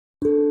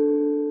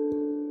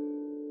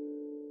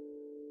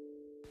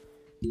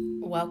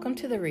Welcome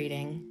to the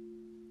reading,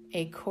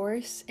 A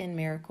Course in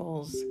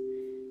Miracles,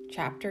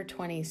 Chapter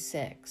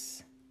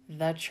 26,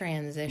 The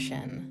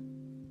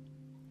Transition,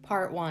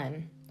 Part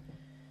 1,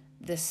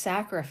 The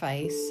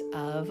Sacrifice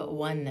of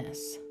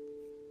Oneness.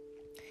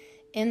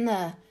 In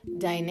the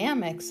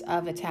dynamics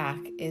of attack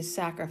is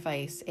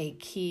sacrifice a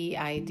key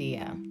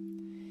idea.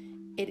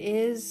 It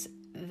is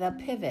the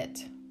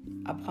pivot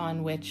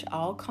upon which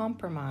all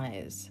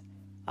compromise,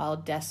 all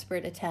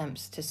desperate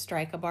attempts to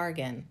strike a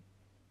bargain,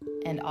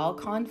 and all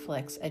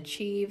conflicts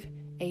achieve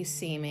a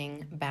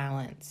seeming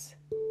balance.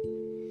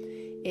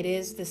 It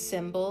is the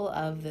symbol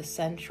of the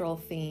central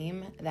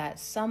theme that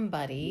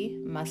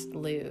somebody must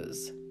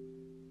lose.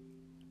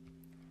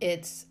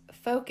 Its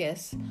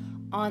focus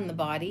on the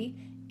body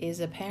is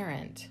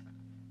apparent,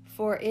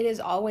 for it is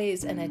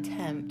always an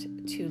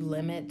attempt to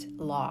limit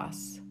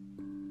loss.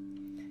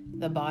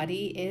 The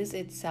body is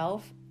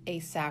itself a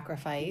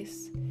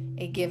sacrifice,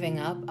 a giving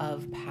up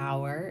of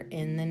power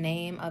in the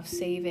name of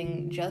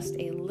saving just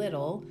a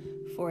little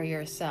for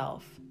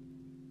yourself.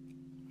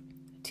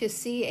 To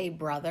see a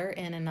brother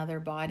in another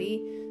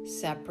body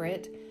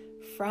separate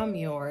from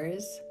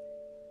yours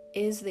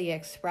is the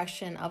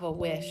expression of a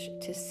wish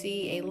to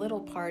see a little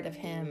part of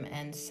him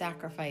and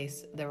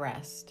sacrifice the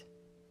rest.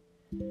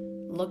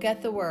 Look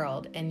at the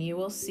world and you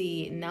will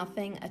see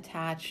nothing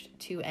attached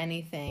to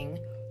anything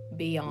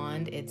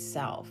beyond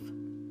itself.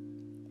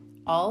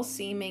 All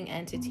seeming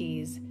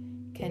entities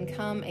can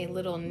come a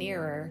little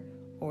nearer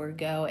or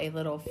go a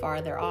little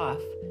farther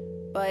off,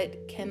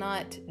 but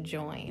cannot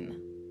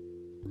join.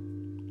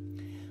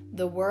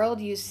 The world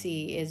you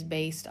see is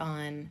based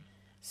on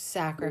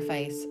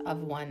sacrifice of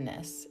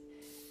oneness.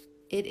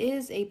 It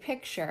is a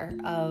picture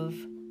of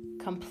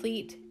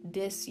complete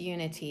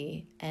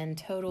disunity and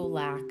total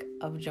lack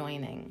of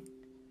joining.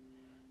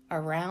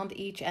 Around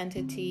each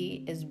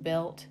entity is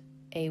built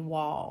a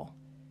wall,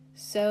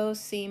 so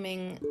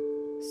seeming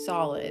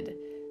solid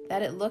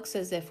that it looks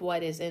as if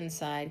what is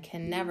inside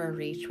can never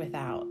reach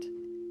without,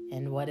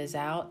 and what is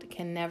out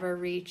can never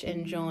reach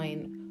and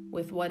join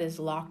with what is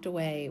locked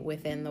away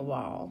within the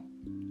wall.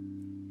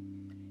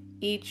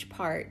 Each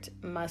part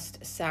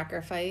must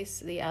sacrifice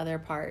the other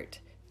part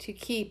to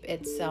keep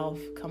itself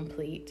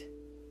complete.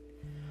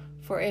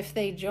 For if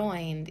they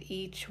joined,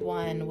 each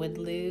one would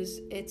lose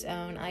its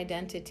own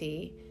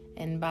identity,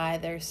 and by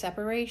their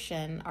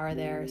separation are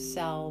their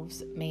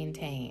selves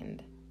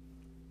maintained.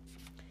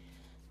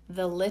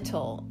 The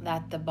little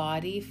that the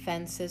body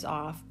fences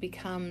off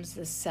becomes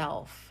the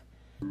self,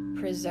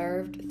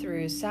 preserved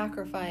through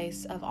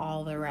sacrifice of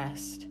all the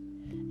rest,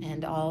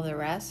 and all the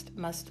rest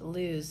must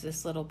lose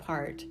this little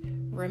part,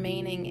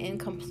 remaining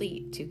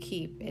incomplete to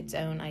keep its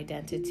own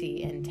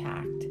identity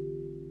intact.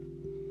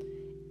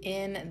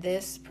 In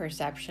this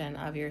perception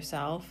of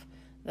yourself,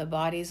 the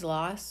body's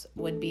loss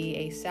would be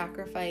a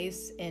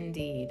sacrifice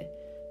indeed,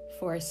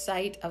 for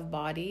sight of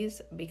bodies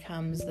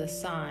becomes the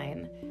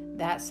sign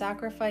that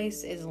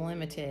sacrifice is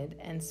limited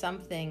and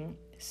something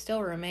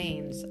still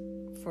remains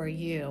for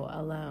you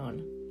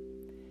alone.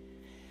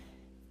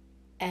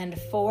 And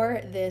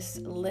for this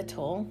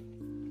little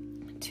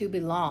to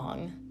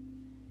belong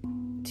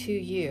to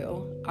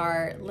you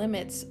are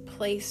limits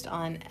placed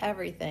on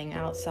everything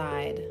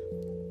outside,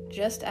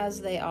 just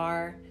as they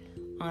are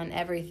on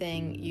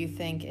everything you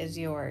think is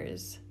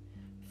yours.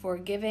 For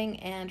giving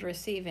and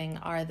receiving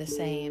are the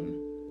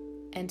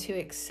same, and to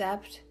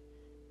accept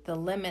the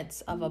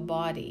limits of a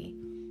body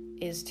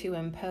is to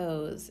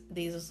impose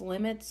these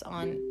limits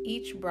on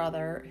each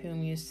brother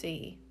whom you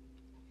see.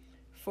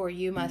 For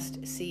you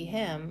must see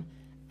him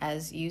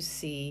as you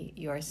see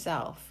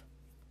yourself.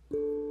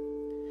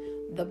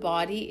 The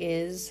body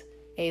is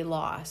a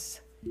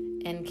loss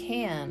and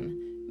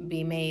can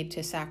be made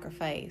to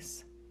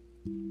sacrifice.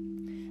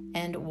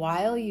 And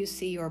while you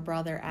see your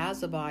brother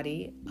as a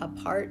body,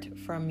 apart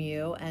from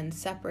you and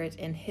separate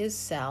in his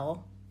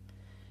cell,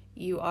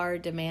 you are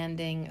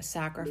demanding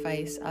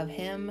sacrifice of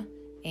him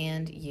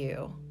and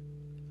you.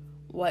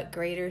 What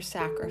greater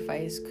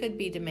sacrifice could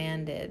be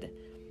demanded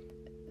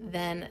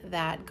than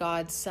that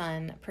God's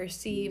Son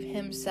perceive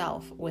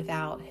himself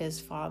without his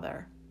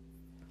Father,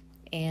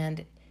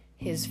 and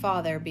his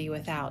Father be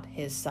without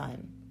his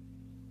Son?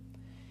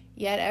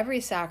 Yet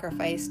every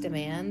sacrifice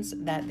demands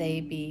that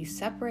they be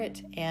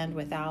separate and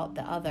without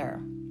the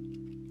other.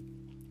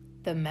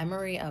 The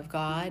memory of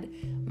God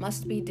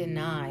must be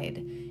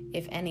denied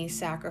if any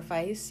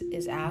sacrifice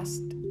is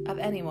asked of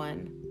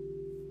anyone.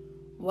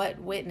 What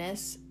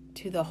witness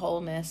to the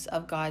wholeness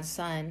of God's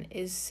Son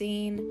is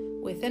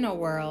seen within a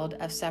world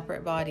of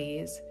separate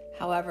bodies,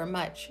 however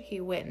much he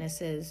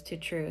witnesses to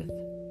truth?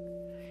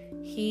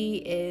 He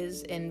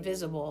is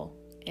invisible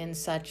in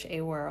such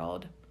a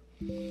world,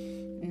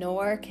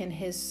 nor can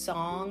his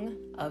song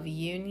of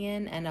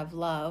union and of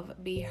love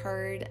be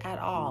heard at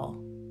all.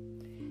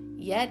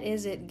 Yet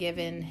is it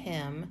given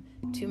him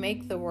to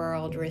make the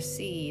world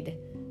recede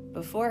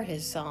before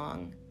his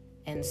song,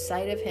 and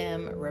sight of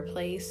him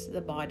replace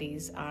the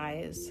body's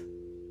eyes.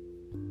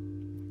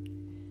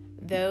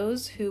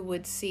 Those who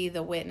would see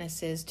the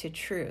witnesses to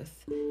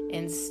truth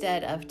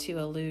instead of to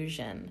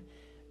illusion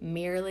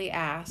merely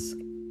ask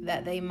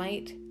that they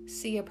might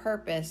see a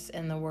purpose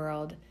in the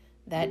world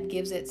that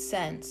gives it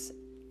sense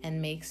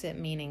and makes it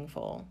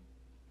meaningful.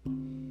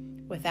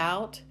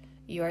 Without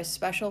your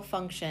special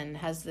function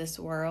has this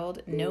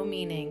world no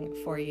meaning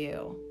for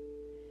you.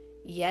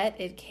 Yet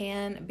it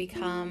can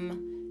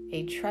become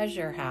a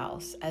treasure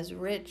house as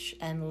rich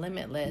and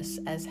limitless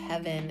as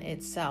heaven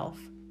itself.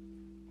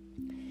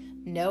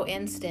 No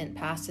instant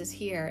passes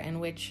here in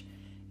which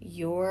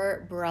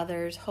your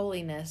brother's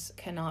holiness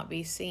cannot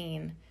be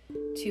seen,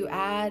 to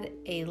add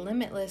a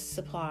limitless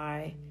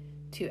supply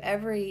to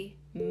every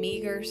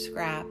meager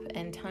scrap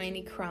and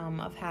tiny crumb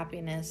of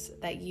happiness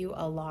that you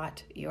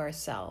allot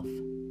yourself.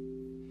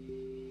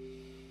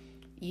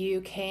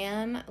 You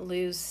can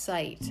lose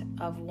sight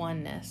of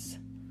oneness,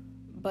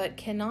 but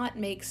cannot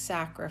make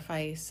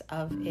sacrifice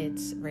of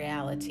its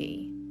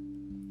reality.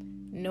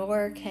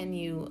 Nor can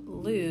you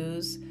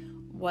lose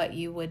what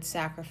you would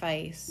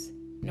sacrifice,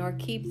 nor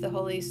keep the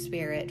Holy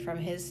Spirit from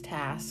his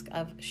task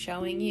of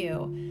showing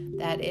you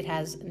that it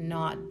has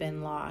not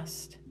been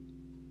lost.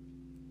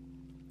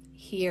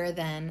 Hear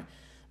then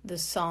the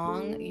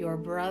song your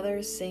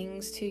brother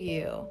sings to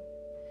you,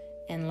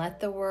 and let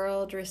the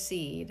world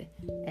recede,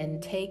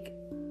 and take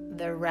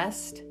the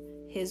rest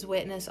his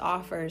witness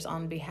offers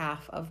on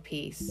behalf of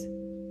peace.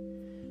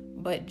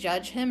 But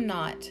judge him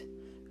not,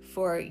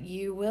 for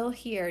you will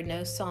hear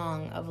no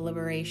song of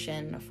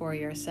liberation for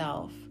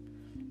yourself,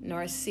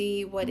 nor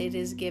see what it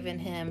is given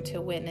him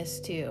to witness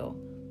to,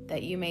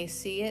 that you may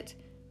see it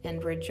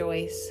and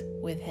rejoice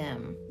with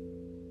him.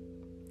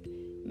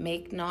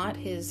 Make not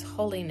his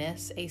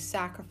holiness a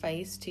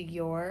sacrifice to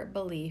your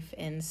belief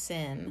in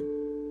sin.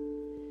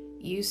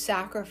 You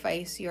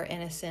sacrifice your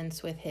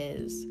innocence with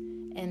his,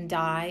 and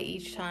die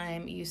each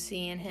time you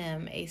see in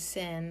him a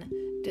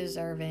sin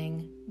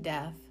deserving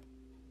death.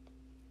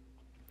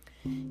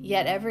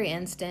 Yet every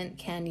instant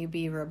can you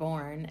be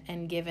reborn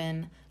and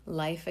given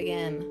life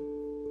again.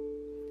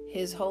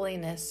 His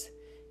holiness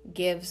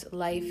gives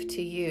life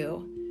to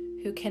you,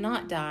 who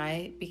cannot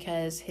die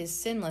because his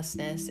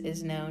sinlessness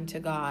is known to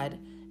God,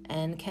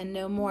 and can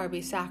no more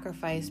be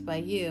sacrificed by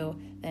you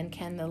than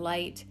can the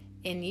light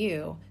in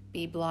you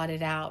be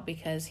blotted out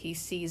because he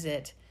sees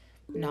it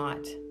not.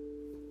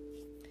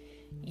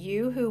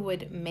 You who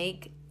would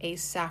make a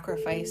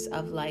sacrifice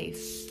of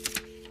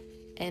life,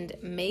 and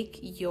make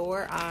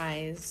your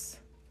eyes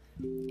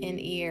and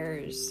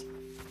ears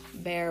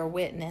bear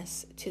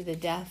witness to the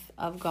death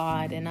of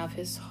God and of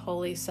his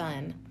holy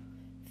Son,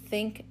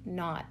 think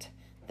not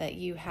that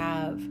you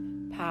have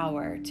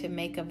power to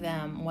make of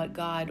them what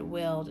God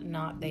willed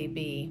not they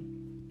be.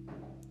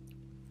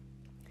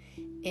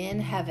 In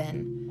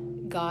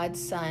heaven,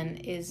 God's Son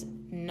is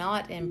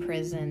not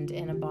imprisoned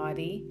in a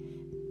body,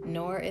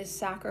 nor is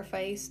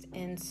sacrificed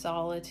in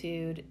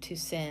solitude to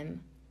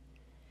sin.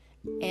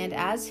 And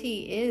as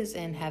he is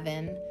in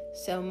heaven,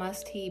 so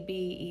must he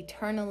be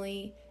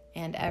eternally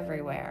and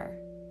everywhere.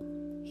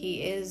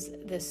 He is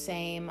the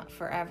same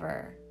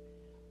forever,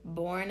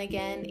 born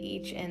again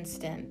each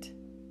instant,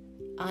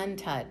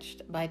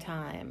 untouched by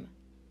time,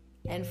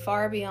 and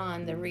far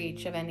beyond the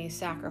reach of any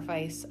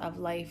sacrifice of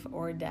life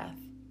or death.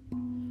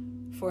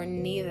 For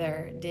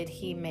neither did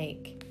he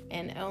make,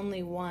 and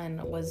only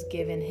one was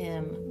given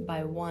him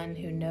by one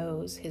who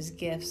knows his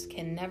gifts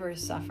can never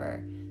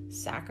suffer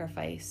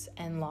sacrifice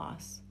and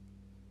loss.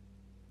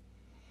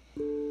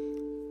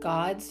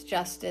 God's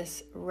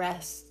justice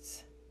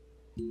rests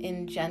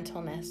in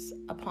gentleness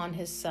upon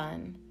his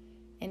Son,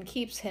 and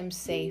keeps him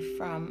safe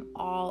from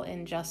all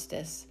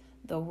injustice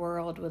the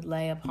world would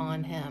lay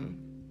upon him.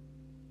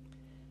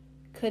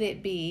 Could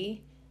it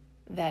be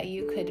that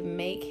you could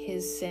make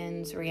his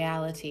sins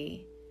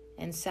reality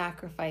and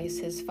sacrifice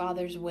his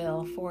Father's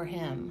will for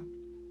him?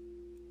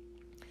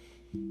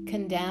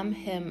 Condemn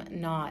him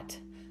not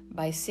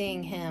by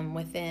seeing him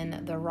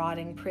within the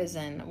rotting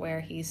prison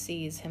where he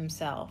sees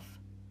himself.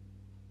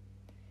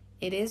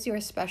 It is your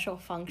special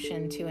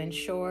function to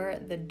ensure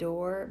the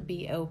door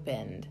be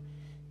opened,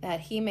 that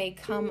he may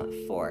come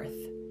forth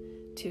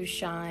to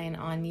shine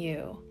on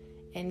you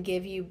and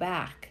give you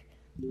back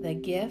the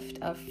gift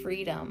of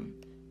freedom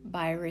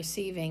by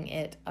receiving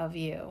it of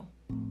you.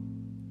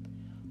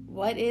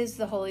 What is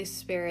the Holy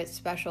Spirit's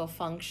special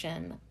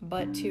function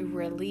but to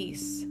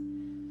release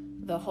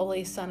the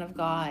Holy Son of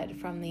God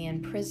from the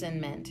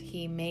imprisonment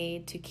he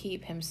made to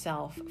keep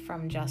himself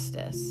from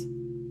justice?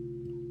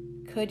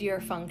 Could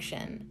your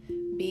function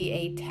be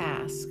a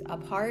task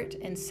apart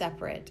and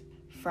separate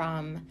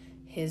from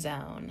his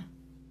own?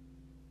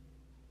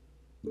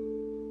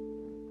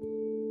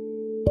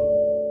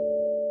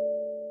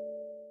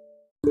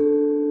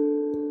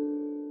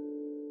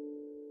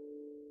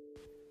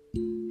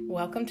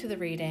 Welcome to the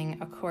reading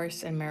A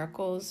Course in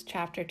Miracles,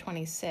 Chapter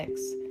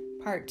 26,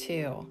 Part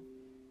 2,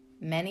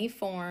 Many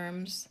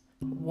Forms,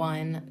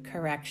 One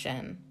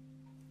Correction.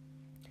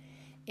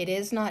 It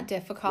is not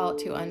difficult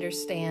to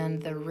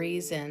understand the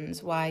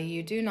reasons why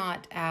you do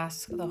not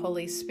ask the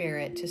Holy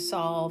Spirit to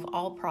solve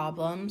all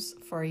problems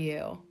for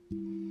you.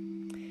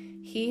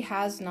 He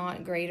has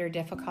not greater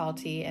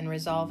difficulty in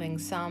resolving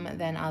some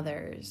than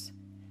others,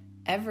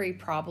 Every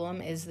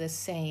problem is the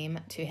same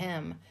to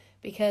him,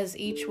 because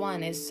each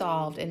one is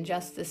solved in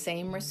just the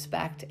same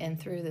respect and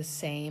through the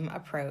same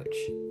approach.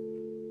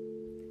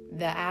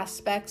 The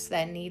aspects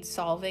that need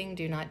solving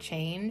do not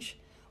change,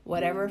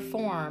 whatever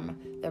form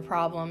the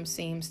problem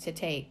seems to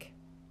take.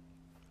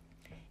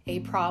 A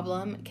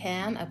problem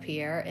can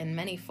appear in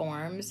many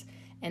forms,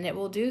 and it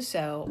will do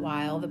so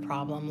while the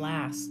problem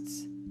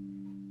lasts.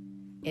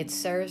 It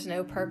serves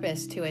no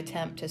purpose to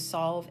attempt to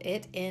solve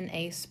it in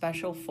a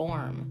special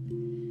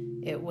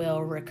form. It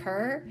will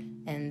recur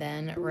and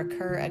then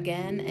recur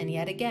again and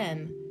yet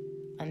again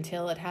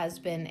until it has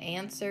been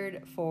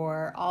answered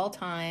for all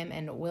time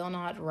and will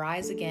not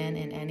rise again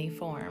in any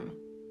form.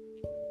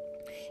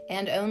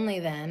 And only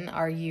then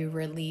are you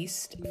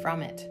released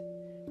from it.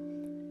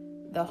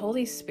 The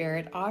Holy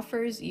Spirit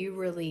offers you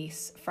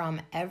release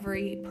from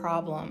every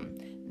problem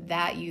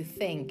that you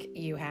think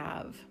you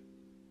have.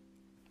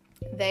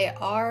 They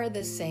are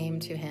the same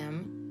to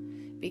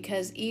him,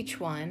 because each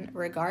one,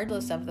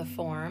 regardless of the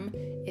form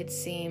it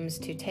seems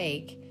to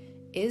take,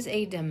 is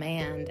a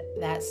demand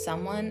that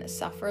someone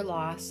suffer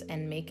loss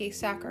and make a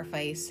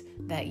sacrifice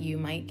that you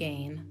might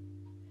gain.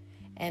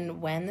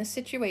 And when the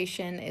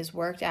situation is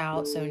worked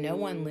out so no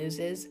one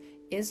loses,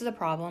 is the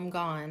problem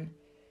gone,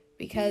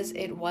 because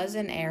it was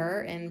an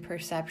error in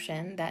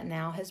perception that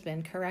now has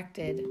been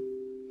corrected.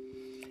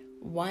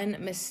 One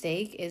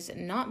mistake is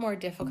not more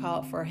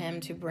difficult for him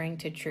to bring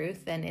to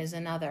truth than is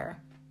another.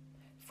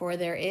 For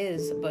there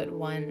is but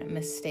one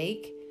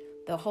mistake,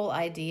 the whole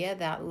idea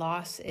that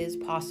loss is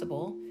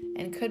possible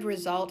and could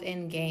result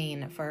in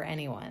gain for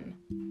anyone.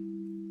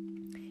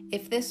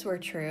 If this were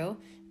true,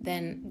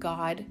 then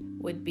God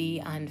would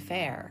be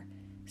unfair,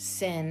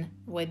 sin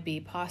would be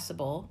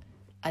possible,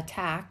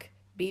 attack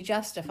be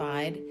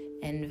justified,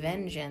 and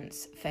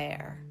vengeance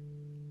fair.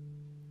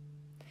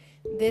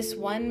 This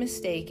one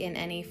mistake in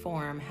any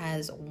form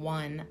has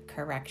one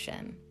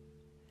correction.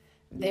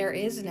 There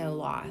is no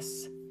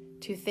loss.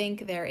 To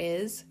think there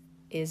is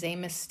a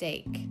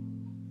mistake.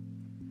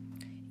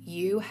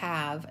 You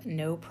have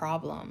no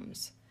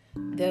problems,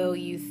 though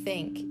you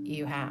think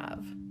you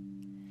have.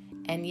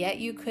 And yet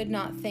you could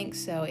not think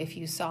so if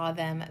you saw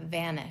them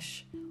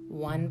vanish,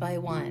 one by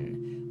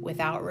one,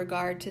 without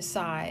regard to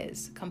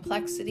size,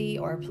 complexity,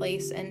 or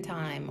place and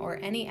time, or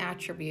any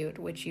attribute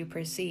which you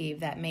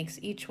perceive that makes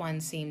each one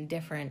seem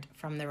different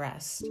from the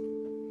rest.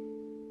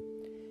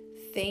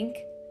 Think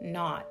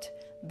not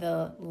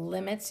the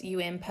limits you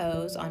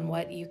impose on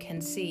what you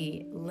can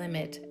see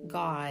limit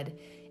God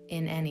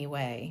in any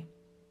way.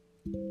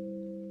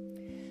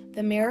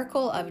 The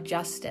miracle of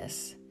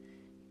justice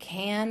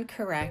can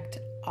correct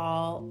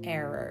all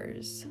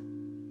errors.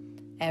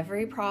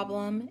 Every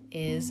problem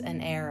is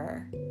an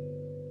error.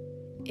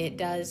 It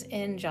does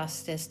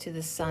injustice to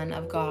the Son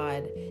of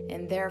God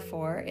and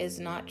therefore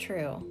is not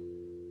true.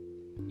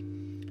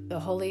 The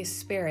Holy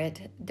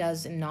Spirit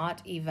does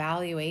not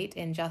evaluate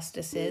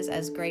injustices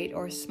as great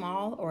or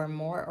small or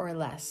more or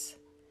less.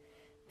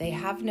 They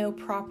have no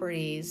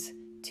properties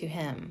to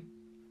him.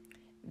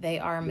 They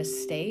are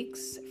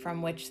mistakes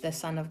from which the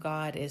Son of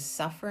God is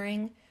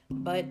suffering,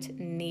 but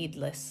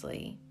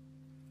needlessly.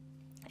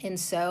 And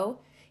so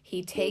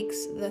he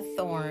takes the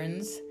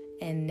thorns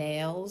and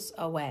nails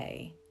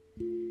away.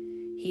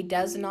 He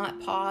does not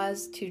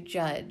pause to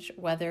judge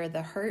whether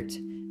the hurt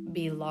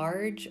be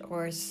large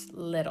or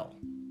little.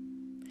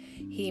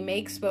 He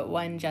makes but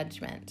one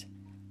judgment,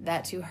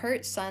 that to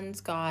hurt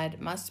sons God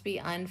must be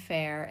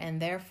unfair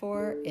and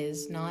therefore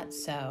is not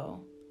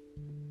so.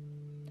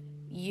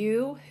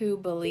 You who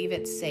believe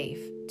it safe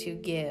to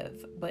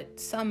give, but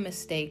some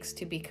mistakes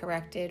to be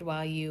corrected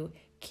while you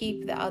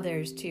keep the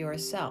others to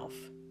yourself,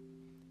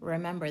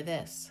 remember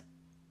this.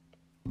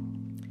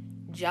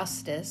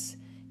 Justice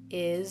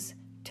is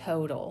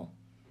total.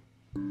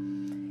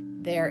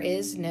 There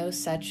is no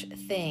such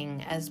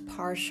thing as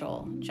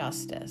partial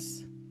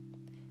justice.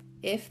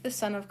 If the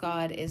Son of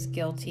God is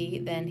guilty,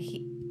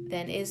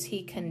 then is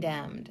he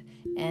condemned,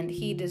 and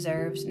he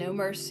deserves no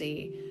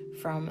mercy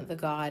from the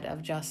God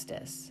of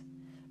justice.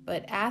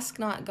 But ask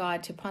not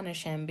God to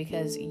punish him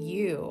because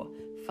you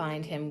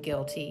find him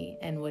guilty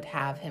and would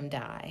have him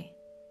die.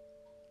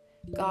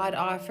 God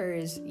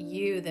offers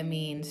you the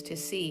means to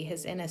see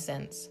his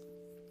innocence.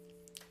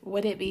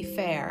 Would it be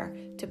fair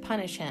to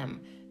punish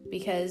him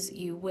because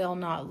you will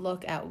not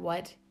look at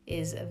what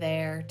is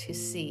there to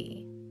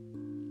see?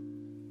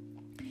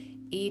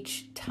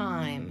 Each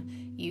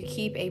time you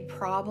keep a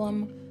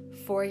problem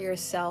for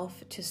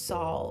yourself to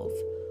solve,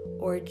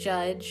 or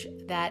judge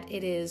that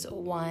it is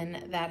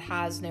one that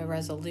has no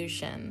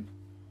resolution,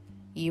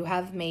 you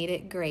have made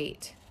it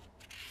great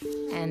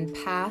and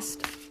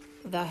past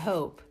the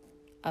hope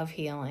of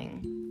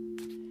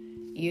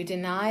healing. You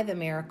deny the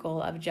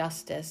miracle of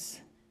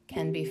justice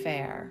can be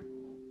fair.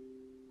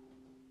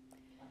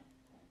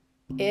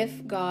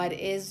 If God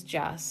is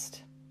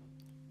just,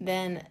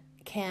 then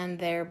can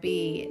there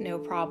be no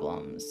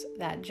problems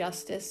that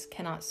justice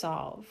cannot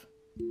solve?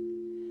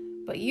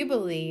 But you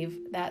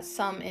believe that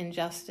some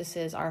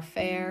injustices are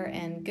fair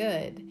and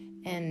good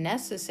and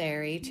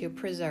necessary to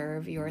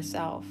preserve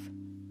yourself.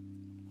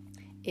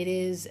 It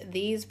is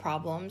these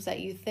problems that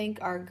you think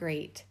are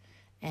great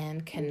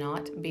and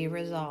cannot be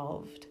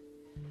resolved.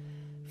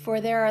 For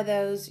there are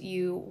those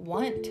you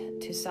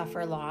want to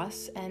suffer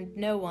loss, and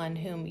no one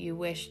whom you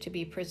wish to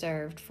be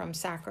preserved from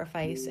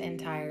sacrifice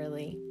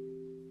entirely.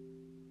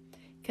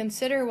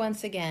 Consider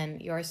once again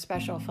your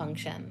special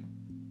function.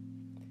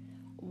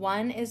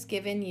 One is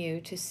given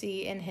you to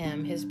see in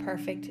him his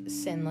perfect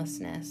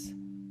sinlessness.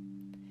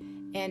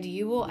 And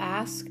you will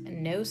ask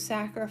no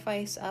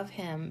sacrifice of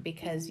him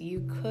because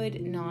you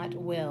could not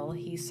will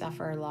he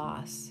suffer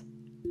loss.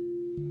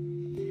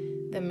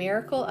 The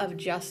miracle of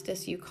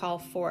justice you call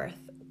forth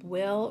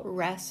will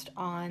rest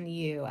on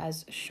you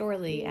as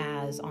surely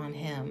as on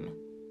him.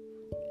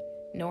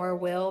 Nor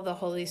will the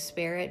Holy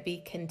Spirit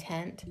be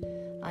content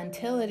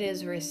until it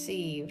is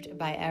received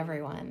by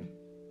everyone.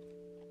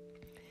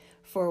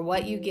 For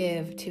what you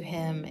give to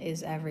him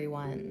is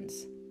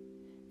everyone's,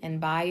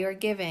 and by your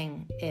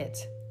giving it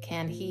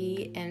can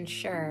he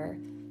ensure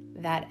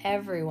that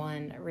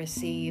everyone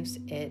receives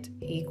it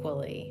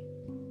equally.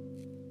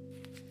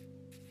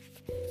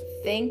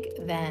 Think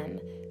then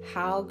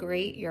how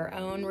great your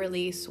own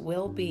release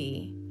will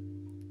be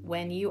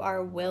when you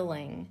are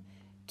willing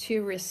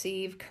to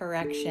receive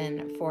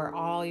correction for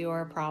all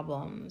your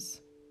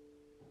problems.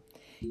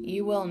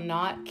 You will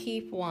not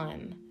keep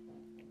one,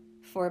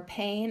 for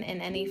pain in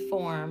any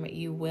form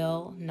you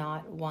will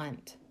not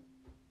want.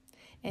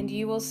 And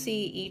you will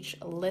see each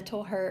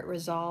little hurt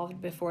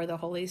resolved before the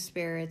Holy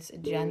Spirit's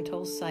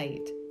gentle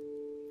sight,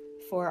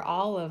 for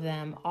all of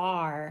them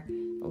are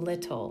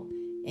little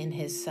in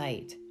his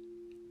sight,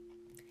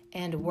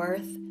 and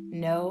worth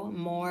no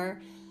more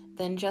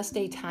than just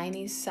a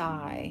tiny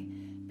sigh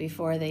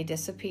before they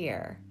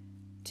disappear,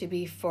 to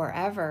be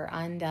forever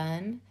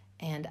undone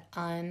and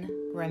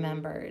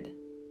unremembered.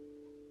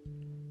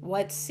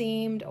 What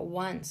seemed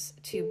once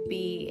to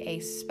be a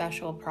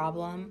special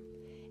problem,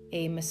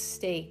 a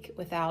mistake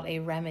without a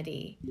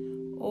remedy,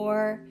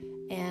 or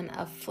an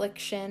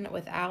affliction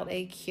without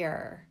a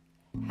cure,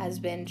 has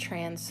been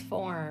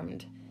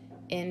transformed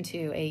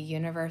into a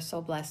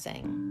universal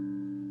blessing.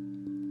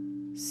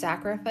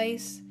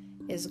 Sacrifice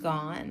is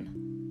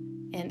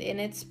gone, and in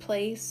its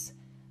place,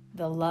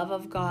 the love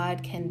of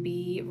God can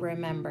be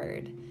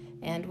remembered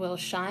and will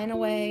shine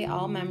away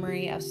all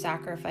memory of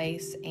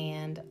sacrifice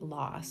and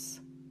loss.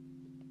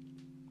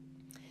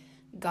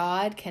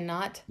 God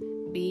cannot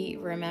be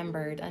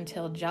remembered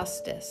until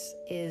justice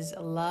is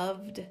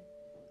loved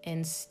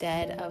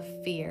instead of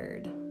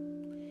feared.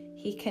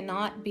 He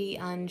cannot be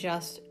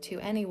unjust to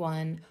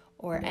anyone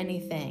or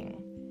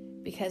anything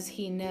because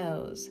he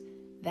knows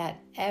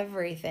that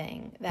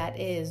everything that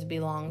is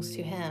belongs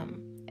to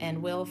him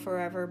and will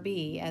forever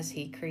be as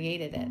he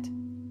created it.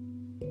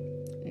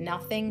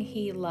 Nothing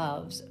he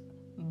loves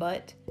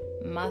but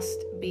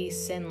must be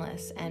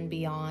sinless and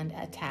beyond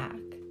attack.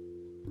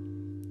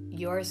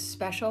 Your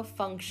special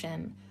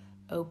function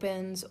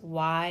opens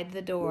wide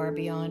the door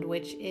beyond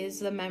which is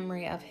the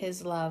memory of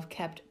his love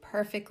kept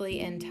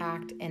perfectly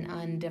intact and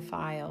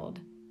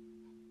undefiled.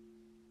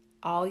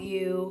 All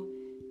you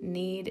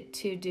need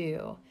to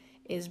do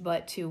is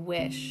but to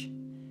wish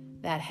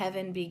that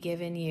heaven be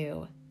given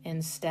you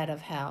instead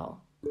of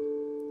hell,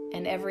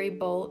 and every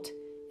bolt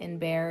and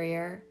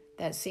barrier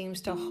that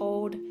seems to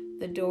hold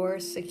the door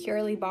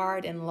securely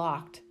barred and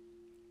locked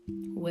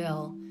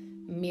will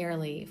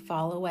merely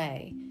fall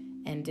away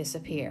and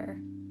disappear.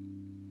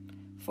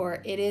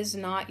 For it is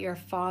not your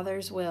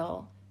Father's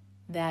will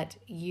that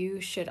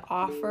you should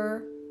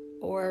offer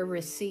or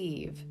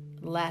receive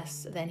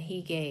less than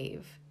he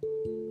gave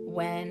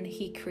when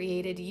he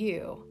created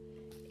you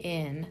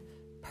in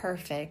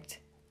perfect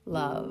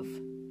love.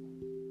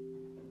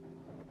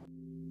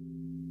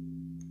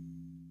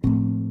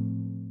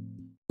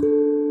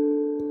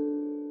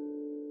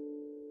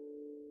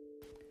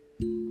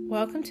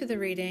 Welcome to the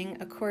reading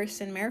A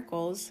Course in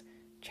Miracles,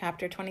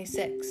 Chapter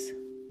 26,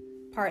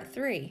 Part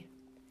 3,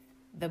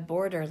 The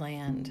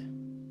Borderland.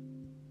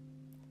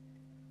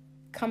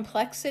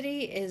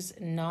 Complexity is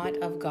not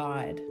of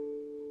God.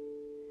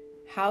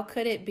 How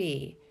could it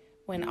be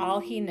when all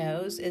he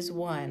knows is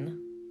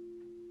one?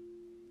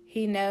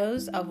 He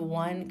knows of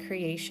one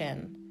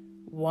creation,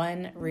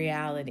 one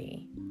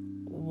reality,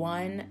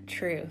 one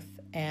truth,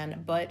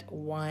 and but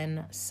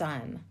one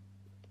Son.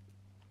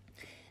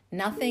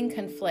 Nothing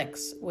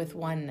conflicts with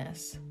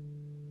oneness.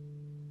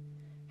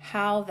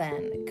 How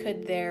then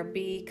could there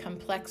be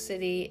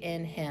complexity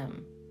in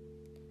him?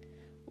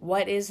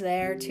 What is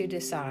there to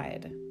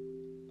decide?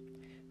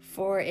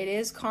 For it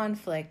is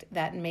conflict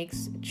that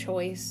makes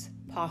choice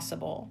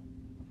possible.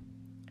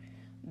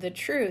 The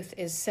truth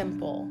is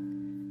simple.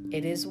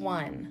 It is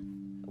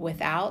one,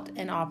 without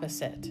an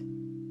opposite.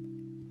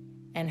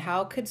 And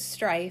how could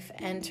strife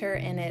enter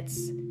in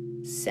its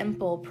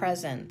simple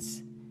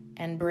presence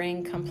and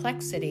bring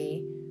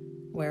complexity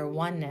where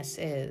oneness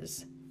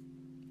is?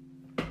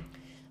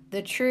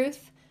 The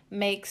truth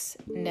makes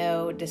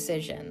no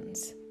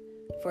decisions,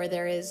 for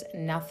there is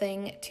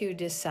nothing to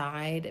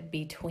decide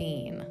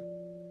between.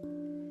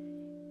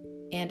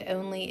 And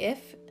only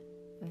if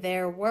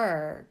there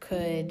were,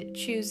 could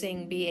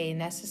choosing be a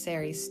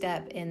necessary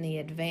step in the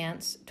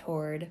advance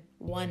toward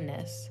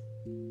oneness.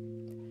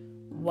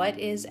 What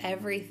is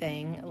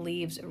everything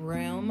leaves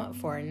room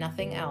for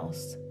nothing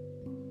else.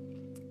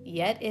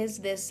 Yet is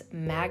this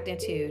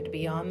magnitude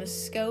beyond the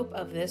scope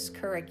of this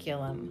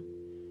curriculum,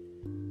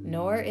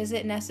 nor is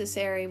it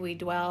necessary we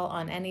dwell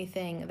on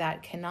anything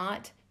that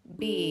cannot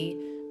be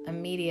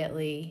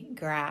immediately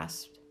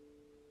grasped.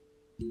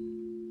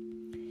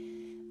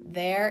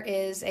 There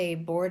is a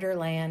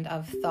borderland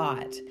of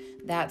thought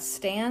that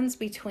stands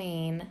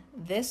between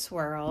this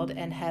world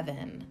and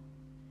heaven.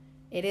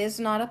 It is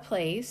not a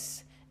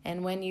place,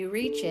 and when you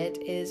reach it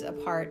is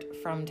apart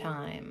from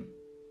time.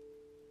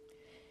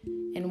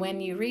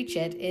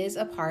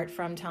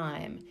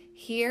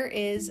 Here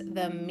is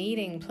the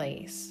meeting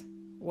place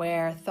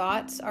where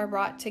thoughts are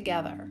brought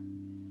together,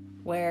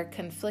 where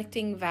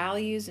conflicting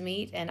values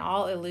meet and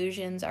all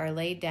illusions are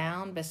laid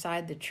down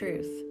beside the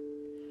truth,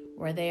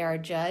 where they are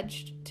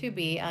judged to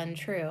be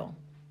untrue.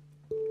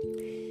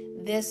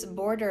 This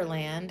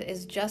borderland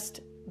is just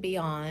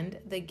beyond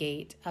the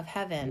gate of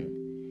heaven.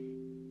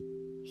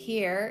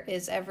 Here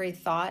is every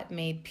thought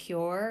made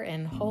pure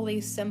and wholly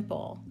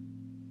simple.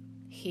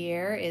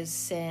 Here is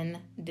sin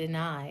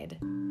denied,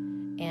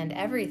 and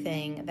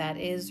everything that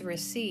is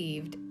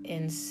received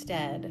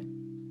instead.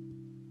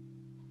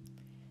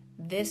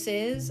 This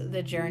is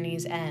the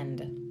journey's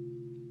end.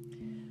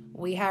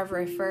 We have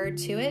referred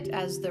to it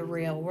as the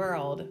real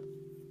world,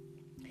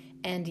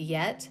 and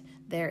yet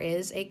there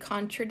is a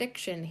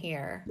contradiction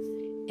here,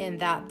 in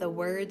that the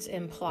words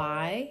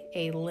imply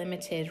a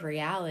limited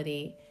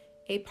reality,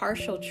 a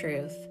partial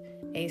truth,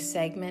 a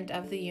segment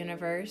of the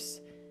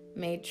universe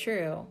made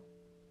true.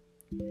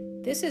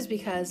 This is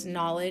because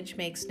knowledge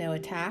makes no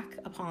attack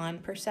upon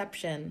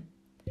perception.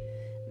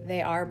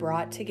 They are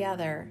brought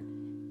together,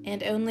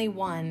 and only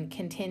one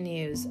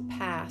continues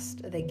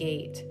past the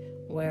gate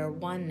where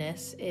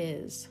oneness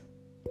is.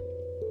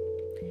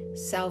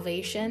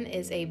 Salvation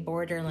is a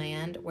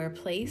borderland where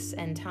place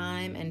and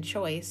time and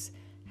choice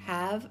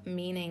have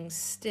meaning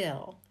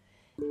still,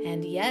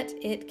 and yet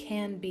it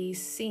can be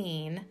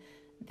seen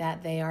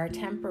that they are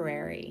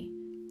temporary,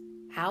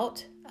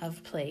 out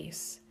of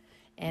place,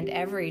 and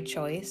every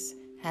choice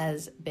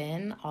has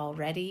been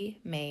already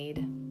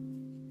made.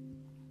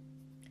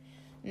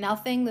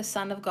 Nothing the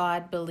Son of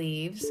God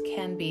believes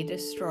can be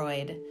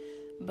destroyed,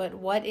 but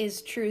what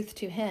is truth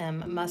to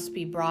him must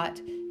be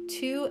brought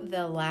to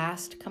the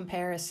last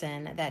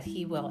comparison that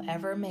he will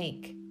ever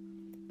make,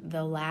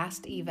 the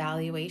last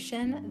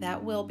evaluation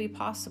that will be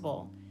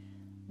possible,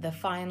 the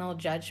final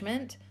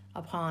judgment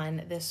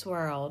upon this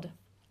world.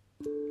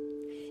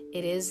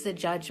 It is the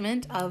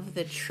judgment of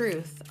the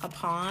truth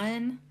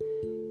upon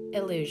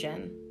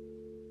illusion,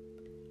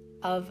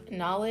 of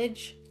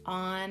knowledge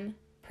on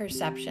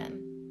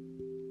perception.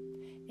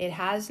 It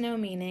has no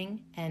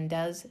meaning and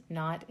does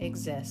not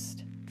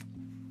exist.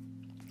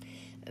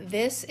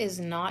 This is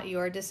not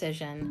your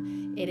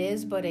decision. It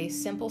is but a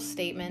simple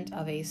statement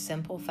of a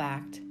simple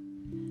fact.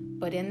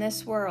 But in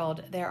this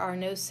world, there are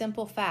no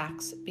simple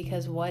facts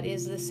because what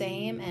is the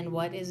same and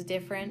what is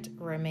different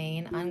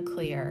remain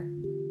unclear.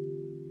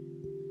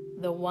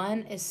 The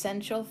one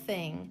essential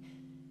thing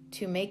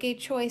to make a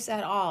choice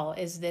at all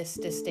is this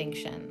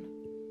distinction.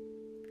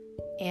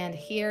 And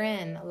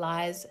herein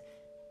lies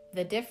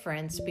the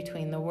difference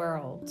between the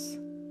worlds.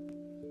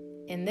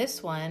 In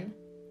this one,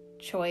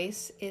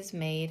 choice is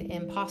made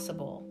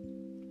impossible.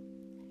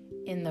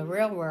 In the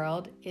real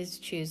world is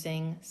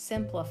choosing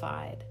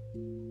simplified.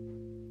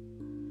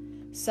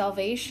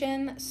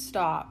 Salvation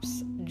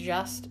stops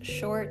just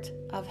short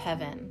of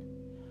heaven,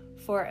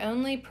 for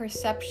only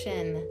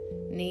perception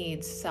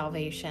needs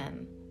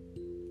salvation.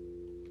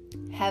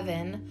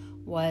 Heaven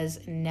was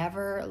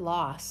never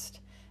lost,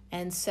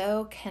 and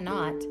so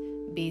cannot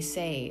be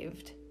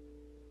saved.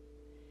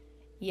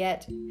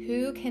 Yet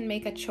who can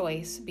make a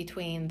choice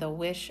between the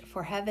wish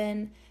for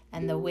heaven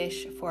and the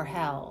wish for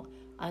hell,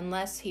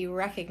 unless he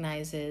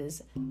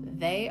recognizes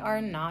they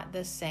are not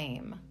the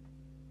same?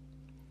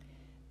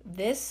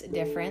 This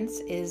difference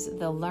is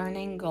the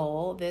learning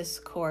goal this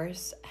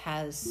course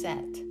has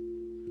set.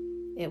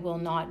 It will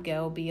not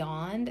go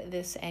beyond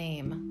this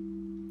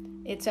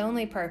aim. Its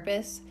only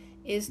purpose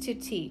is to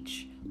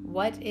teach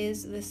what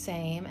is the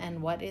same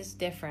and what is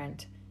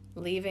different,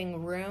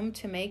 leaving room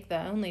to make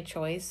the only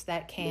choice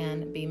that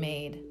can be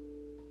made.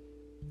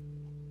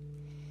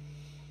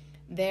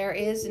 There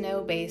is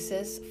no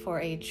basis for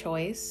a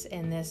choice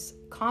in this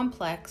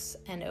complex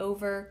and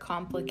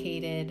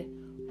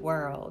overcomplicated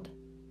world,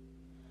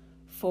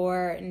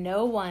 for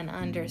no one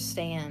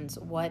understands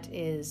what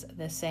is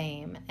the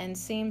same and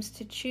seems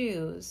to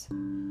choose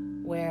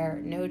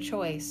where no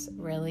choice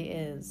really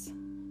is.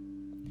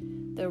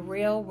 The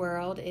real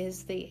world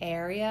is the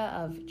area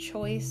of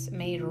choice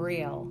made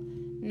real,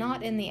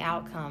 not in the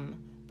outcome,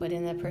 but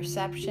in the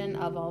perception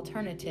of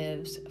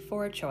alternatives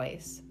for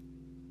choice.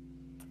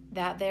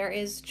 That there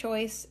is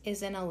choice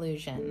is an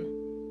illusion.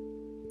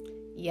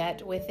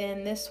 Yet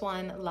within this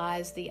one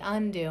lies the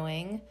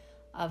undoing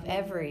of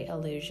every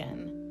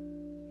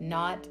illusion,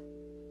 not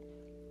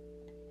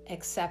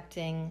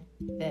accepting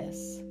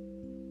this.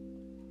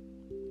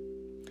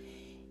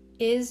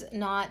 Is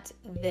not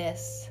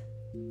this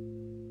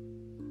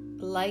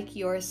like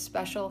your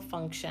special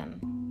function,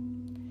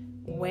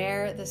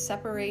 where the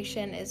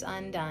separation is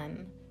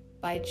undone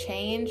by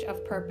change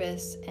of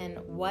purpose in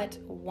what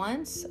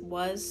once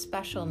was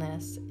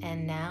specialness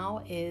and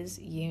now is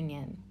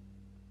union?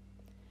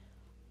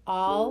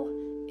 All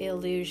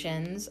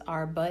illusions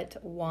are but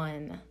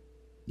one,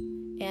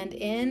 and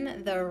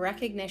in the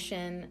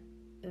recognition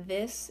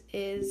this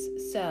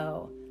is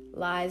so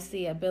lies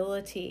the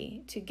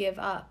ability to give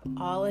up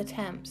all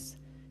attempts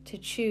to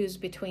choose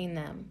between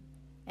them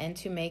and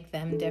to make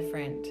them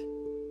different.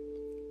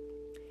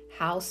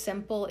 How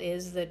simple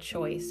is the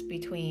choice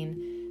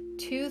between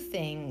two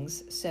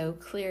things so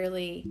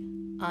clearly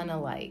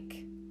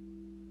unalike.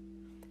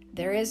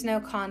 There is no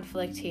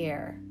conflict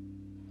here.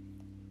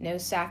 No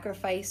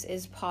sacrifice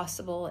is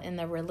possible in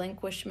the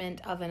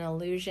relinquishment of an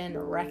illusion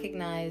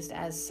recognized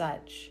as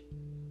such.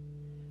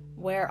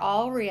 Where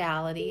all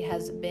reality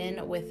has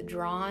been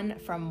withdrawn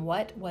from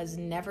what was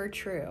never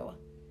true,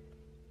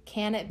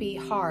 can it be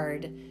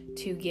hard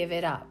to give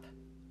it up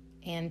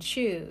and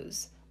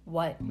choose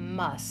what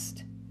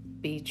must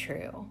be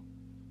true?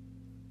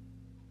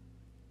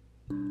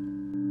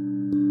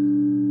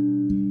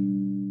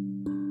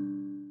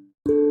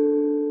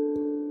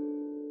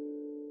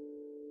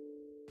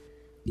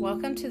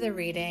 Welcome to the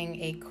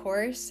reading A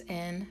Course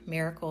in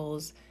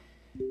Miracles,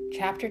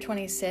 Chapter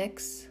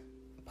 26,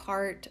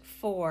 Part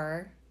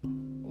 4,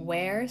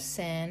 Where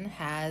Sin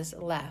Has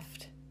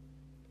Left.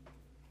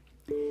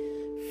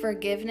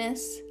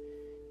 Forgiveness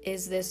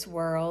is this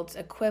world's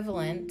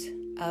equivalent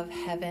of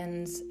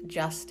heaven's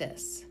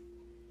justice.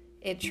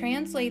 It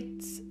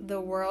translates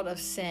the world of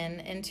sin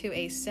into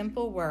a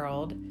simple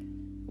world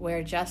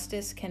where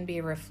justice can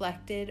be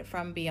reflected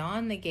from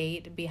beyond the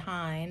gate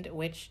behind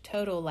which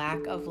total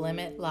lack of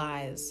limit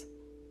lies.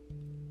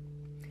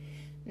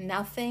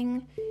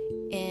 Nothing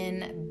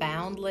in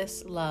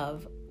boundless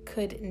love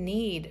could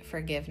need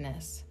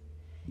forgiveness,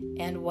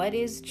 and what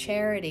is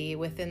charity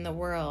within the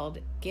world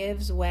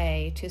gives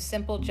way to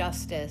simple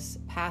justice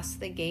past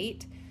the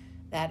gate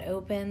that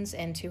opens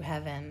into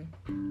heaven.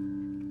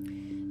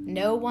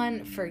 No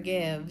one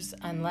forgives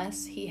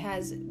unless he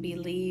has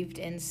believed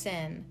in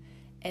sin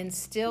and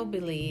still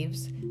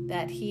believes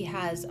that he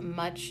has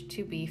much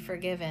to be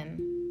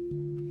forgiven.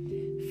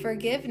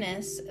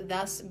 Forgiveness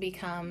thus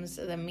becomes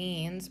the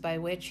means by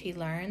which he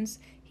learns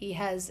he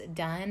has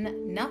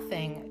done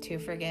nothing to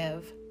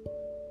forgive.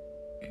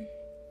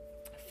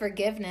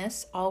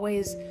 Forgiveness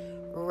always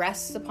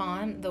rests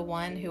upon the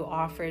one who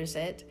offers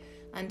it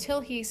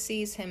until he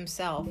sees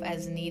himself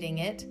as needing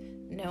it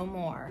no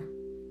more.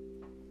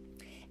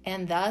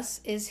 And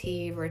thus is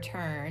he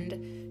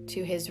returned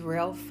to his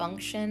real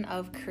function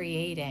of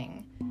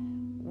creating,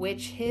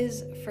 which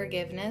his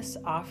forgiveness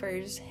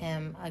offers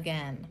him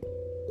again.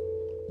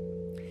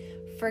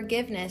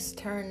 Forgiveness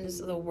turns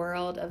the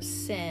world of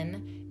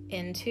sin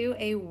into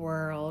a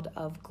world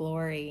of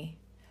glory,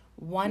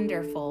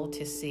 wonderful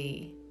to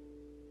see.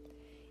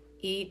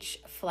 Each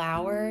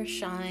flower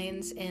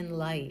shines in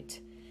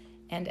light,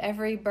 and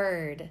every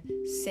bird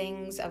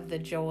sings of the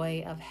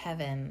joy of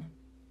heaven.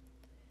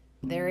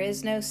 There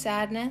is no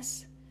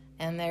sadness,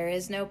 and there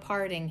is no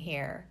parting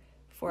here,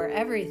 for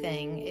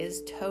everything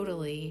is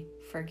totally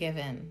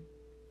forgiven.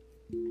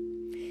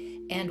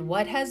 And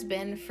what has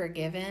been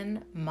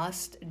forgiven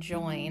must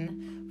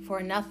join,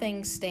 for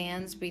nothing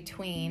stands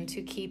between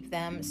to keep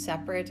them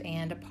separate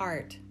and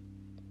apart.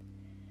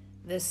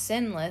 The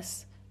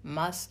sinless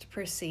must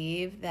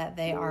perceive that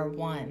they are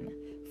one,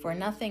 for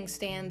nothing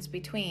stands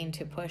between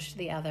to push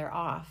the other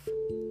off.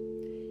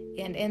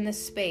 And in the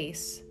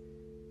space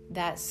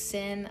that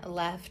sin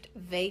left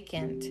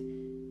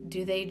vacant,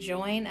 do they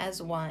join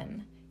as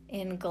one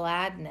in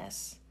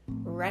gladness,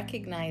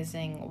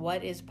 recognizing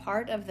what is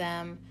part of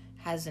them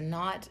has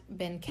not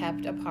been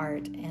kept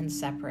apart and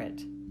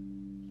separate.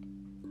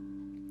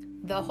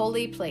 The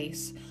holy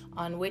place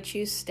on which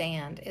you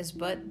stand is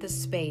but the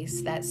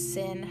space that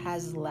sin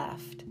has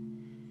left,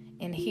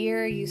 and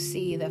here you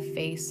see the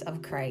face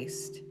of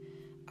Christ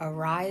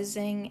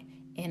arising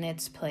in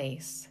its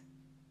place.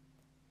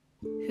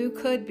 Who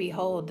could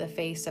behold the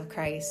face of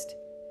Christ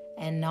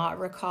and not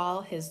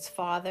recall his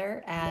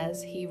Father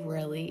as he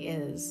really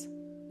is?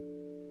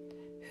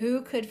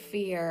 Who could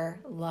fear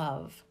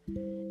love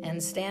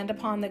and stand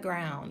upon the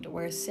ground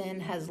where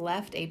sin has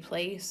left a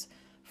place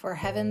for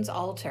heaven's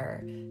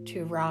altar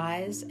to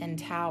rise and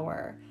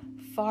tower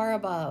far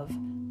above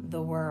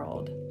the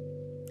world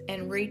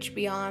and reach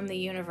beyond the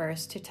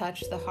universe to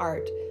touch the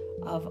heart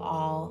of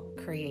all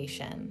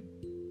creation?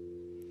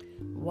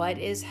 What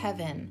is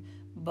heaven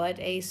but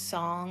a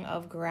song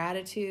of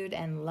gratitude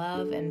and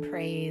love and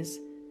praise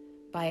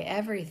by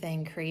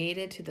everything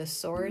created to the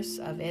source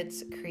of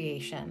its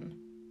creation?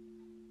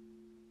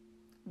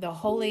 The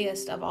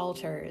holiest of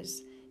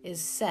altars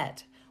is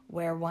set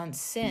where once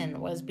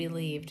sin was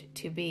believed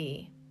to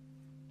be.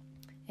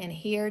 And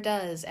here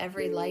does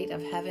every light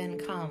of heaven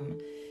come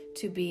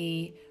to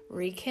be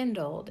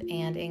rekindled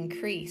and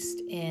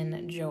increased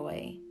in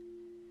joy,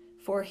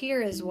 For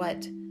here is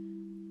what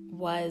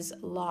was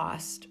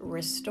lost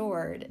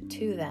restored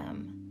to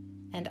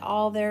them, and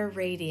all their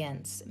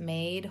radiance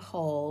made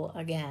whole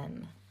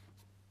again.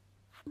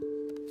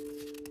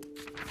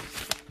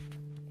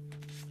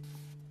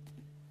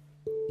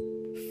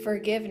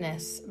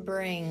 Forgiveness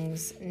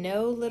brings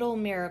no little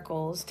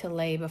miracles to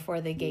lay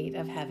before the gate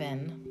of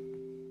heaven.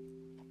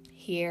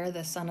 Here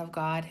the Son of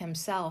God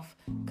himself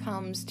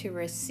comes to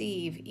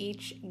receive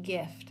each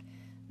gift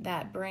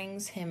that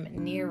brings him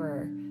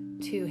nearer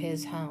to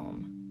his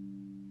home.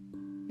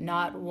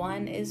 Not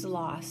one is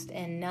lost,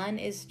 and none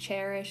is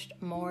cherished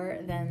more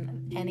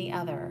than any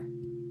other.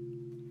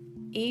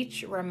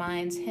 Each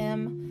reminds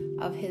him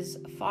of his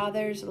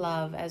Father's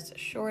love as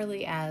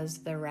surely as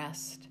the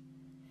rest,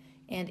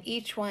 and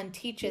each one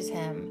teaches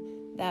him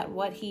that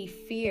what he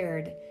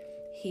feared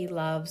he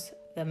loves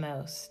the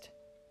most.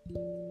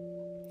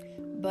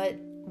 But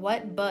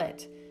what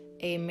but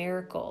a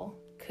miracle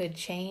could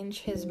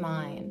change his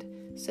mind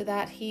so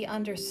that he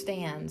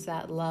understands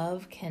that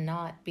love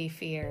cannot be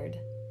feared?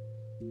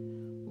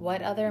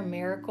 What other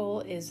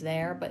miracle is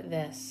there but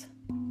this?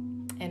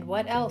 And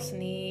what else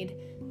need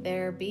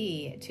there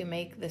be to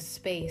make the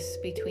space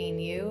between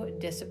you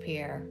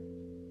disappear?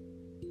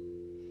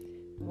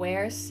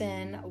 Where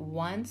sin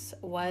once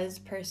was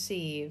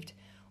perceived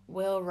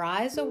will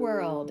rise a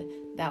world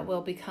that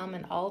will become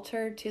an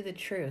altar to the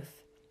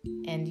truth,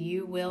 and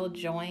you will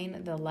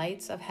join the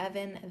lights of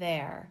heaven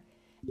there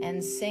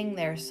and sing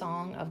their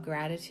song of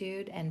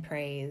gratitude and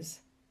praise.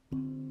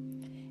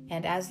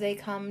 And as they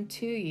come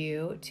to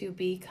you to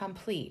be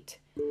complete,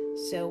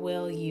 so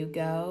will you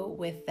go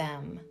with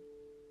them.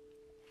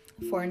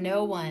 For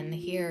no one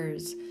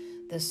hears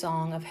the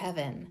song of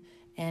heaven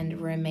and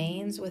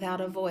remains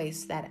without a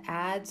voice that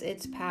adds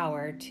its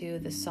power to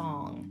the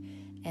song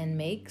and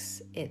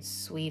makes it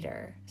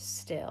sweeter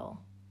still.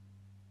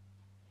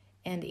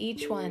 And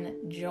each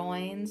one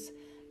joins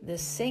the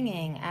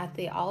singing at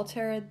the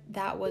altar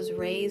that was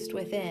raised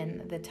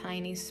within the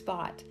tiny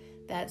spot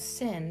that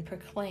sin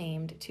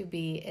proclaimed to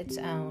be its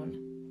own.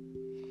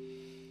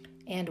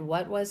 And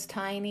what was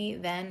tiny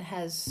then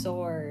has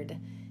soared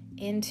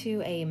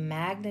into a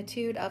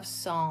magnitude of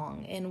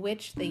song in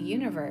which the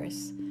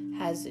universe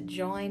has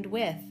joined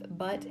with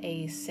but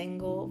a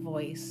single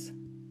voice.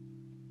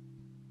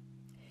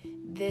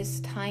 This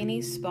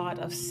tiny spot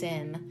of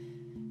sin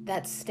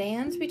that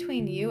stands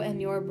between you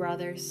and your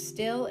brother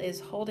still is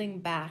holding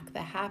back the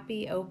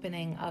happy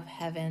opening of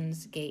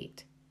heaven's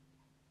gate.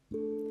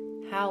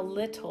 How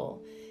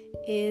little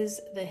is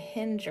the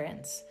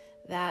hindrance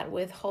that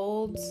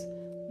withholds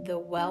the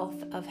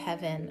wealth of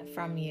heaven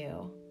from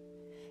you,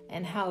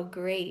 and how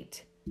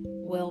great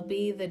will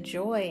be the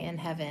joy in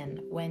heaven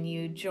when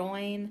you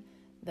join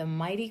the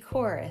mighty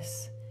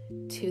chorus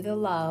to the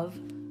love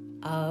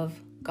of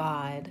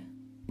God.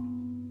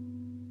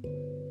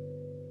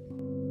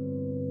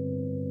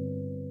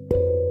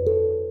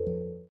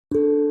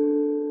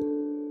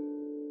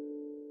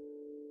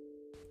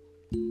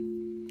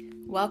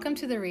 Welcome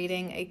to the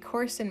reading A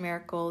Course in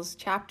Miracles,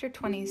 Chapter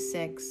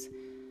 26,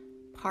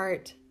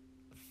 Part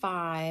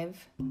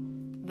 5,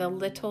 The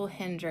Little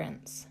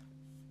Hindrance.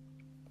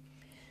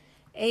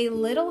 A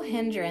little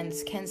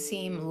hindrance can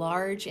seem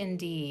large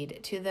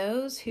indeed to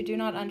those who do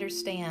not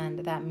understand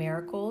that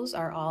miracles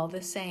are all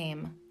the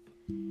same.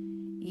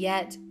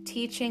 Yet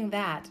teaching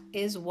that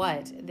is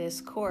what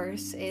this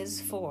course is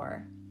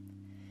for.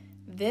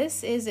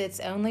 This is its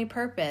only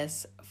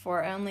purpose,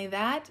 for only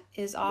that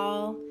is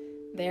all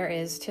there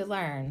is to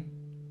learn.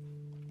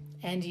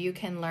 And you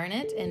can learn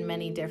it in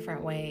many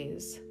different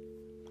ways.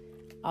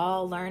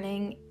 All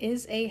learning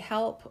is a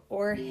help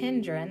or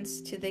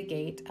hindrance to the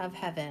gate of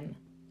heaven.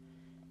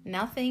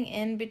 Nothing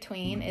in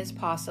between is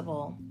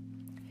possible.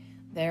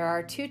 There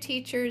are two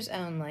teachers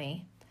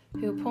only,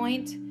 who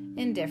point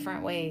in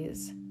different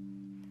ways,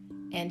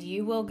 and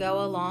you will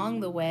go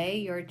along the way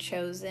your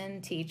chosen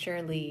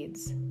teacher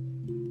leads.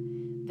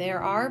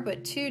 There are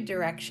but two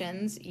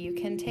directions you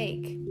can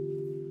take,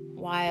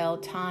 while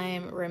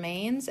time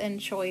remains and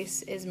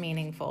choice is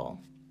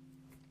meaningful.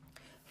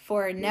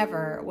 For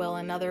never will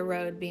another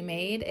road be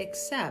made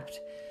except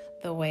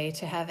the way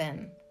to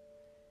heaven.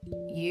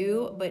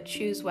 You but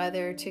choose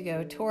whether to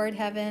go toward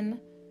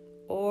heaven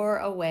or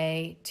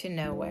away to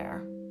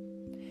nowhere.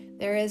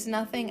 There is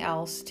nothing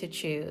else to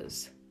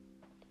choose.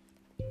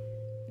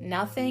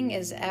 Nothing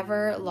is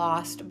ever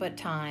lost but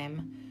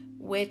time,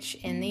 which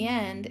in the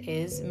end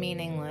is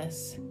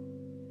meaningless.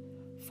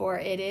 For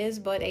it is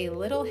but a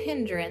little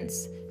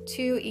hindrance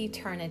to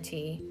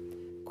eternity,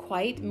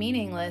 quite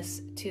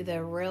meaningless to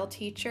the real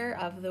teacher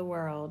of the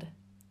world.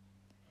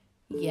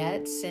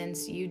 Yet,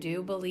 since you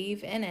do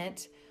believe in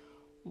it,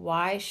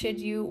 why should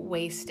you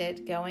waste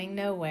it going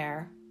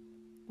nowhere,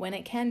 when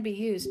it can be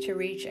used to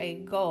reach a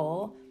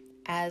goal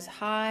as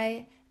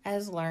high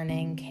as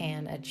learning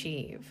can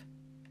achieve?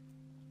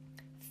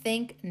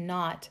 Think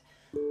not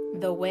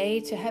the way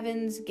to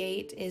heaven's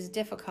gate is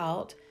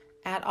difficult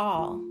at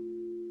all.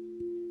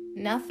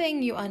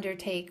 Nothing you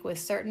undertake with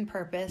certain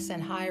purpose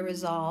and high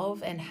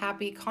resolve and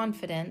happy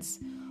confidence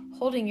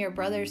holding your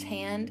brother's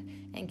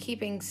hand and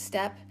keeping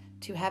step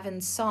to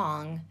heaven's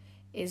song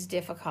is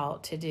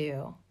difficult to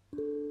do.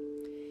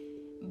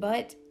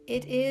 But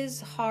it is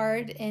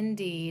hard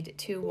indeed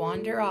to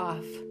wander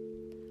off,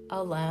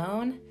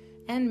 alone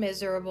and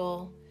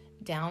miserable,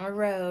 down a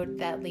road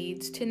that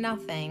leads to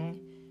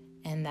nothing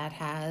and that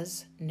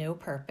has no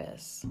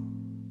purpose.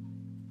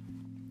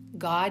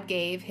 God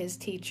gave his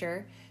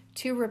teacher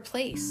to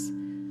replace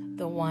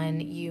the one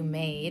you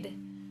made,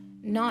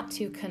 not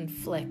to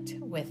conflict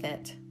with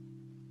it.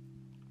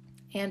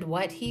 And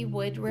what he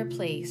would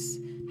replace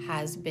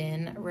has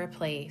been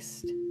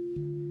replaced.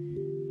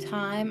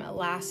 Time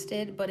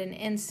lasted but an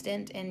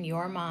instant in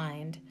your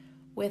mind,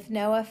 with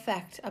no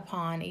effect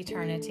upon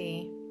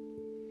eternity.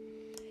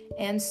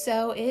 And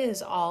so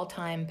is all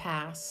time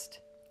past,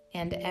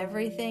 and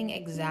everything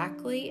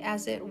exactly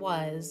as it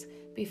was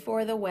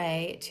before the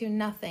way to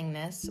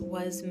nothingness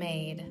was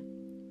made.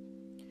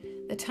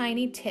 The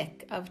tiny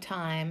tick of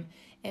time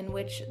in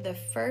which the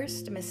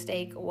first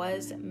mistake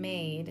was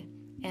made,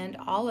 and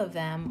all of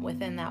them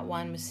within that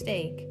one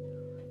mistake,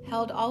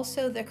 held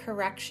also the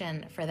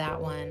correction for that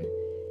one,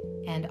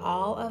 and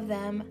all of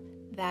them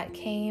that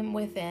came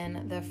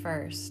within the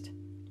first.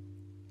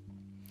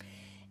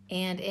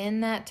 And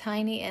in that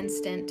tiny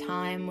instant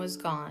time was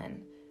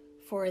gone,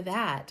 for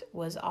that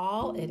was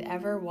all it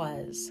ever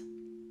was.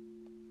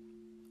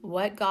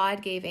 What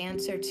God gave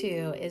answer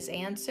to is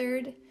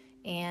answered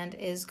and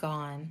is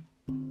gone.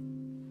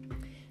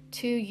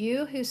 To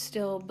you who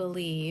still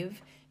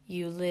believe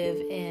you live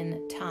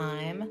in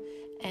time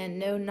and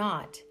know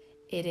not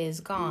it is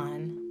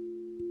gone,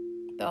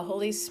 the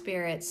Holy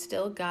Spirit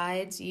still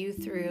guides you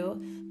through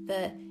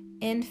the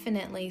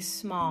infinitely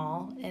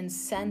small and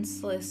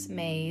senseless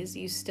maze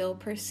you still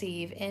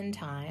perceive in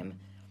time,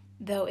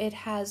 though it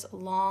has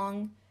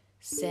long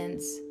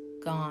since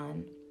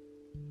gone.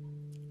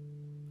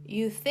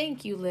 You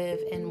think you live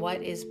in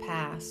what is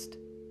past.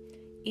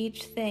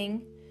 Each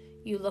thing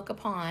you look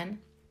upon,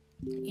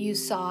 you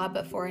saw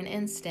but for an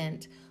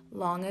instant,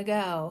 long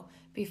ago,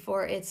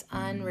 before its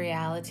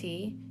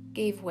unreality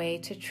gave way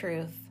to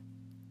truth.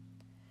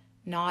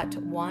 Not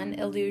one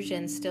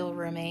illusion still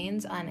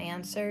remains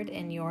unanswered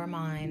in your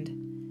mind.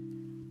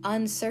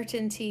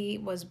 Uncertainty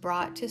was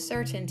brought to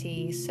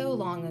certainty so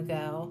long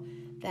ago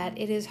that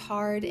it is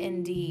hard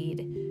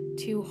indeed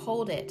to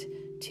hold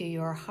it to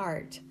your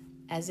heart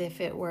as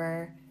if it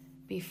were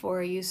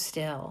before you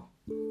still.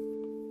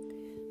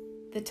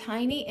 The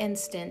tiny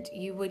instant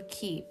you would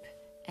keep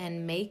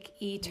and make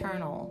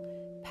eternal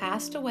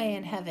passed away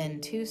in heaven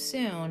too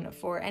soon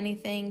for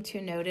anything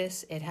to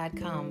notice it had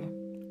come.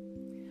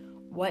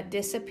 What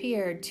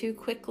disappeared too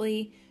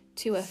quickly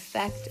to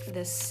affect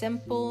the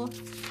simple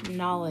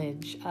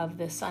knowledge of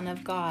the Son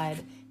of God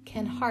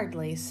can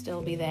hardly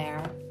still be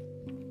there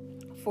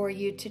for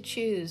you to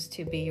choose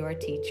to be your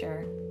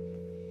teacher.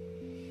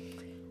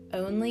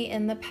 Only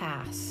in the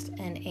past,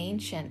 an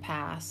ancient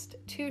past,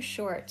 too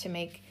short to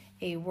make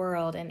a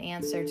world an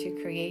answer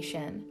to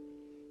creation,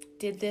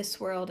 did this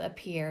world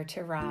appear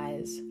to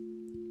rise.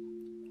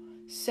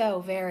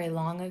 So very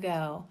long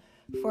ago,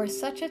 for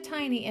such a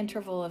tiny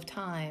interval of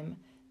time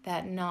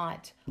that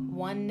not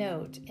one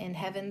note in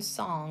heaven's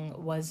song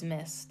was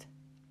missed.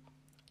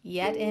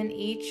 Yet in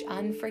each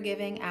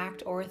unforgiving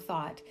act or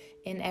thought,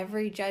 in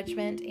every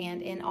judgment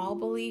and in all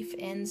belief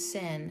in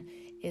sin,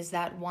 is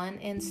that one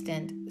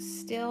instant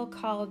still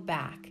called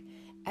back,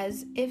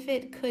 as if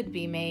it could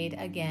be made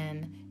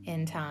again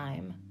in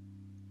time.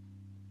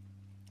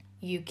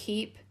 You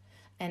keep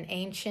an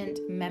ancient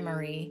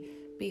memory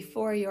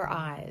before your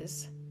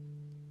eyes,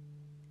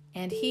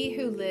 and he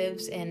who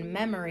lives in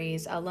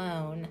memories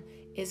alone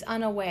is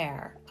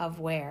unaware of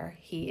where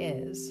he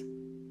is.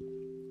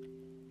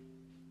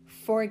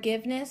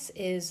 Forgiveness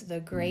is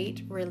the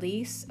great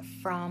release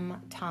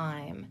from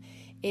time.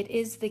 It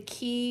is the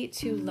key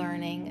to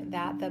learning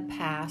that the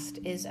past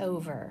is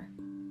over.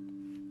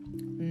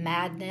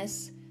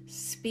 Madness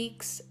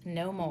speaks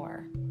no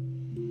more.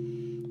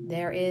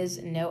 There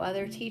is no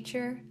other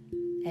teacher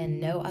and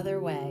no other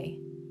way.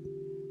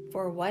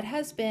 For what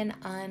has been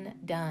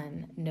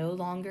undone no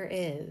longer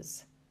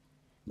is.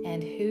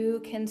 And who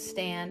can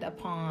stand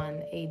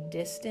upon a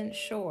distant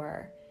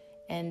shore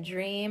and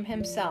dream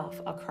himself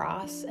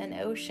across an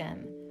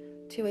ocean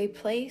to a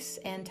place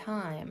and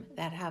time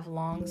that have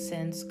long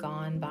since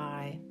gone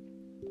by?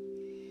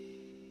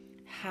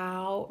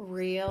 How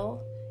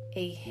real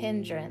a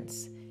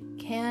hindrance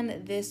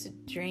can this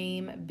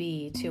dream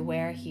be to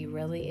where he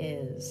really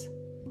is?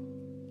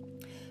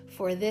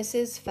 For this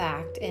is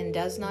fact and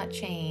does not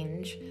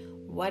change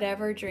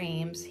whatever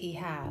dreams he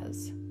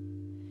has.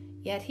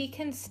 Yet he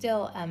can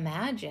still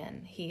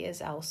imagine he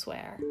is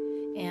elsewhere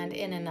and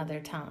in another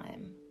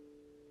time.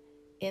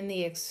 In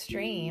the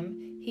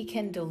extreme, he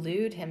can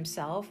delude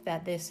himself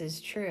that this is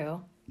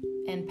true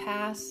and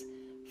pass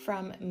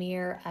from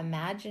mere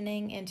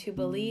imagining into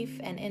belief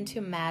and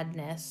into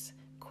madness,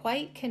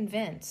 quite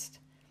convinced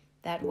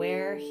that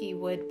where he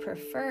would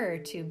prefer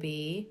to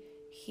be,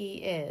 he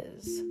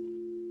is.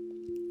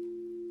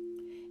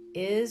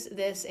 Is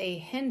this a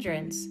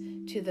hindrance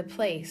to the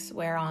place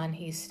whereon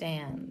he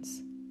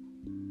stands?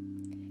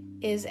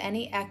 Is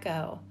any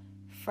echo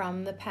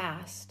from the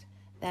past,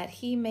 that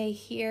he may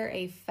hear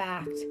a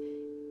fact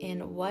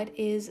in what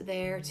is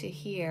there to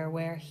hear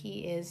where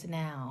he is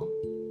now?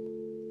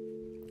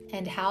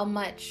 And how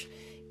much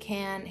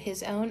can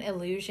his own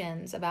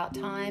illusions about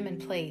time and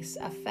place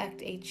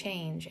affect a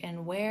change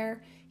in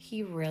where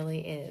he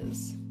really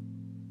is?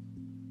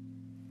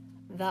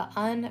 The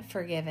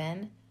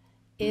unforgiven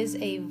is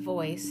a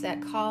voice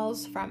that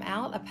calls from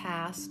out a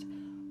past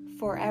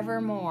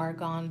forevermore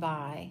gone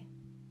by.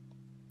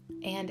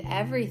 And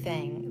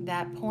everything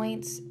that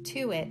points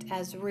to it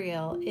as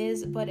real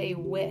is but a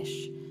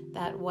wish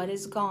that what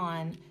is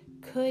gone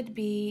could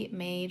be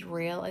made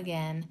real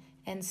again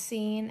and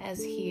seen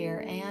as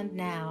here and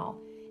now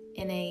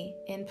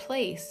in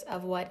place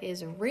of what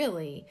is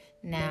really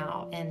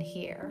now and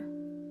here.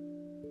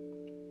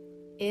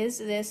 Is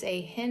this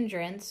a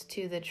hindrance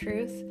to the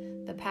truth?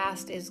 The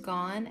past is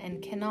gone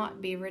and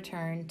cannot be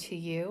returned to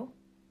you?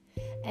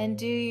 And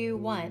do you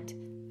want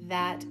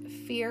that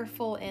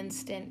fearful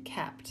instant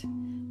kept,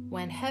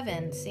 when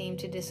heaven seemed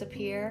to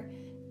disappear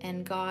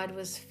and God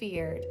was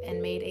feared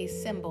and made a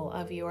symbol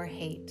of your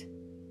hate?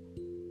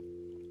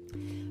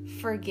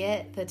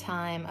 Forget the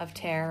time of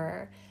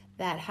terror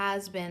that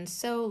has been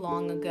so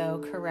long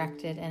ago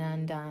corrected and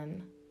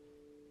undone.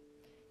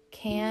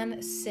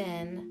 Can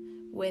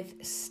sin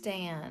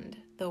withstand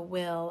the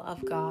will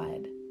of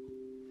God?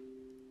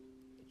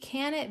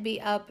 Can it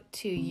be up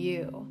to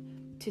you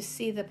to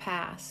see the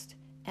past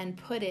and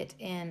put it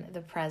in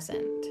the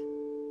present?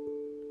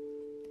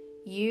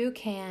 You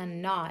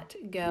cannot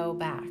go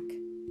back.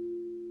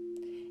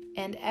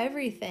 And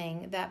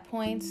everything that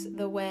points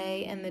the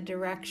way in the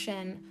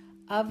direction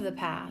of the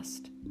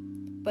past,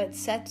 but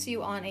sets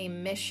you on a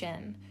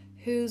mission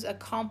whose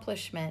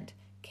accomplishment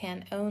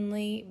can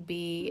only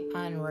be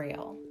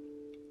unreal.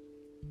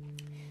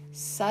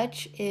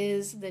 Such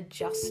is the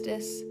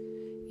justice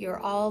your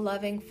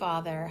all-loving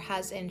Father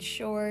has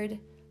ensured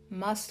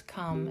must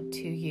come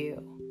to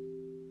you.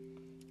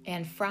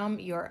 And from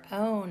your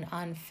own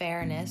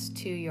unfairness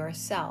to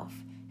yourself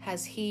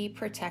has He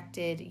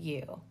protected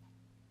you.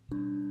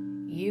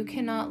 You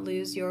cannot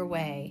lose your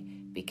way,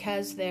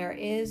 because there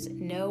is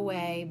no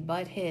way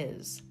but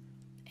His,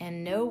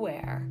 and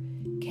nowhere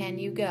can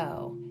you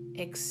go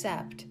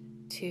except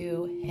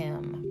to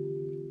Him.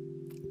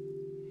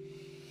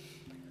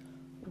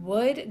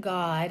 Would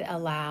God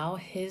allow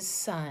His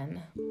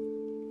Son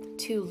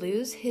to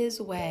lose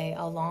His way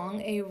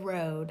along a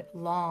road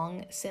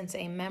long since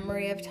a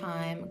memory of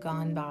time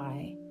gone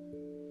by?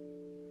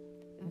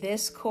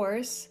 This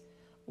course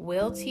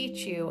will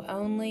teach you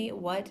only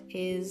what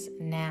is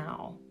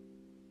now.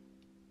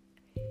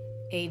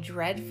 A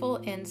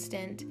dreadful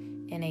instant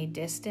in a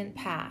distant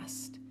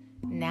past,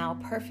 now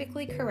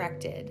perfectly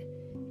corrected,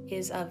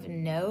 is of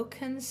no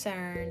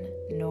concern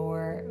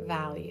nor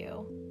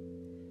value.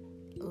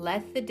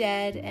 Let the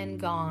dead and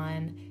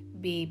gone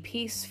be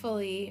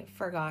peacefully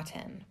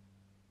forgotten.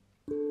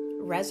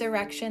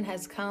 Resurrection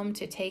has come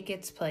to take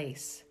its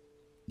place.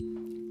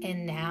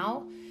 And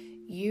now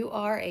you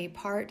are a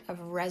part of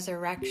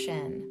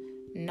resurrection,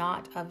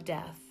 not of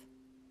death.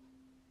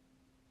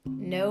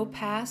 No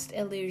past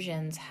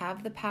illusions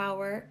have the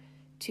power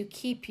to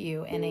keep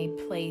you in a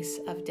place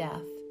of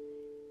death,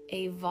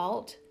 a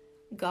vault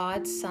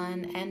God's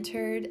Son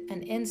entered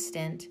an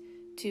instant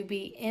to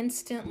be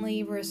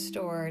instantly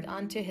restored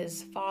unto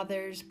His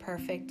Father's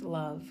perfect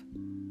love.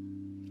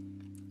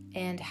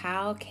 And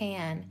how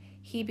can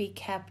He be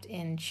kept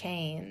in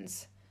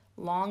chains,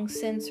 long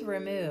since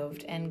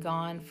removed and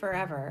gone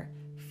forever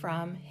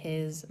from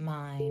His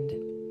mind?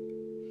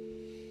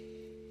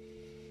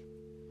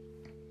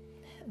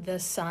 The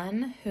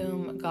Son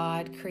whom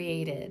God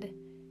created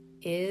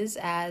is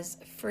as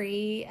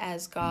free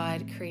as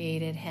God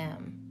created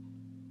him.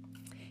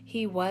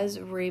 He was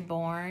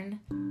reborn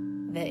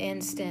the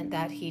instant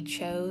that He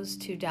chose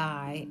to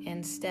die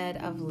instead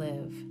of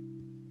live.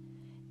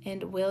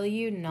 And will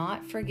you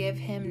not forgive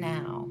Him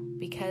now,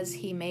 because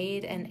He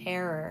made an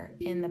error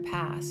in the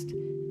past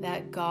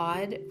that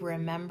God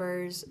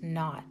remembers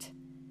not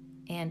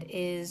and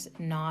is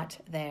not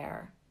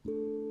there?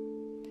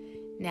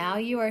 Now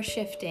you are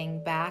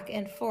shifting back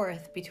and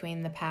forth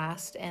between the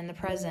past and the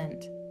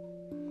present.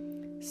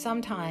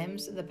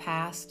 Sometimes the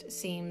past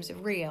seems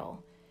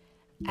real,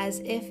 as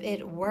if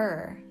it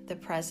were the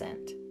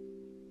present.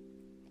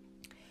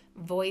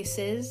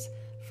 Voices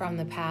from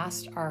the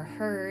past are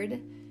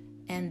heard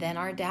and then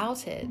are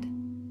doubted.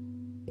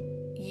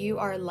 You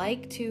are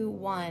like to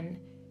one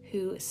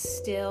who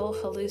still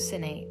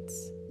hallucinates,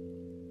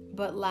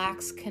 but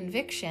lacks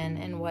conviction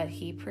in what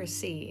he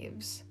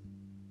perceives.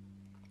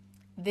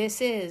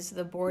 This is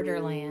the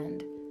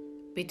borderland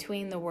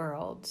between the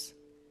worlds,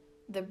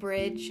 the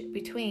bridge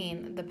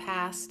between the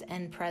past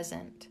and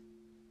present.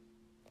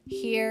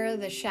 Here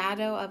the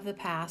shadow of the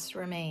past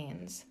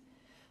remains,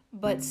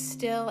 but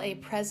still a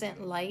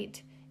present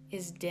light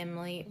is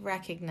dimly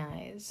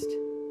recognized.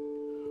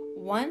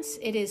 Once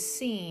it is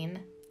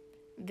seen,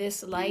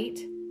 this light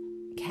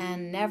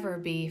can never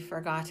be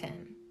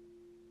forgotten.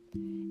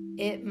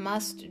 It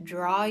must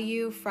draw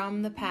you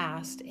from the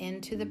past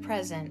into the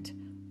present,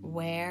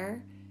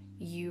 where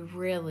you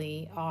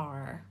really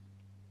are.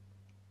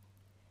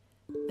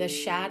 The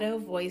shadow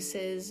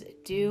voices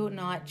do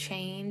not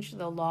change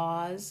the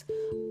laws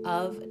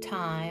of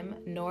time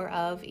nor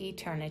of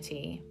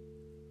eternity.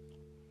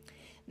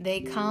 They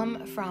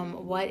come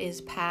from what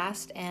is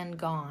past and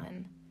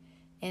gone,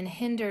 and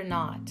hinder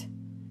not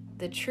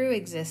the true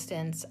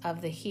existence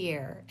of the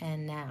here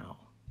and now.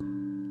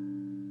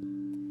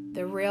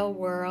 The real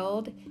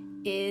world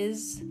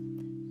is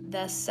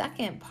the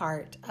second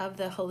part of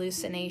the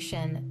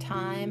hallucination.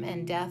 Time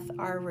and death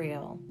are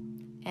real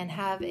and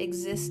have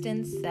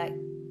existence that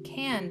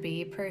can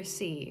be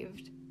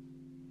perceived.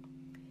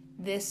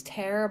 This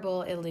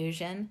terrible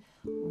illusion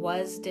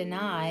was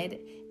denied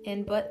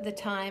in but the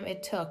time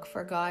it took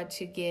for God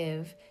to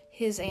give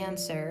his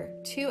answer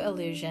to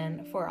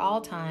illusion for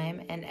all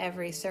time and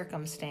every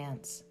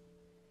circumstance.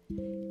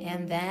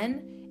 And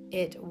then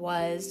it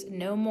was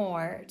no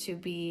more to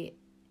be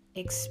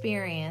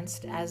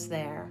experienced as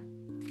there.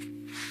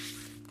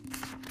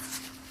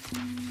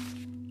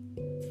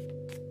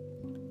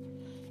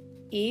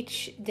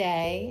 Each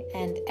day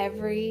and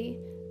every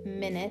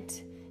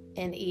minute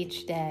in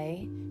each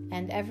day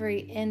and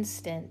every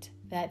instant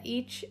that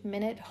each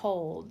minute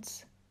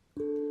holds,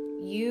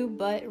 you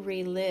but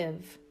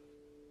relive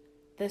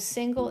the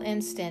single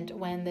instant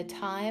when the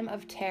time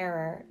of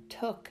terror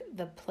took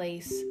the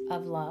place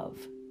of love.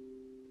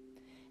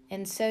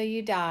 And so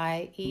you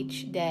die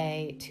each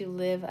day to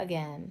live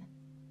again,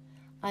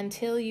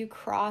 until you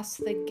cross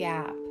the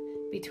gap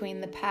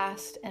between the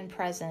past and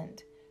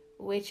present,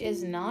 which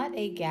is not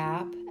a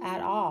gap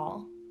at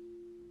all.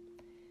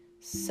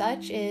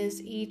 Such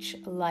is each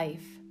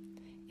life,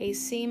 a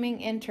seeming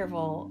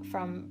interval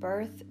from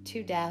birth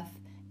to death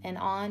and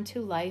on to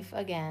life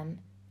again,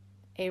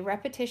 a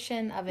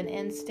repetition of an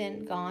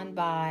instant gone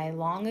by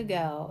long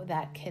ago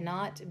that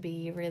cannot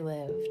be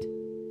relived.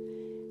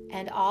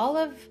 And all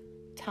of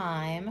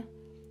time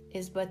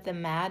is but the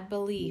mad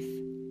belief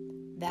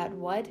that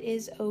what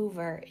is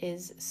over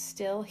is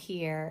still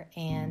here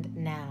and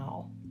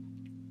now.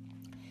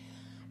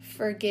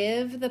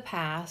 Forgive the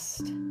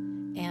past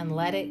and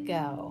let it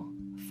go,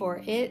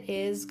 for it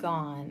is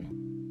gone.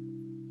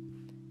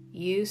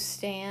 You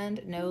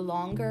stand no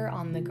longer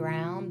on the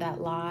ground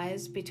that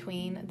lies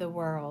between the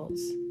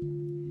worlds.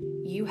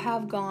 You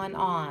have gone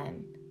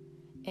on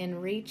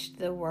and reached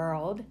the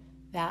world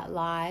that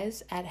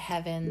lies at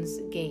heaven's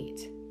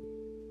gate.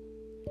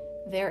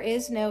 There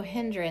is no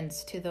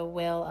hindrance to the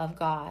will of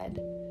God,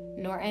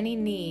 nor any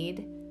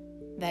need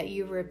that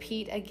you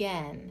repeat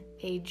again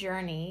a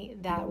journey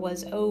that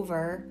was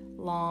over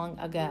long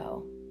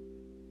ago.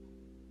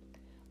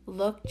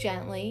 Look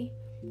gently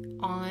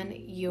on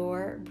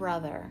your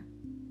brother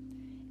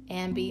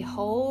and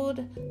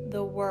behold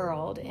the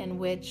world in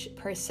which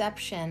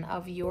perception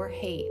of your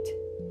hate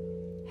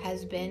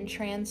has been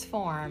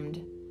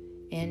transformed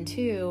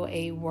into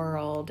a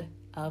world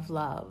of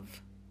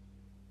love.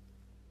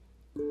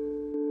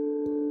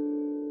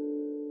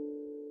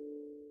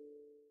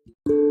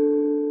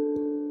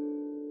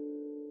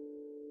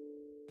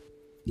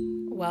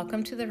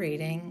 Welcome to the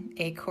reading,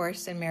 A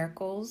Course in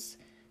Miracles,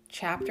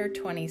 Chapter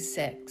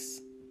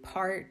 26,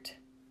 Part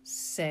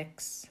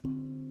 6,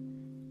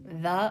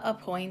 The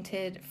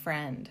Appointed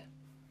Friend.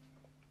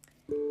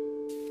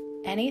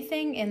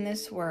 Anything in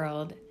this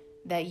world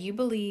that you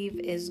believe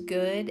is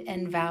good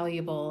and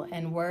valuable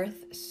and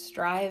worth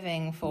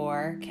striving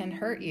for can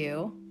hurt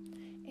you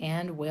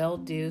and will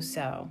do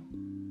so.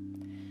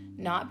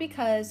 Not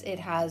because it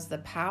has the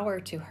power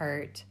to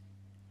hurt,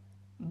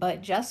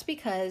 but just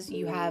because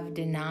you have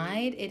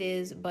denied it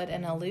is but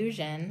an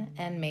illusion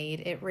and made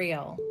it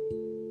real.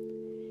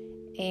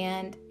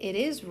 And it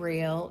is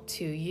real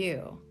to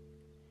you.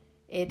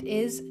 It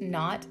is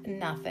not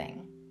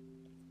nothing.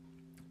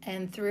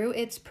 And through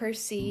its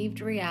perceived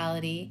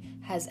reality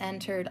has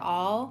entered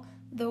all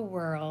the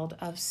world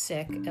of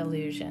sick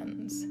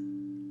illusions.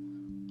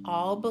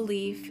 All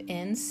belief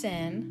in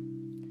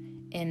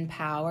sin, in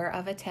power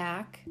of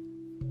attack,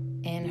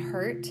 in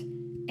hurt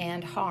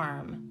and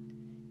harm,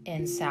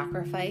 in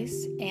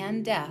sacrifice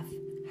and death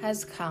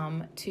has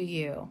come to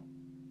you.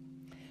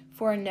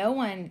 For no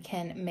one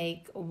can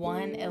make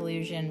one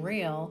illusion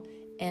real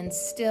and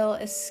still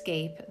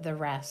escape the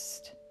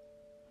rest.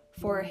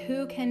 For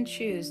who can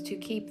choose to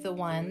keep the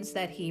ones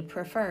that he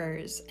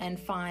prefers and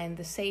find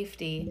the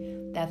safety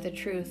that the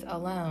truth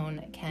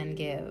alone can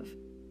give?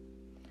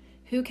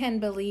 Who can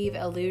believe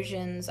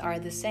illusions are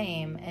the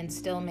same and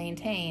still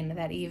maintain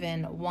that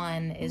even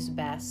one is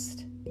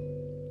best?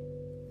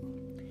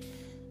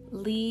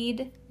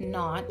 Lead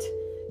not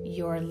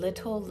your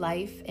little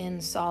life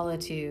in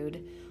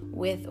solitude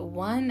with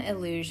one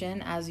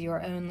illusion as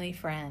your only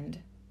friend.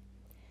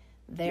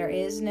 There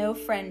is no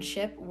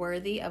friendship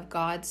worthy of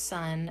God's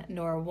Son,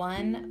 nor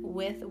one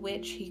with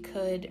which he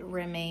could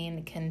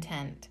remain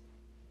content.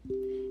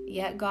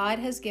 Yet God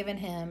has given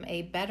him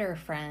a better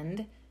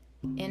friend,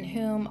 in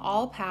whom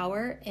all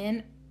power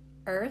in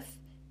earth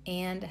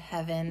and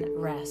heaven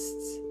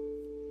rests.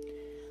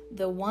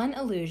 The one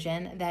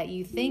illusion that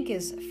you think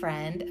is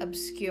friend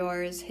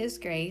obscures his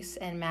grace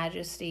and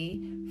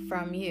majesty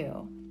from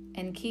you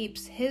and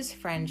keeps his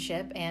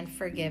friendship and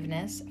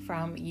forgiveness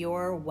from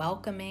your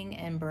welcoming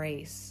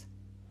embrace.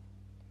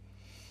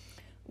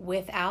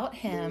 Without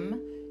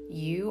him,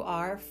 you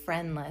are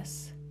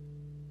friendless.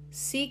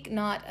 Seek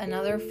not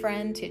another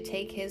friend to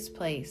take his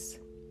place.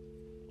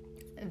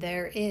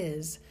 There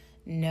is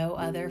no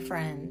other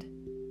friend.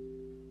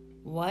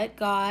 What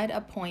God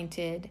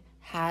appointed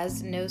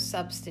has no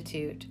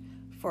substitute,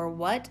 for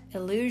what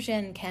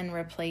illusion can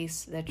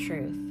replace the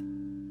truth?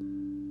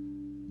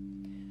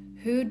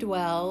 Who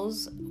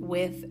dwells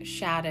with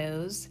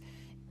shadows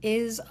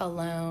is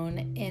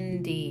alone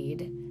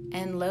indeed,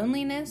 and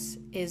loneliness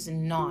is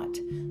not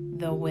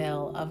the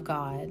will of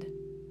God.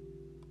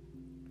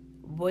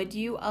 Would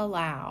you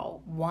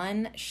allow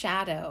one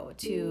shadow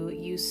to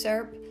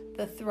usurp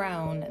the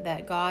throne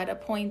that God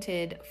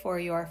appointed for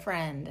your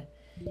friend,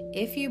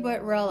 if you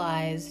but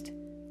realized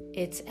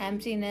its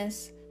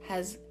emptiness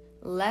has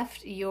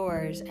left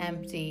yours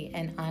empty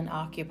and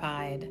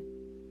unoccupied?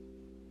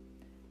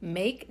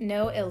 Make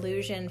no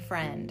illusion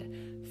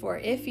friend, for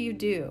if you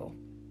do,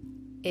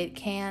 it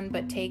can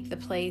but take the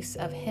place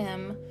of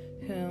him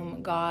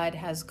whom God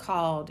has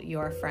called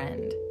your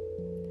friend.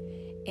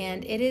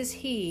 And it is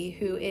he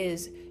who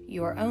is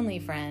your only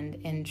friend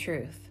in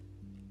truth.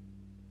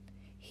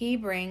 He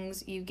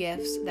brings you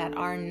gifts that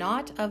are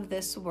not of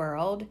this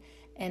world,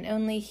 and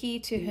only he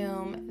to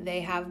whom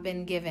they have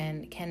been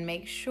given can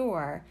make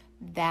sure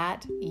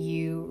that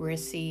you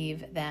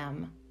receive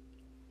them.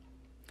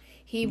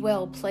 He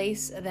will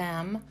place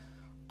them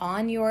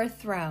on your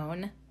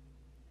throne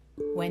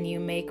when you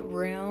make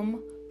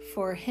room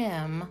for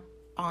him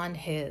on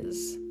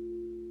his.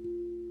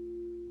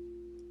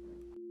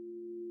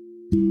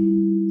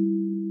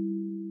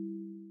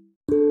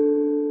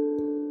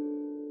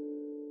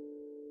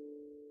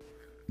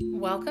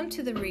 Welcome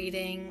to the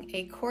reading,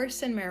 A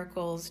Course in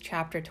Miracles,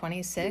 Chapter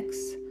 26,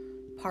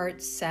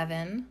 Part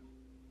 7,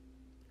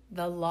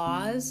 The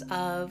Laws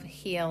of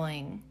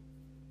Healing.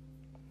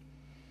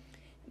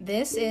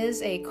 This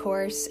is a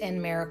Course in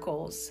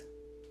Miracles.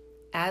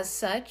 As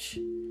such,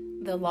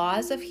 the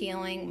laws of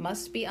healing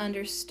must be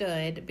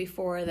understood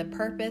before the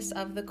purpose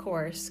of the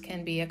Course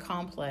can be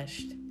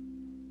accomplished.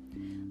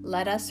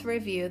 Let us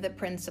review the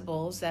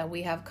principles that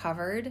we have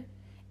covered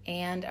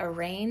and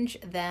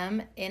arrange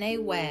them in a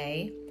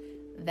way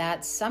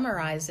that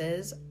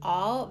summarizes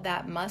all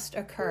that must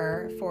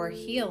occur for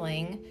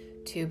healing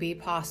to be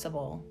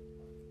possible.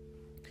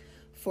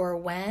 For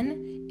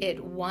when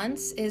it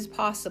once is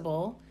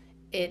possible,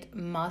 it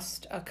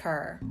must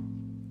occur.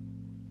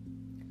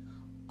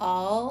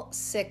 All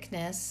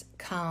sickness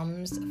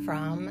comes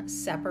from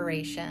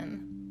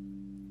separation.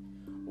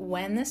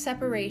 When the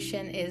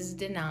separation is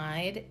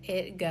denied,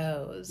 it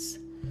goes.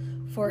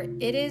 For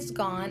it is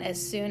gone as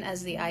soon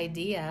as the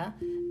idea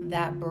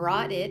that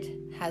brought it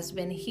has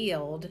been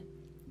healed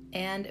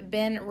and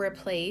been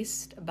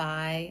replaced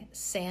by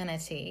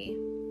sanity.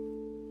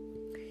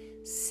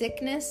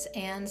 Sickness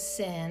and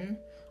sin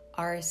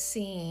are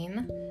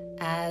seen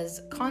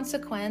as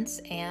consequence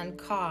and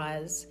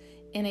cause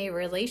in a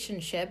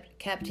relationship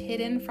kept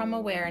hidden from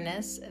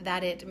awareness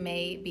that it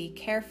may be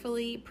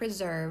carefully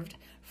preserved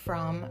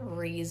from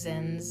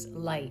reason's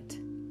light.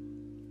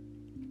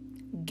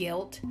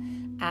 Guilt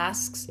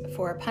asks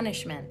for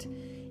punishment,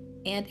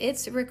 and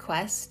its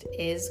request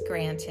is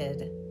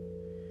granted,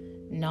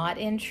 not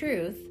in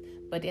truth,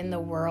 but in the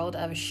world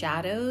of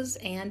shadows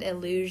and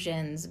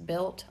illusions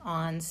built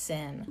on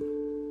sin.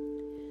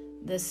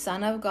 The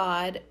Son of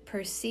God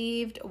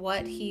perceived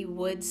what he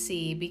would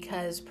see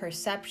because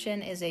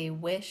perception is a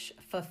wish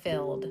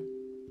fulfilled.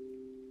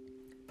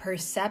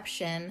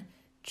 Perception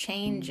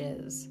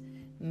changes,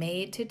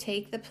 made to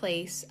take the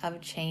place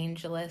of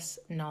changeless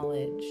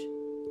knowledge.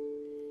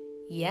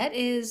 Yet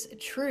is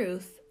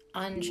truth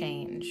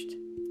unchanged.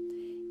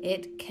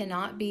 It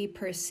cannot be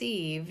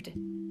perceived,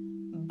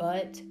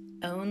 but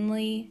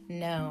only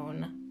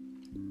known.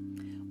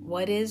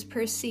 What is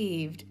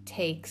perceived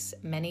takes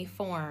many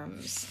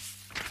forms,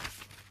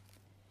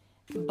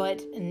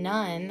 but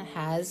none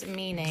has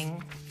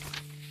meaning.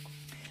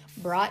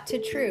 Brought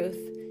to truth,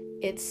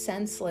 its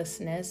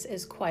senselessness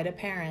is quite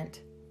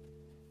apparent.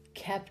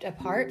 Kept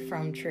apart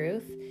from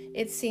truth,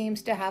 it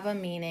seems to have a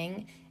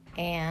meaning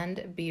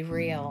and be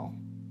real.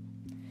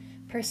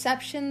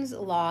 Perception's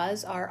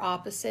laws are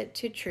opposite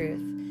to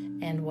truth,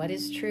 and what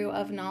is true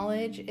of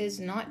knowledge is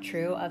not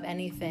true of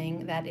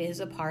anything that is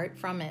apart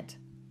from it.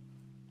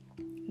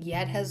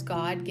 Yet has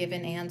God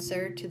given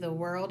answer to the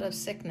world of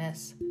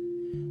sickness,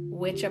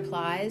 which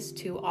applies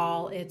to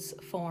all its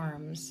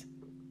forms.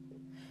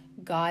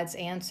 God's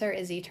answer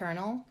is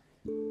eternal,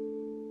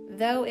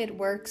 though it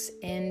works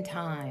in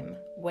time,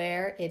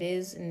 where it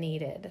is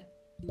needed.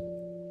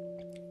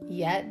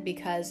 Yet,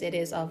 because it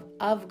is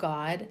of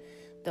God,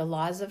 the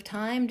laws of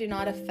time do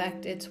not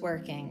affect its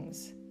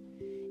workings.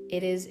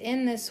 It is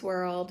in this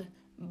world,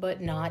 but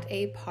not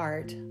a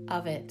part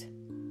of it.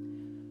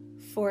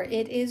 For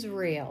it is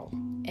real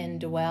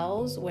and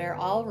dwells where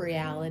all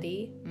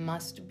reality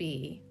must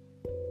be,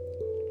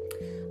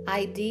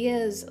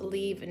 Ideas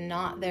leave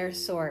not their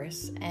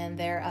source, and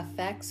their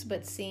effects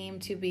but seem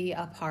to be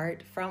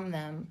apart from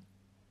them.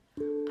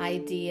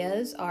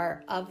 Ideas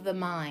are of the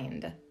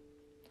mind.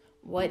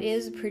 What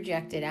is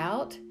projected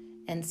out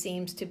and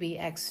seems to be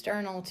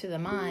external to the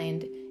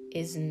mind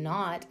is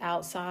not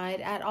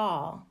outside at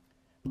all,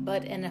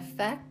 but an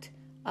effect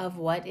of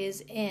what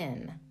is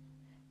in,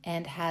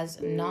 and has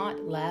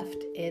not left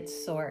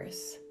its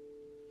source.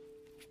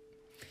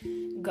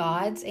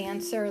 God's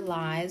answer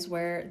lies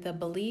where the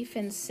belief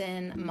in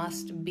sin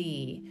must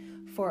be,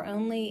 for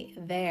only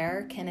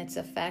there can its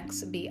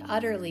effects be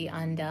utterly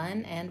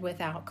undone and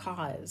without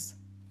cause.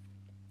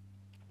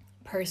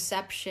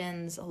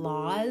 Perception's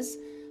laws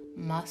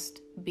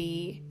must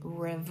be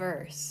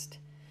reversed,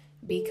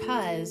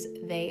 because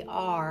they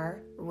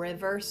are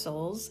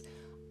reversals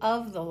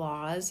of the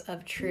laws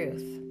of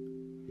truth.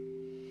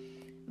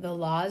 The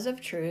laws of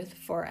truth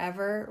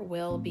forever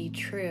will be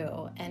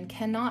true and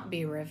cannot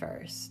be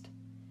reversed,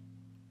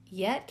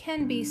 yet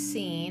can be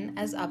seen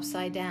as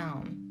upside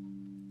down.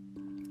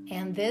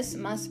 And this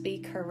must be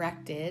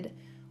corrected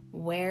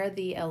where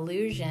the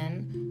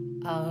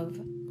illusion of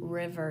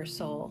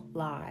reversal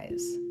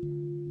lies.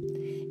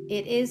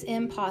 It is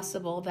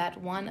impossible that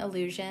one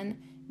illusion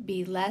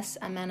be less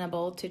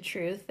amenable to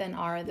truth than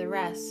are the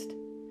rest,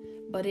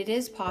 but it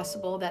is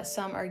possible that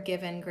some are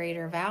given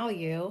greater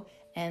value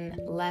and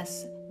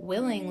less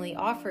willingly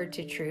offered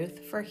to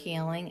truth for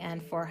healing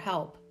and for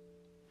help.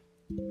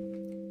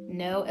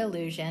 No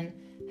illusion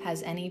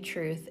has any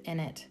truth in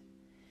it.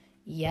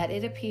 Yet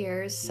it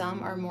appears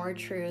some are more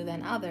true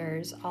than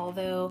others,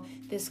 although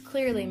this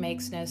clearly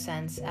makes no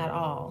sense at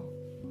all.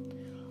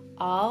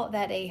 All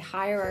that a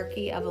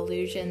hierarchy of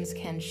illusions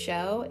can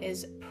show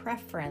is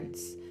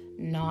preference,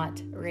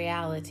 not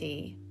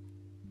reality.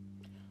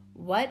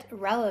 What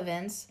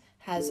relevance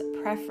has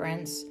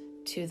preference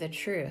to the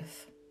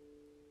truth?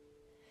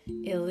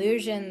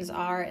 Illusions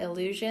are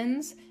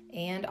illusions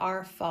and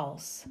are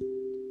false.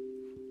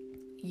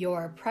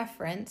 Your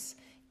preference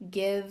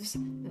gives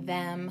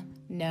them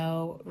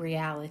no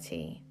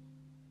reality.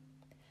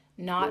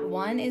 Not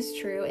one is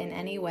true in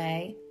any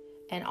way,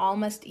 and all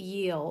must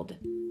yield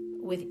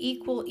with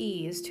equal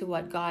ease to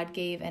what God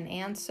gave an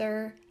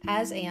answer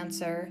as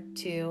answer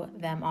to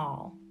them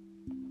all.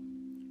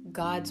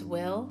 God's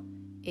will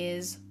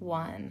is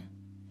one,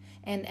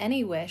 and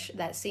any wish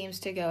that seems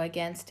to go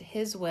against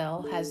his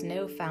will has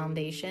no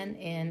foundation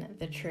in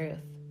the truth.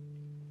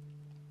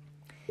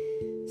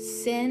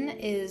 Sin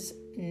is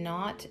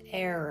not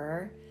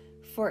error,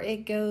 for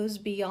it goes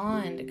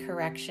beyond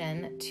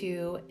correction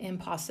to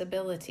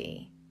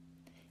impossibility.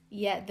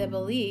 Yet the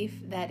belief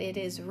that it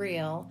is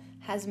real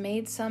has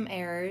made some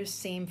errors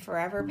seem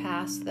forever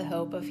past the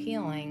hope of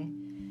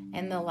healing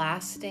and the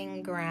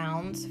lasting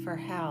grounds for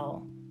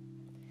hell.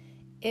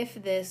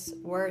 If this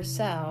were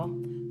so,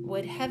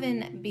 would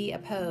heaven be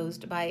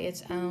opposed by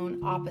its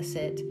own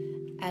opposite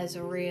as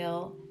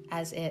real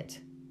as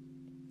it?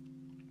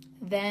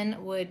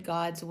 Then would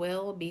God's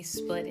will be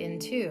split in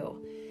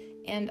two,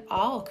 and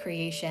all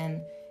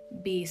creation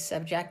be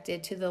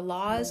subjected to the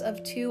laws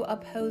of two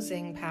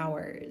opposing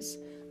powers,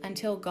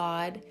 until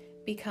God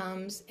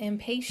becomes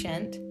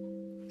impatient,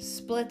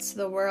 splits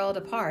the world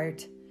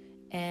apart,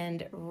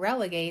 and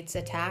relegates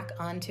attack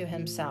onto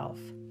himself.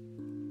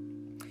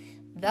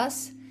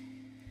 Thus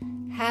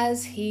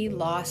has he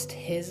lost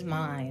his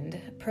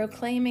mind,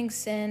 proclaiming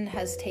sin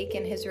has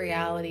taken his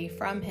reality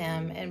from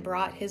him and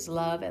brought his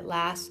love at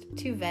last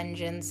to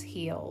vengeance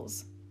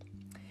heels.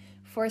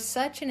 For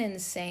such an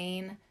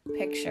insane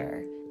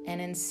picture, an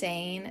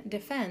insane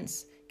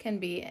defense can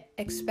be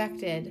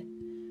expected,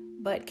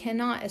 but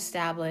cannot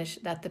establish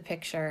that the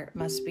picture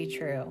must be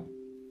true.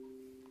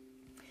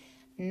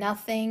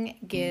 Nothing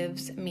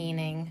gives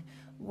meaning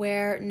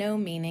where no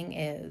meaning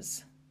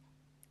is,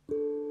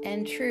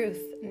 and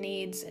truth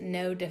needs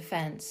no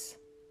defense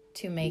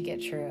to make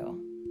it true.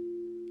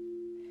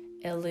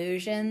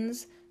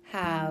 Illusions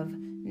have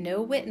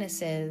no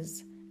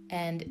witnesses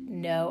and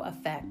no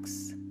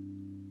effects.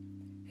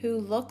 Who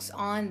looks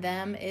on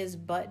them is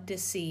but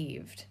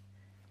deceived.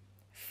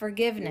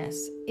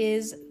 Forgiveness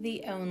is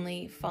the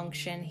only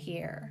function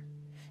here,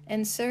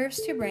 and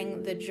serves to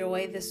bring the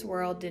joy this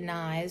world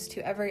denies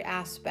to every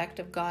aspect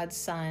of God's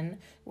Son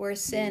where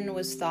sin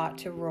was thought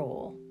to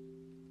rule.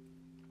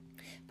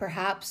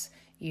 Perhaps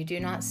you do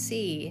not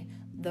see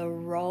the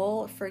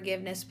role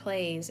forgiveness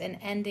plays in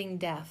ending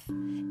death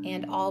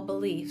and all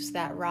beliefs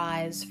that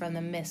rise from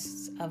the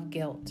mists of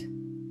guilt.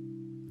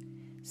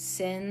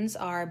 Sins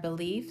are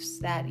beliefs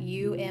that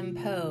you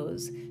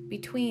impose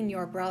between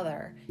your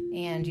brother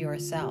and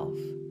yourself.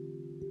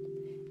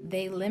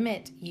 They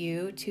limit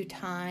you to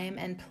time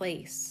and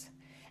place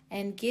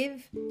and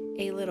give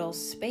a little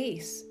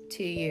space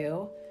to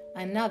you,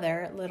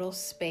 another little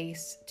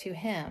space to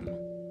him.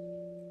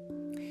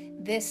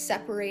 This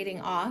separating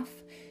off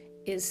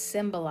is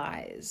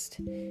symbolized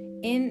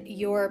in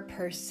your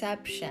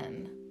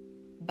perception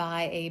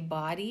by a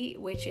body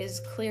which is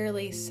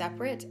clearly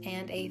separate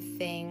and a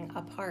thing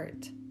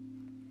apart.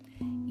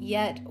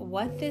 Yet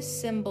what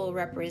this symbol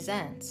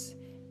represents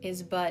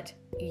is but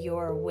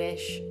your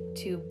wish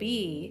to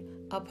be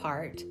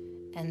apart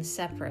and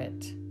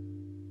separate.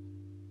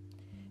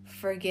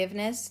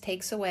 Forgiveness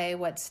takes away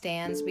what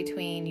stands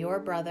between your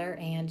brother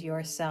and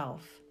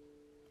yourself.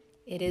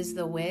 It is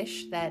the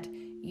wish that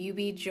you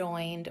be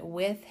joined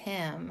with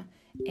him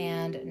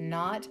and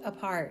not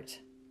apart.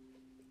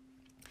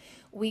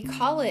 We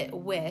call it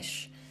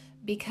wish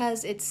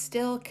because it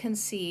still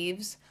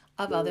conceives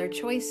of other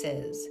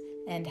choices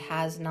and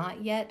has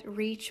not yet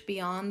reached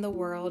beyond the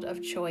world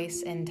of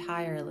choice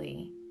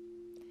entirely.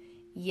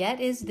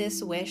 Yet is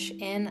this wish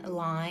in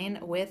line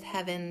with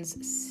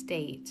heaven's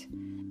state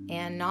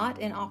and not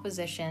in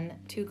opposition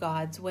to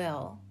God's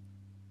will.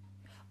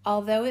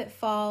 Although it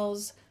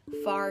falls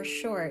far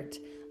short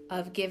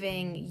of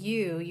giving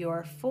you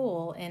your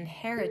full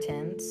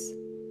inheritance,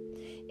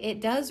 it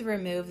does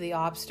remove the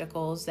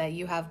obstacles that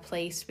you have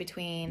placed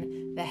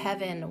between the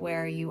heaven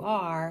where you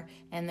are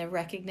and the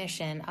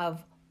recognition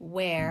of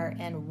where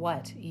and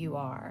what you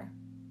are.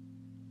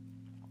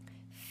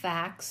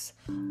 Facts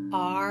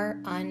are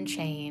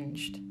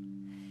unchanged,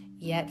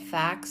 yet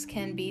facts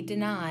can be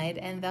denied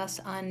and thus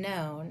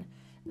unknown,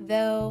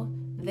 though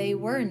they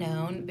were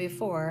known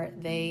before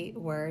they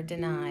were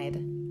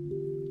denied.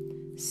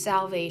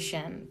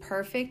 Salvation,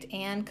 perfect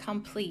and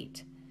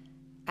complete,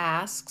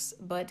 asks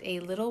but a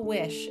little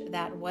wish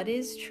that what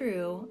is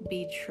true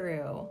be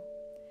true,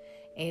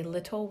 a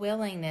little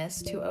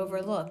willingness to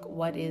overlook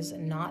what is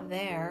not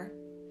there,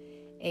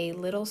 a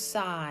little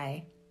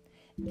sigh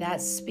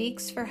that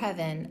speaks for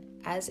heaven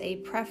as a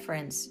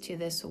preference to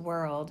this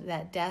world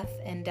that death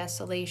and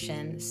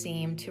desolation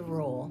seem to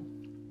rule.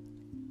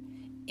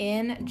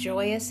 In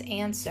joyous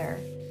answer,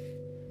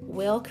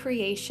 will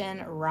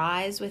creation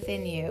rise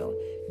within you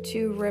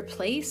to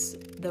replace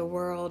the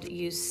world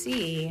you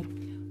see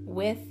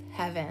with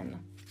heaven,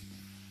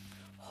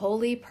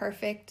 holy,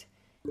 perfect,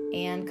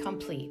 and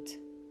complete?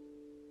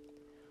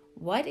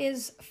 What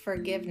is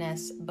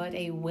forgiveness but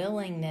a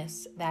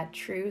willingness that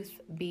truth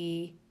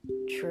be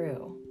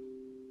true?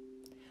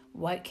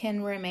 What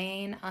can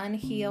remain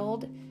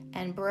unhealed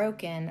and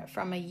broken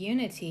from a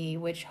unity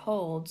which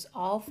holds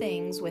all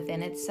things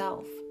within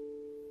itself?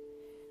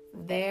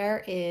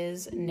 There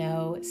is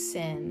no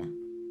sin,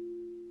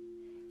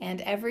 and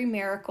every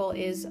miracle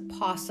is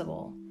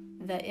possible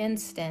the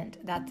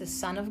instant that the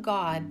Son of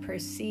God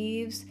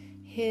perceives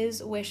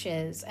his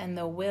wishes and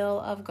the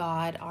will of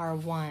God are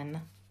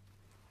one.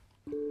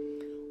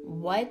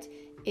 What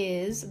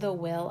is the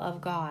will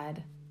of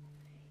God?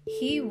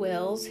 He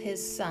wills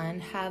his Son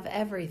have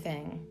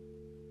everything.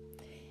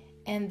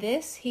 And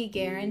this he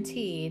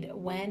guaranteed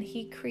when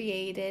he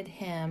created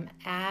him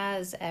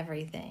as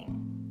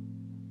everything.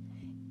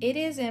 It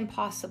is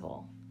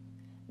impossible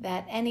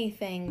that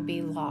anything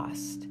be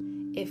lost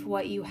if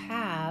what you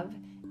have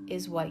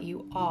is what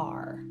you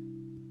are.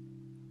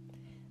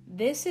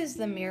 This is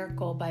the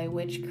miracle by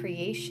which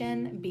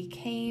creation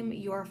became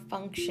your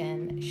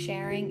function,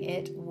 sharing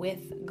it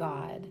with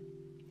God.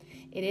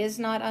 It is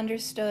not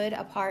understood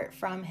apart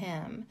from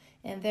him,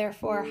 and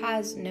therefore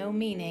has no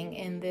meaning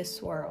in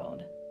this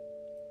world.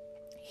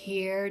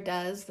 Here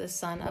does the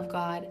Son of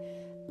God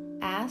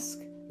ask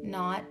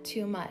not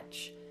too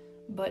much,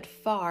 but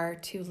far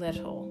too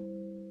little.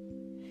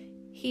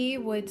 He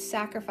would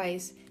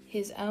sacrifice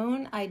his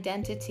own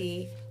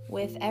identity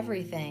with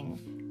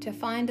everything to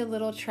find a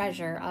little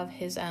treasure of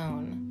his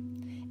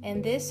own.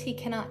 And this he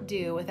cannot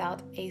do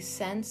without a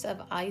sense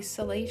of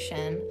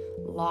isolation,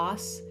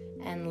 loss,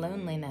 and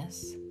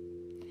loneliness.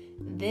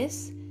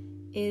 This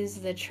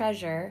is the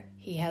treasure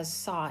he has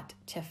sought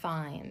to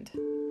find,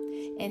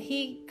 and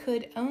he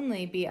could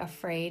only be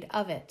afraid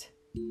of it.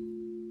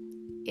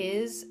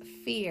 Is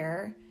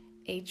fear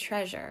a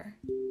treasure?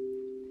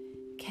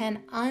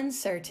 Can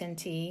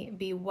uncertainty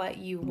be what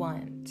you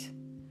want?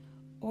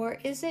 Or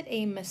is it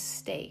a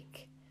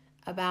mistake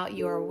about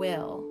your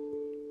will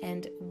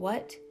and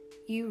what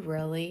you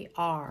really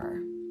are?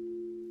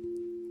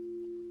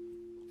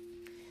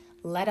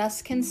 Let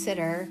us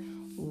consider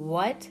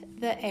what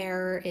the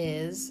error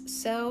is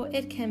so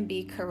it can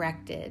be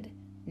corrected,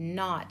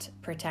 not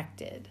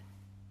protected.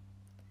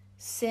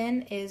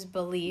 Sin is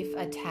belief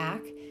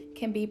attack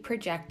can be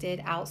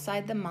projected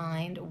outside the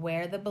mind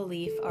where the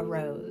belief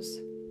arose.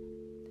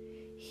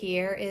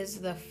 Here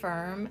is the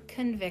firm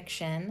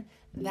conviction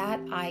that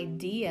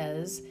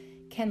ideas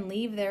can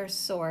leave their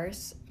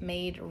source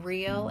made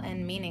real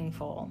and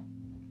meaningful.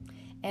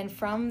 And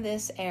from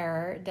this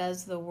error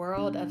does the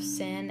world of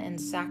sin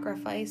and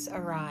sacrifice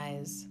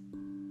arise.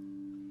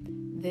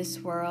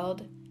 This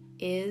world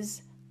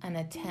is an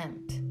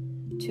attempt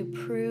to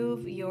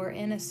prove your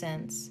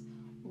innocence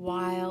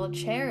while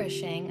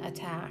cherishing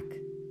attack.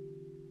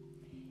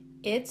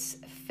 Its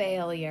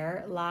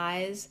failure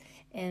lies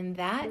in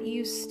that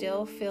you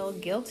still feel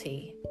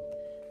guilty,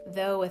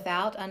 though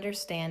without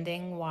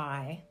understanding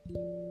why.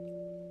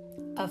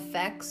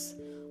 Effects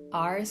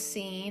are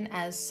seen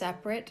as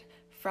separate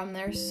from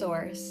their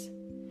source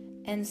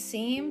and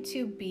seem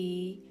to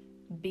be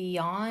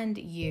beyond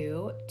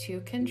you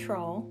to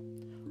control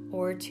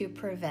or to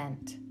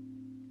prevent.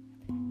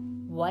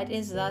 What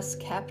is thus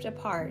kept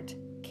apart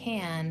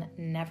can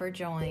never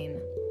join.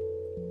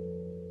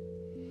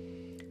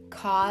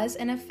 Cause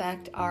and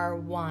effect are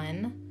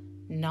one,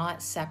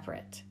 not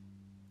separate.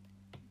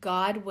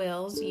 God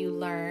wills you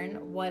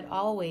learn what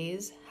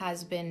always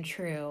has been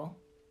true,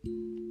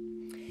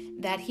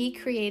 that He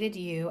created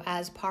you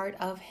as part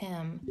of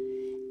Him,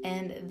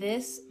 and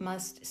this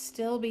must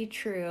still be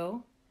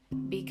true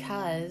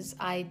because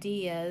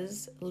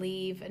ideas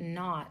leave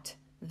not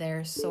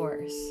their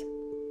source.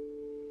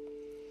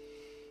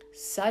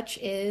 Such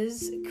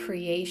is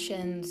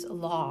creation's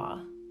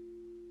law,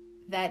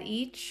 that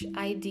each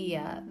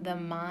idea the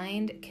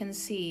mind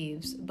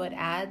conceives but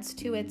adds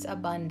to its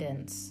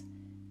abundance,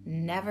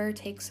 never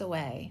takes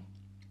away.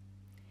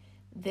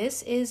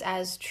 This is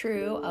as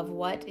true of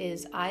what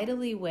is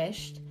idly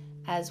wished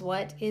as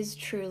what is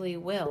truly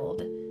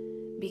willed,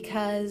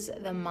 because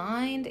the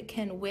mind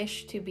can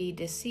wish to be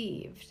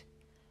deceived,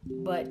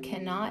 but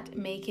cannot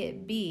make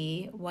it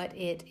be what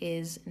it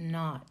is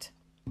not.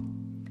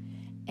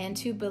 And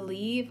to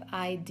believe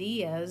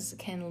ideas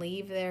can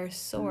leave their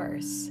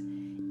source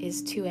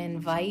is to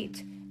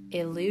invite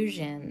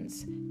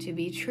illusions to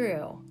be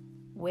true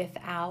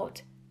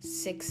without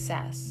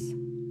success.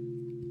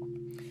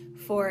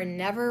 For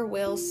never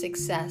will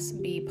success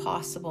be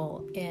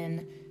possible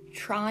in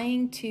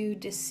trying to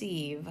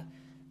deceive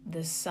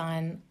the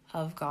Son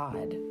of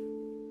God.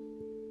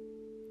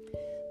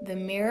 The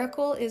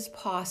miracle is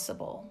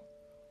possible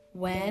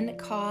when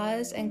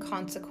cause and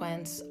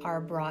consequence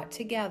are brought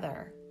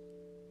together,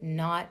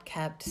 not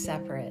kept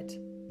separate.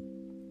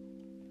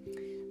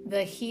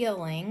 The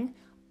healing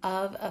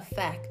of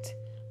effect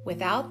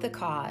without the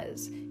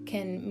cause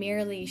can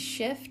merely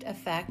shift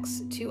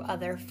effects to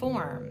other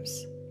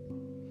forms,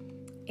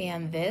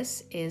 and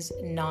this is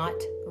not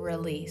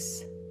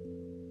release.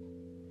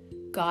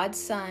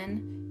 God's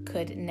Son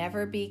could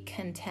never be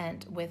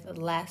content with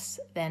less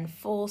than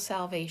full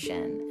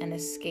salvation and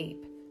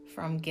escape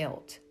from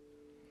guilt.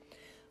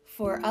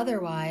 For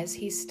otherwise,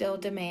 He still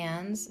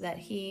demands that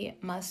He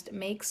must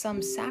make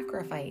some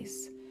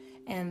sacrifice,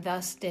 and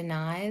thus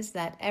denies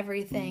that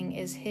everything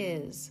is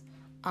His,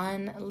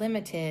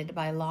 unlimited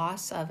by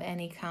loss of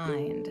any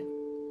kind.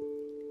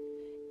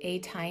 A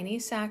tiny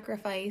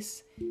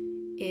sacrifice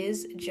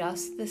is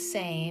just the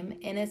same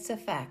in its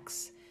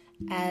effects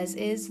as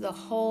is the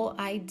whole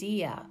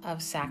idea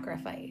of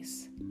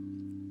sacrifice.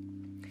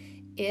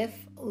 If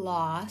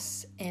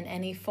loss in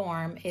any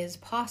form is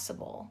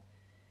possible,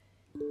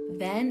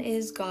 then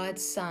is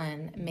God's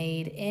Son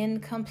made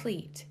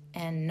incomplete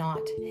and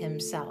not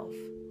Himself.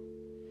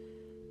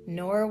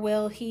 Nor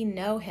will He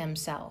know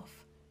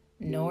Himself,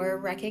 nor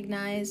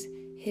recognize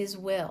His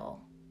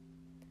will.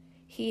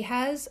 He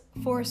has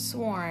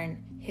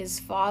forsworn His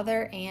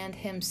Father and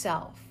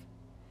Himself,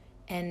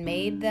 and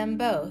made them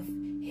both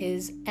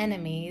His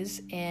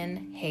enemies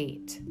in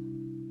hate.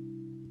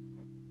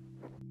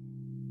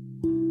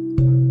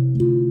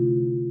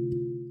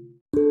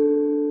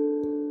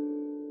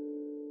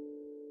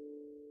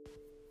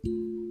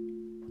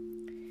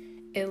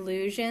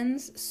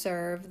 Illusions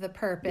serve the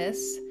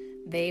purpose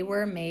they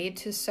were made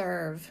to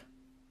serve,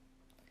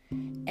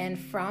 and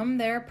from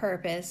their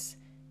purpose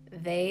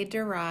they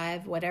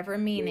derive whatever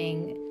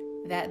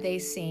meaning that they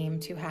seem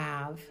to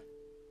have.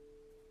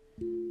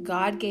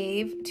 God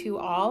gave to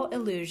all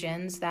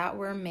illusions that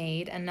were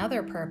made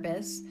another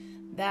purpose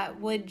that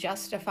would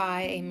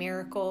justify a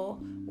miracle,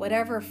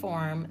 whatever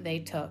form they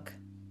took.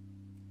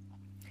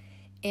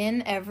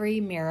 In every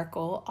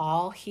miracle,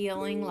 all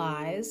healing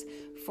lies,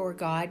 for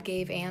God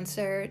gave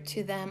answer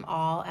to them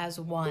all as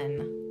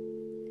one.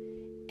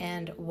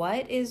 And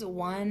what is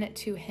one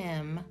to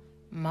Him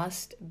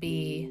must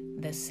be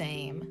the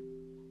same.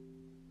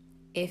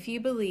 If you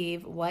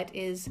believe what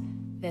is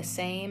the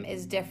same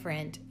is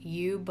different,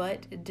 you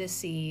but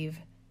deceive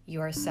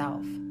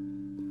yourself.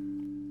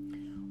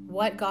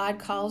 What God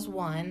calls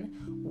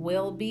one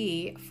will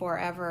be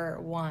forever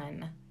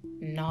one,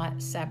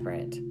 not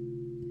separate.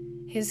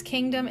 His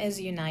kingdom is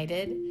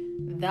united,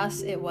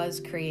 thus it was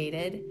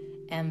created,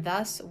 and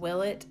thus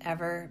will it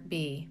ever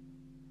be.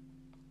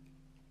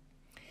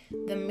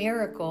 The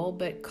miracle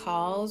but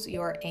calls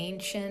your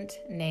ancient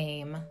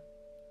name,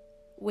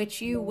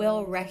 which you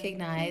will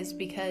recognize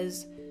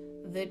because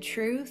the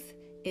truth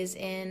is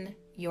in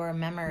your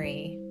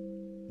memory.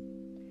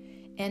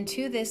 And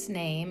to this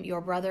name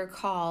your brother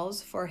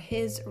calls for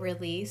his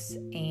release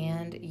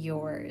and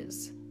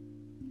yours.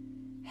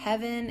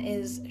 Heaven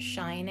is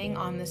shining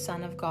on the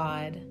Son of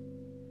God.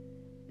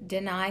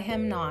 Deny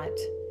Him not,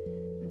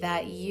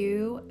 that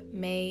you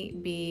may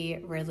be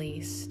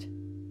released.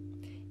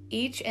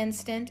 Each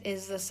instant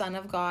is the Son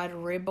of God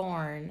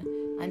reborn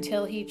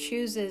until He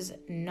chooses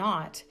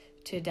not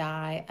to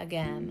die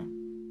again.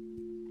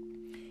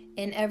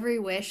 In every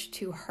wish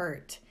to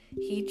hurt,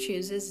 He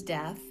chooses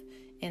death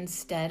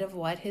instead of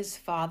what His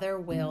Father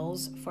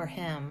wills for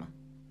Him.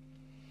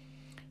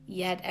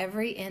 Yet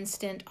every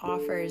instant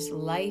offers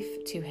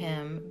life to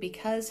Him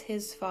because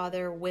His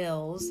Father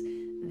wills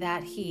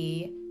that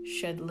He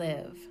should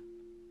live.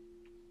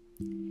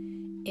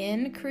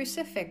 In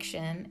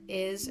crucifixion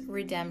is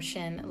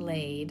redemption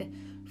laid,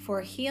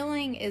 for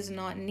healing is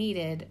not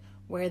needed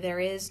where there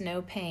is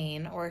no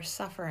pain or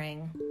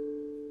suffering.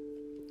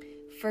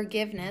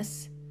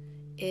 Forgiveness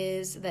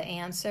is the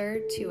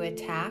answer to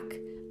attack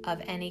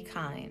of any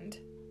kind.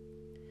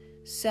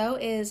 So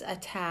is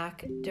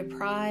attack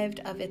deprived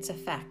of its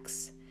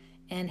effects,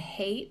 and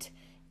hate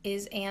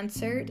is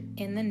answered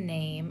in the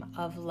name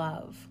of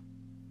love.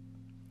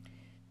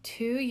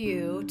 To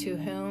you, to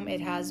whom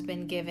it has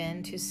been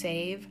given to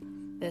save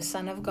the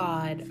Son of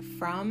God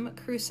from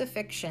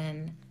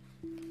crucifixion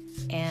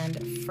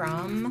and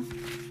from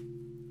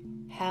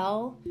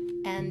hell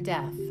and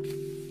death,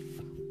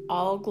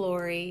 all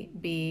glory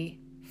be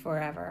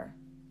forever.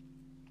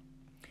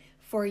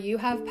 For you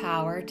have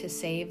power to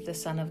save the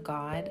Son of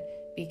God,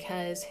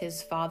 because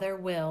his Father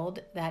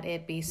willed that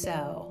it be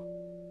so.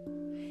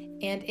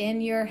 And in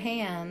your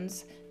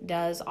hands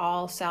does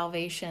all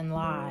salvation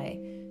lie,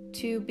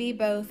 to be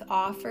both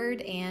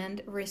offered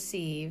and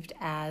received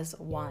as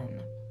one.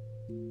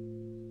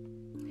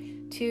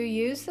 To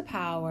use the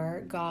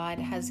power God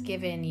has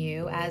given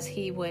you as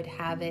he would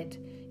have it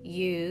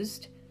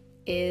used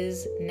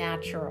is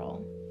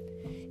natural.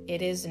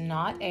 It is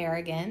not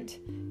arrogant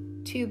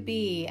to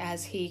be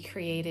as he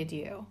created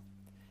you,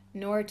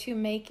 nor to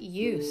make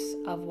use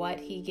of what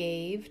he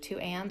gave to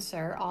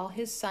answer all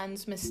his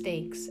Son's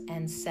mistakes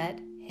and set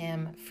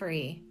him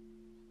free.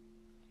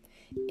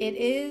 It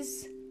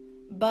is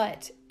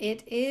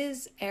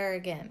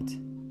arrogant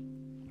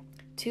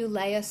to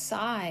lay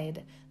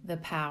aside the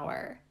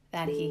power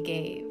that he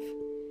gave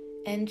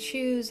and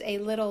choose a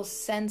little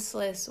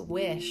senseless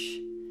wish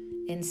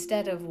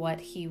instead of what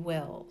he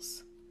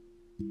wills.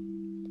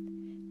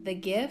 The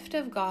gift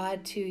of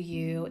God to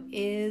you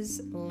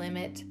is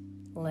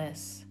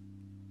limitless.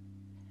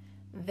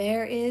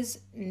 There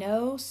is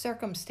no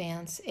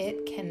circumstance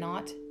it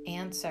cannot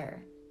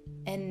answer,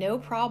 and no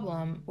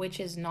problem which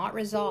is not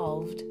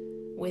resolved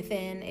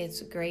within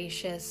its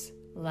gracious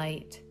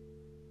light.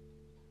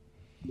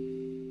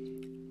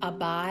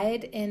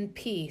 Abide in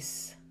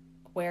peace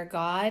where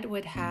God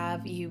would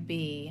have you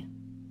be,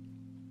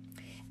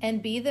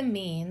 and be the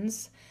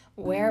means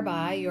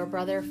whereby your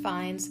brother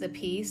finds the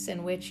peace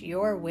in which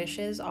your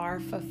wishes are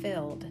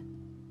fulfilled.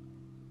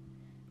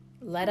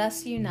 Let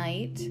us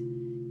unite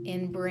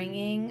in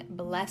bringing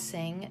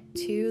blessing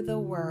to the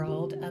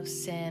world of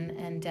sin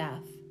and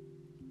death.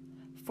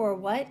 For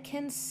what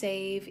can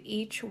save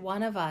each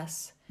one of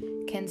us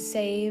can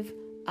save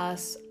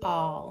us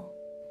all.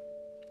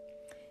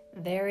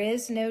 There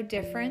is no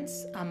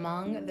difference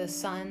among the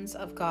sons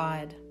of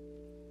God.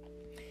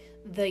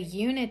 The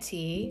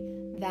unity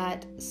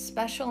that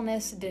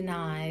specialness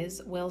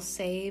denies will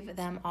save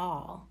them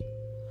all.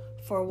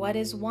 For what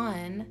is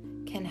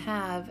one can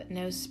have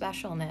no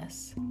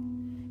specialness,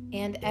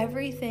 and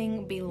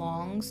everything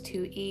belongs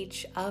to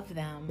each of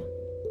them.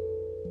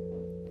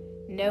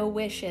 No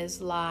wishes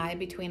lie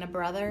between a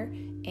brother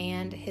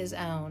and his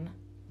own.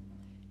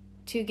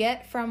 To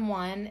get from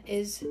one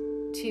is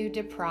to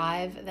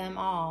deprive them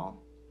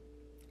all,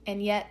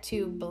 and yet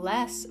to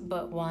bless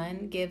but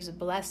one gives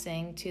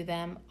blessing to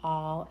them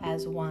all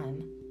as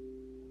one.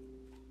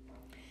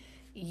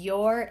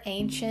 Your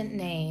ancient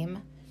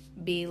name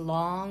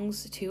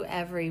belongs to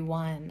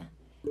everyone,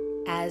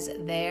 as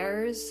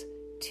theirs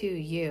to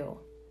you.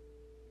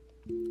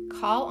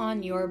 Call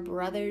on your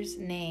brother's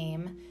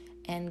name,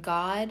 and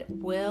God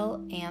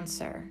will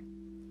answer,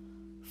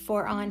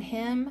 for on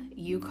him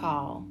you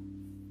call.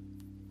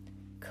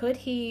 Could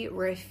he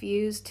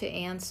refuse to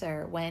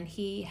answer when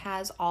he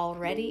has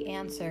already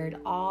answered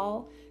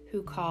all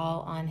who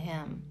call on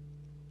him?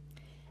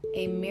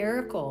 A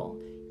miracle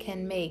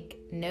can make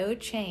no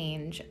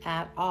change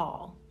at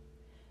all,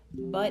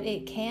 but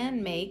it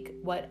can make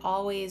what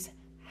always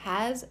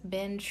has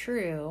been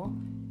true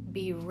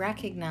be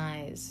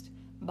recognized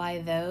by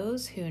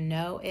those who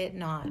know it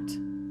not.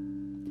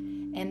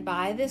 And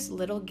by this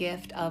little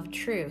gift of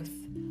truth,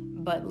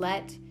 but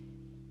let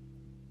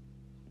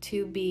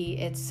to be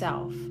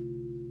itself,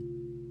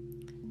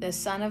 the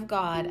Son of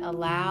God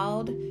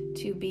allowed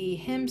to be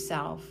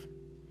himself,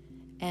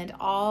 and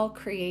all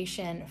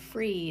creation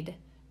freed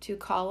to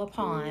call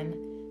upon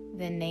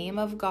the name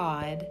of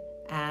God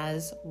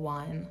as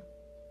one.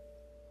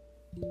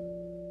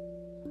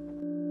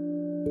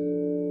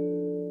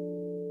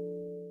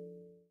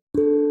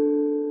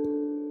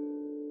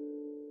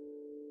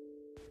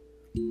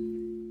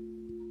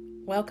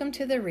 Welcome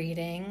to the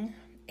reading,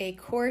 A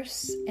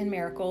Course in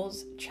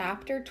Miracles,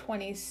 Chapter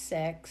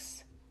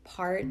 26,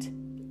 Part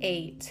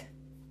 8,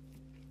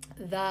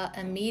 The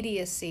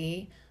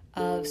Immediacy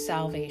of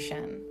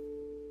Salvation.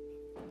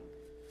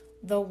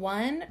 The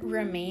one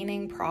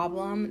remaining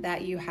problem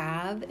that you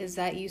have is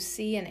that you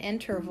see an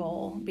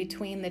interval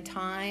between the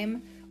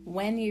time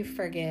when you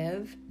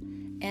forgive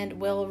and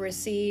will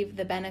receive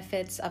the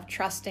benefits of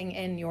trusting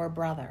in your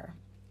brother.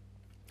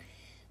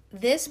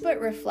 This but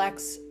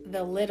reflects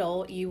the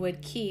little you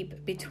would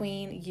keep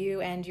between you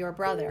and your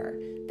brother,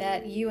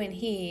 that you and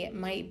he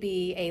might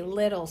be a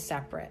little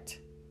separate.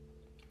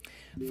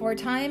 For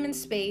time and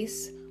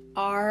space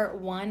are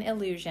one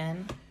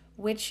illusion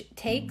which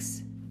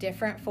takes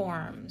different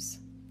forms.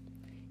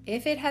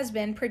 If it has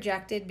been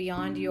projected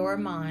beyond your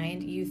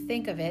mind, you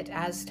think of it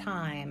as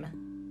time.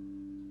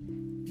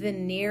 The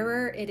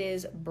nearer it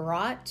is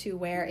brought to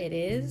where it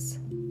is,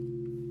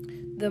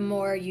 the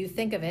more you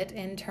think of it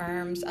in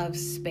terms of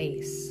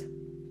space.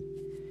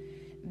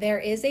 There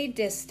is a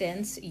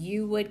distance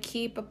you would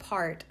keep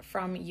apart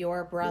from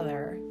your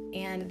brother,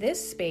 and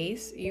this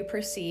space you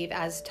perceive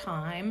as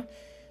time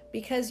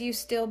because you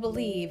still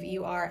believe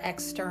you are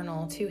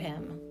external to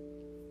him.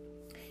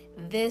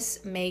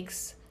 This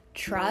makes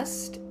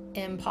trust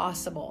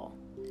impossible,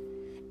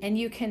 and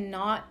you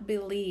cannot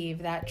believe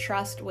that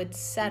trust would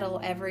settle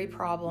every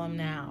problem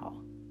now.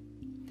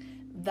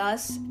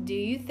 Thus, do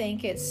you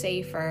think it's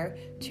safer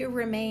to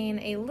remain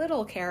a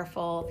little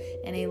careful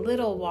and a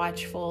little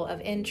watchful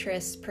of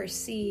interests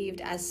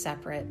perceived as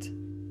separate?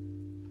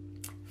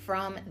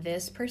 From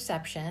this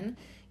perception,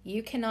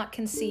 you cannot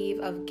conceive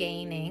of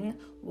gaining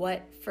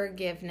what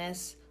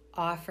forgiveness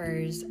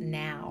offers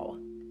now.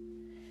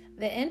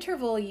 The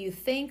interval you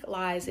think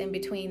lies in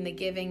between the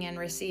giving and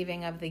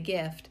receiving of the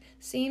gift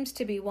seems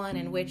to be one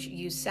in which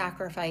you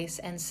sacrifice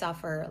and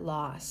suffer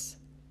loss.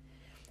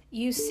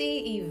 You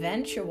see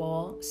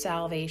eventual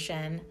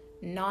salvation,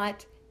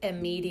 not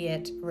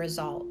immediate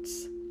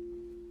results.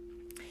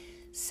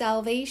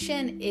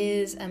 Salvation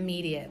is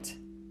immediate.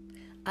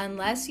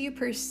 Unless you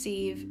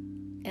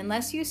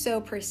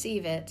so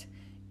perceive it,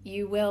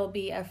 you will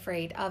be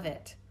afraid of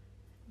it,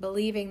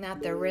 believing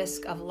that the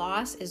risk of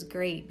loss is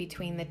great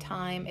between the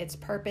time its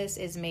purpose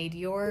is made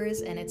yours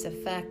and its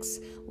effects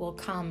will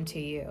come to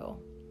you.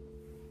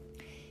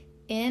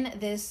 In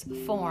this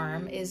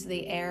form is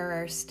the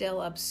error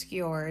still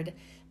obscured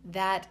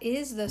that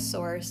is the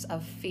source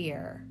of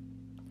fear.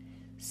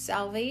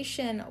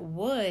 Salvation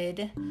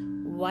would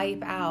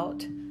wipe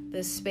out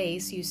the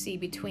space you see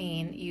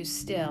between you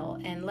still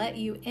and let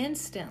you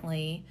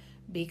instantly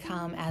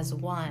become as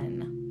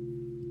one.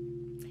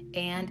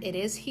 And it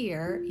is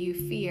here you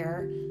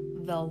fear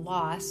the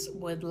loss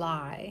would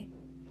lie.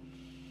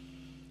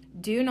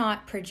 Do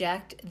not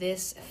project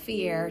this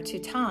fear to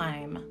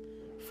time,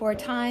 for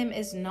time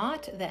is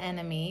not the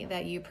enemy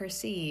that you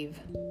perceive.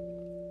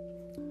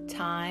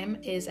 Time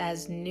is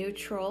as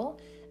neutral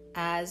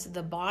as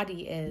the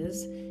body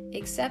is,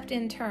 except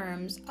in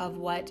terms of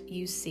what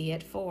you see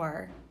it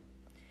for.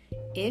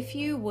 If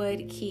you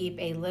would keep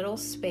a little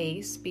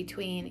space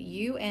between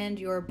you and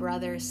your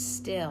brother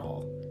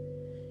still,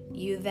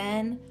 you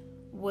then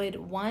would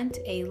want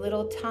a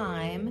little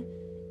time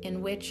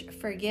in which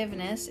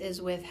forgiveness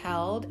is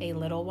withheld a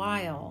little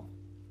while.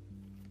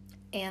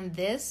 And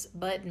this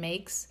but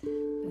makes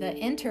the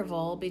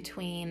interval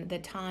between the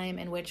time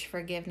in which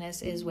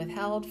forgiveness is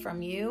withheld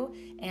from you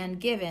and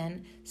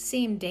given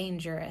seem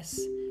dangerous,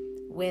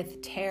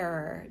 with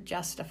terror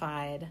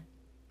justified.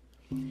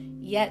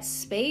 Yet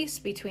space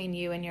between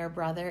you and your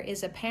brother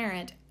is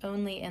apparent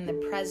only in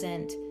the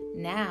present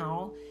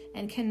now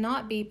and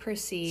cannot be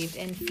perceived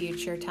in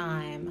future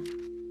time.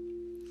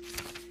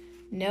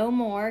 No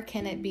more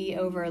can it be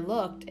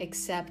overlooked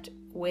except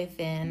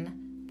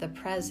within the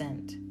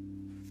present.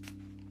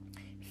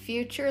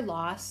 Future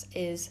loss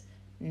is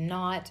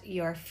not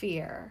your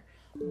fear,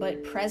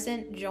 but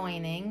present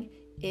joining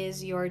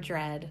is your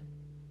dread.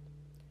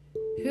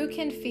 Who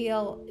can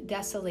feel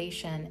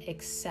desolation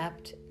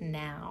except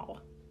now?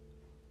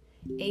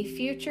 A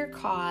future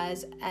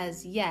cause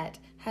as yet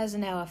has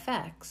no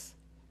effects,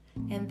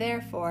 and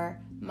therefore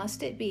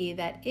must it be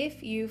that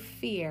if you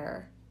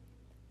fear,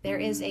 there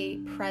is a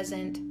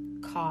present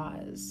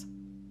cause.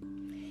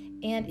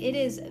 And it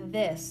is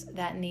this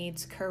that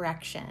needs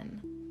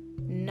correction,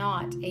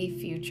 not a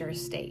future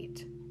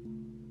state.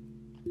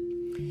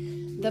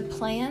 The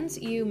plans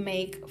you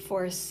make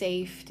for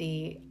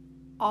safety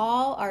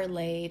all are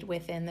laid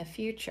within the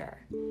future,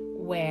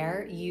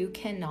 where you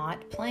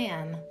cannot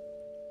plan.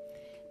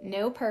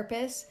 No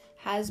purpose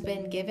has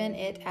been given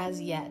it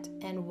as yet,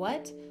 and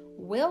what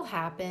will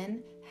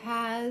happen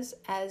has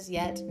as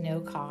yet no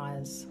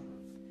cause.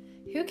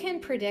 Who can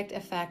predict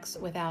effects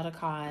without a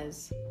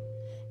cause?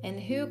 And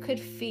who could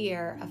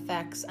fear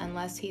effects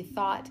unless he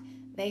thought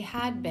they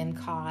had been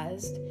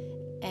caused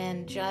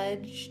and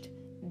judged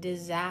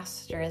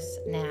disastrous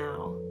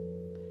now?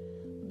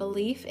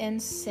 Belief in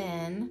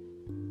sin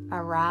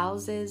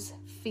arouses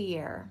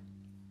fear,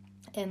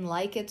 and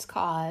like its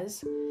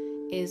cause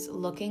is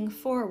looking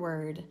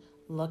forward,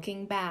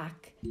 looking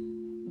back,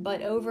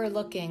 but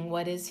overlooking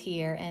what is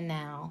here and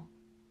now.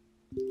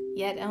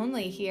 Yet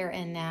only here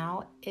and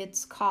now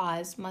its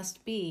cause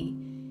must be,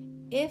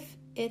 if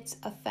its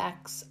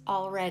effects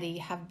already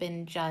have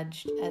been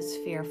judged as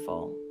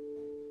fearful.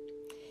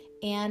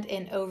 And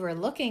in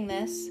overlooking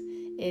this,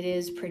 it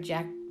is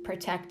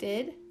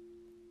protected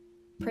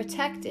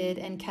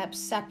and kept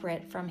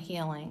separate from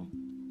healing.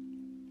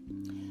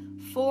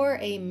 For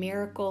a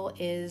miracle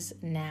is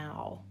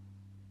now.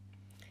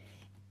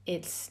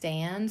 It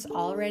stands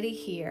already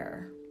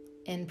here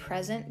in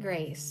present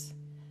grace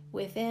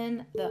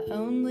within the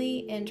only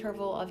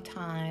interval of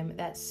time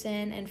that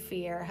sin and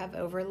fear have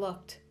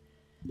overlooked,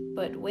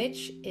 but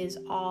which is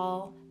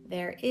all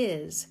there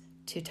is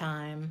to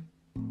time.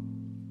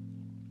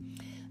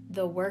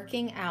 The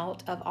working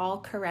out of all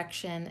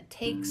correction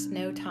takes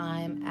no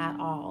time at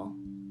all.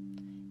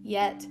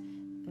 Yet,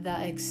 the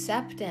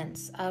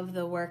acceptance of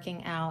the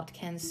working out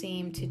can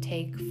seem to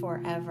take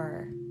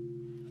forever.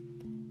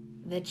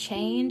 The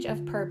change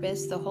of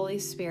purpose the Holy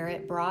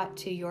Spirit brought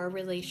to your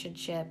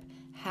relationship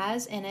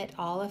has in it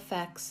all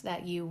effects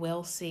that you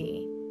will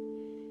see.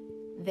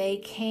 They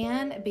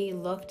can be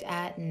looked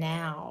at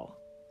now.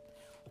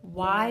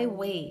 Why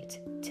wait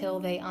till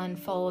they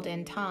unfold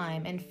in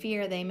time and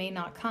fear they may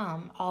not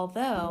come,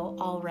 although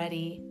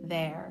already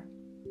there?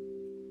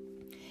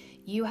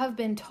 You have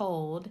been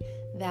told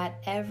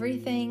that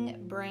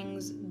everything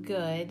brings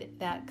good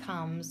that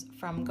comes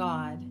from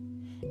God,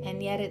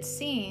 and yet it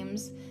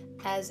seems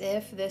as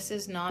if this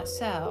is not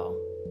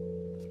so.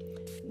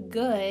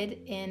 Good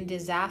in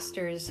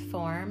disaster's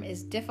form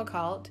is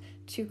difficult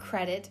to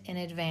credit in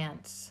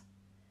advance,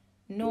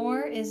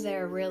 nor is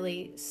there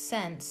really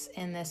sense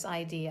in this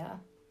idea.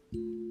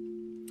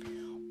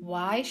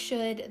 Why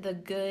should the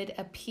good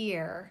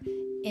appear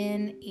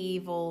in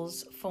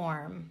evil's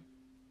form?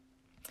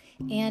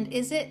 And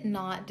is it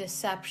not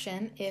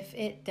deception if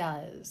it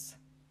does?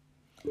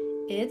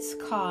 Its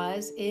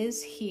cause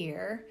is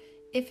here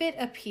if it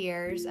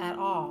appears at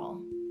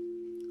all.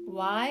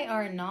 Why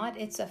are not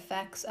its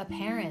effects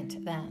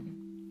apparent then?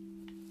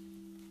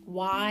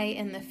 Why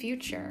in the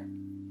future?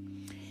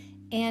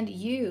 And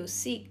you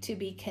seek to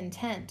be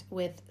content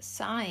with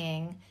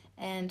sighing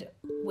and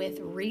with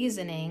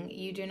reasoning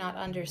you do not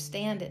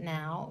understand it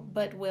now,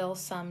 but will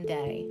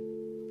someday.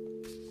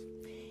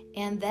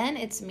 And then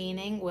its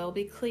meaning will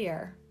be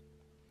clear.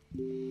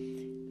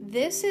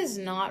 This is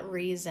not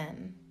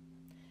reason,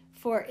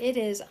 for it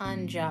is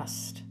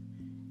unjust,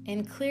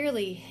 and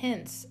clearly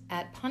hints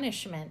at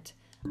punishment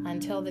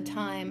until the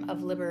time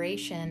of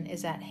liberation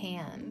is at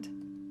hand.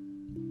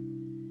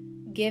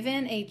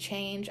 Given a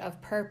change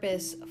of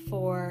purpose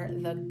for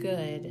the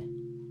good,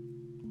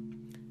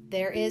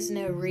 there is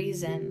no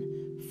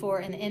reason for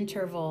an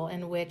interval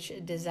in which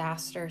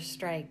disaster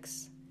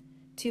strikes,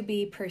 to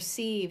be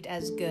perceived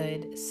as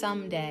good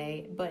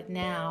someday, but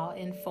now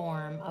in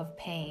form of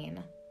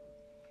pain.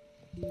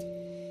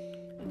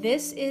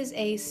 This is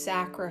a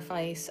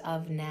sacrifice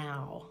of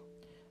now,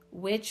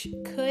 which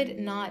could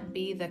not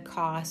be the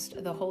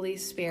cost the Holy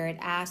Spirit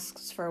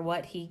asks for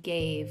what he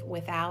gave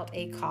without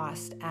a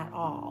cost at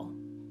all.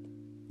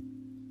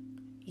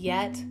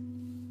 Yet,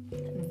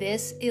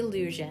 this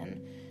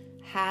illusion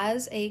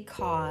has a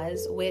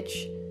cause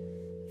which,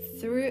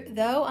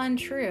 though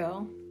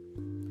untrue,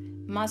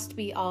 must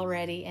be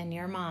already in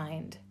your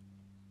mind.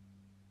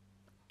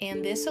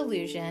 And this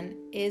illusion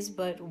is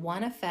but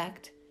one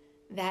effect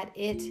that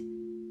it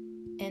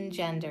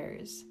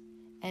engenders,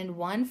 and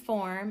one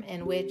form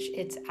in which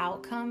its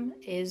outcome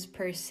is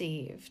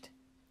perceived.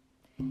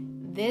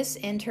 This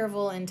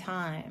interval in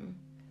time,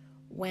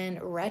 when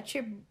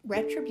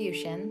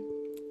retribution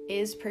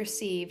is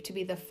perceived to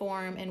be the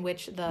form in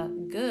which the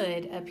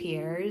good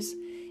appears,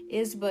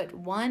 is but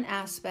one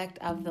aspect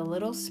of the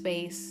little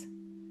space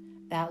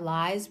that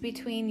lies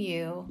between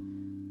you,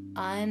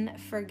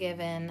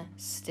 unforgiven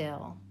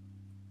still.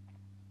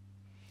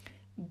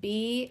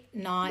 Be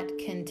not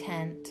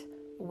content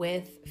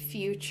with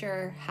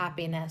future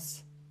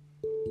happiness.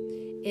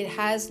 It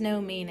has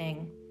no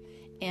meaning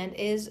and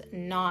is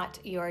not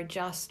your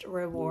just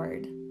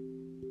reward.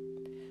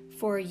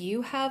 For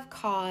you have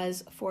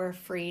cause for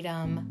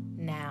freedom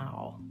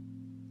now.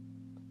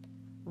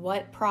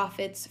 What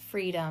profits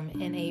freedom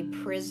in a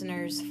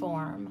prisoner's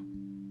form?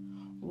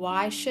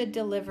 Why should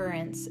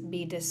deliverance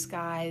be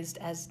disguised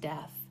as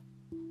death?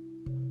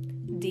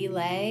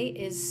 Delay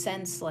is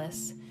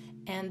senseless,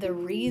 and the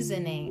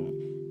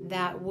reasoning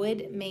that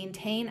would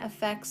maintain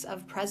effects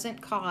of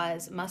present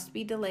cause must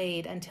be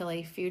delayed until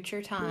a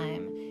future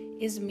time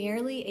is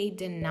merely a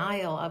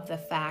denial of the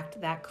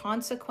fact that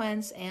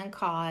consequence and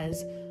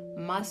cause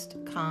must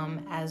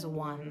come as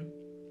one.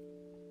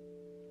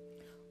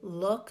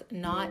 Look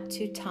not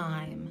to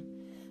time,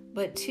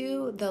 but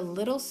to the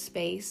little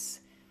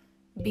space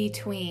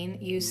between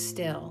you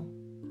still,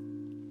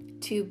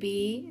 to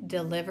be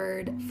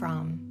delivered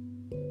from.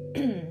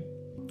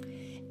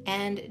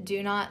 And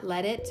do not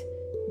let it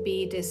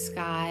be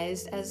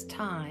disguised as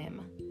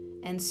time,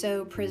 and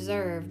so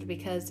preserved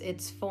because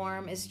its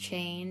form is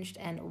changed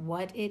and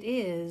what it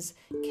is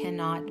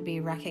cannot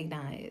be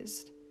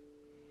recognized.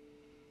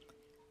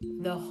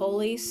 The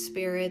Holy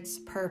Spirit's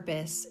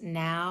purpose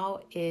now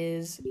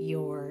is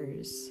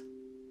yours.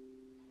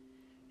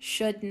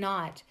 Should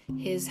not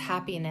his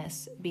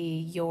happiness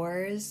be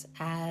yours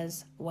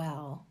as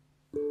well?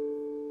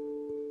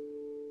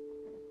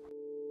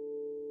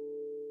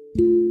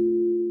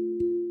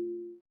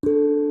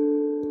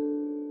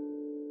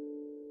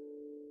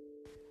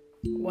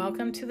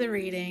 Welcome to the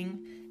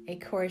reading, A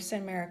Course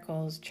in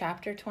Miracles,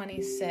 Chapter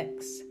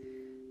 26,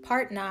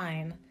 Part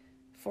 9,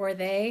 For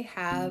They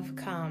Have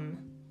Come.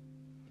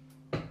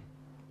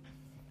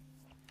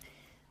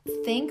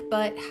 Think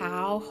but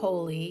how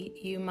holy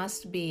you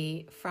must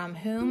be, from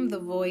whom the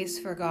voice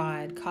for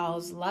God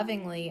calls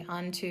lovingly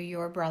unto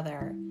your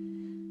brother,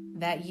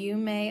 that you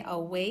may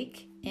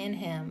awake in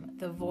him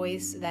the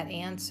voice that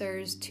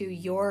answers to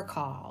your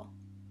call.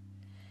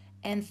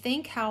 And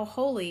think how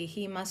holy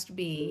he must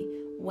be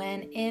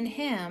when in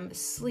him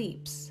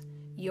sleeps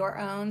your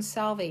own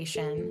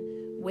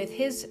salvation with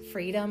his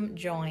freedom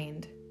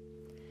joined.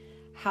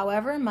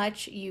 However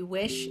much you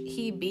wish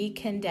he be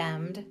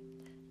condemned,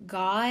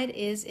 God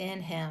is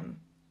in him.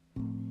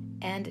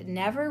 And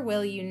never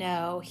will you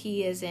know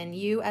he is in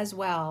you as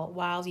well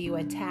while you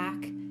attack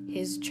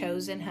his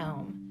chosen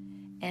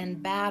home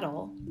and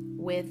battle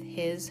with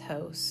his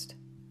host.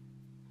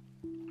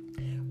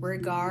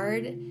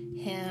 Regard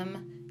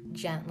him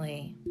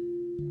gently.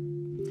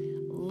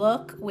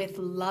 Look with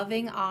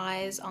loving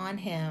eyes on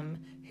him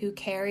who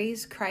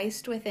carries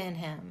Christ within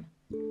him,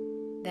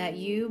 that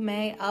you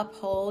may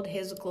uphold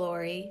his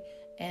glory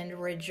and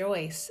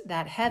rejoice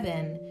that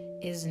heaven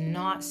is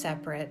not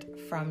separate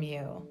from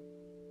you.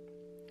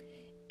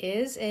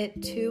 Is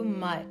it too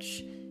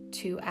much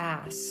to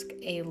ask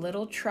a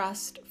little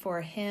trust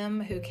for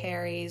him who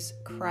carries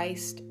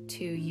Christ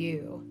to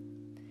you,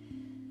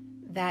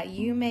 that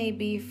you may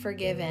be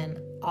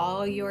forgiven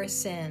all your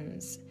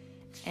sins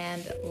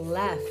and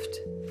left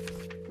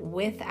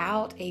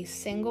without a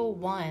single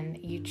one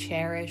you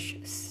cherish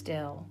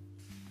still?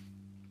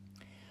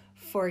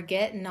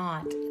 Forget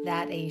not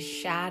that a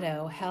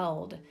shadow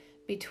held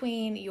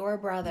between your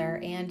brother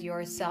and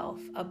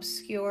yourself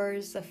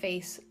obscures the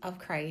face of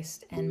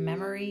Christ and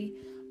memory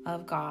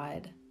of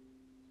God.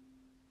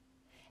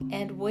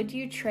 And would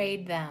you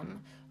trade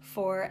them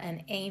for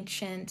an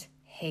ancient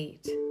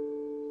hate?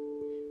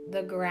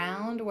 The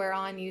ground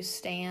whereon you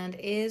stand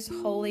is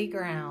holy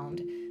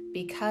ground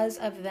because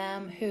of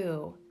them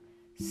who,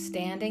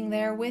 standing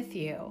there with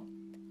you,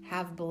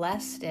 have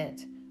blessed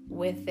it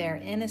with their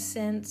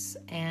innocence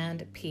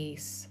and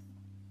peace.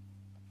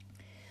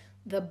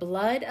 The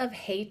blood of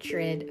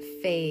hatred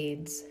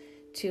fades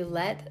to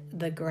let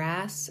the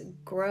grass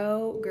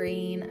grow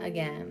green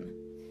again,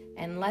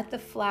 and let the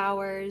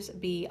flowers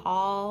be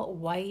all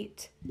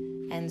white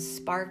and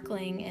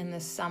sparkling in the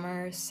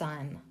summer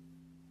sun.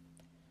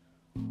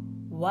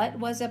 What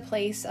was a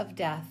place of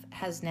death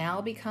has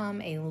now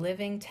become a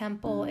living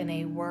temple in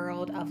a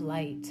world of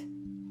light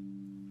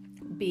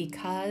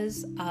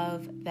because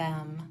of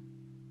them.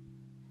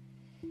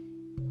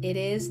 It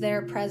is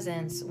their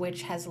presence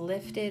which has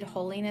lifted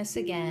holiness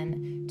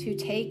again to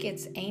take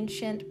its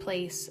ancient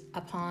place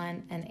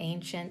upon an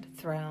ancient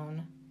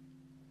throne.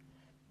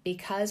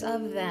 Because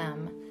of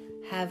them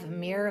have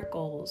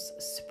miracles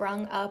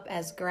sprung up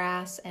as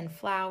grass and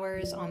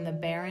flowers on the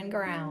barren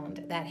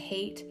ground that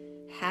hate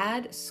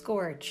had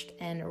scorched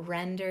and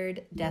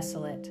rendered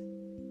desolate.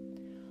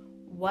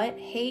 What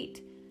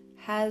hate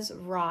has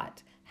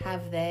wrought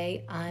have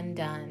they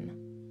undone.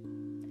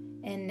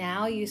 And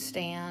now you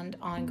stand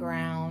on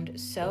ground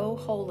so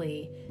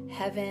holy,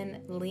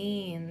 heaven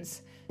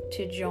leans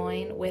to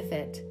join with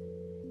it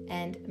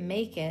and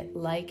make it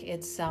like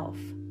itself.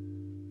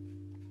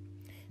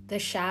 The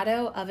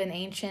shadow of an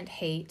ancient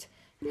hate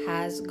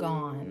has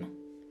gone,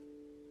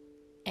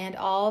 and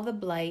all the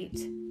blight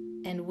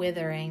and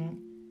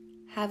withering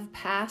have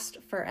passed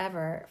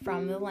forever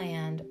from the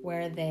land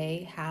where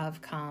they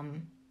have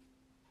come.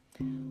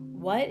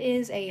 What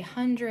is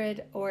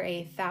 100 or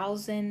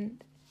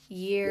 1,000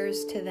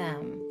 years to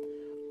them,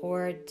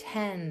 or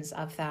tens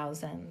of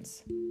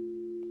thousands?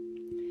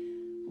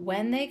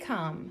 When they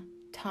come,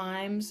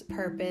 time's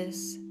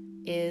purpose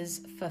is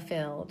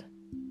fulfilled.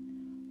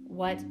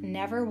 What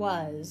never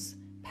was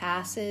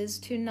passes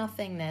to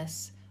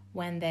nothingness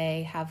when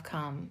they have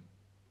come.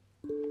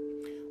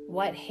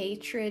 What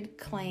hatred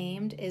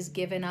claimed is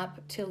given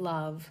up to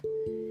love,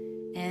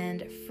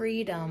 and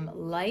freedom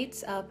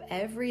lights up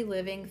every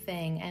living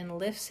thing and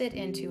lifts it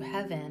into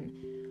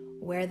heaven,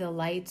 where the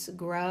lights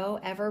grow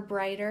ever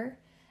brighter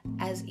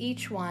as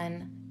each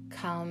one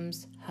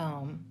comes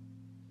home.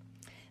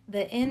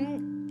 The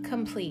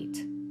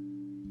incomplete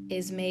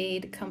is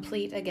made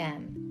complete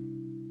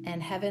again,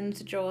 and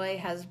heaven's joy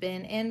has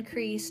been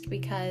increased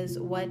because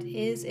what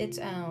is its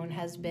own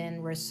has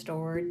been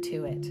restored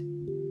to it.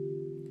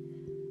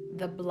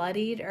 The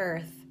bloodied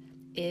earth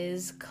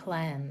is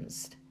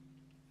cleansed,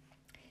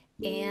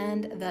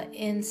 and the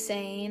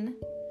insane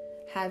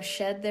have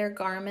shed their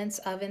garments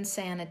of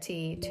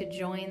insanity to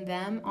join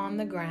them on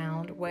the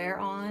ground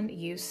whereon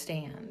you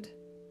stand.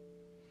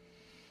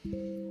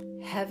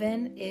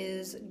 Heaven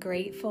is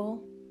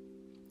grateful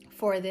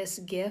for this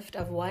gift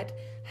of what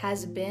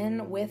has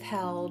been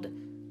withheld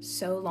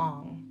so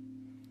long,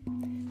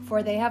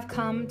 for they have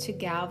come to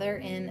gather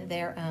in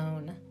their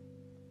own.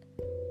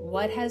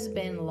 What has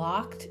been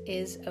locked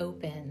is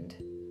opened,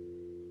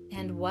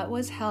 and what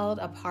was held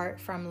apart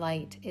from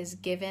light is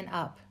given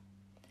up,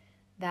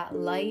 that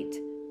light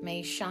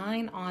may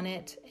shine on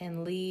it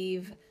and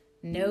leave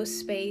no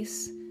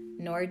space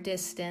nor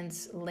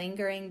distance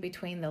lingering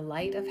between the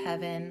light of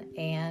heaven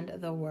and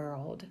the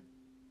world.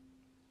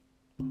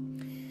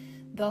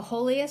 The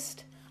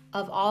holiest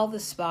of all the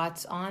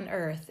spots on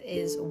earth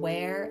is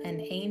where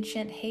an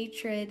ancient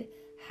hatred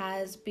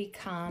has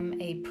become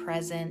a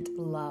present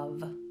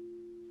love.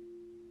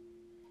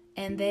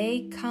 and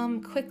they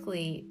come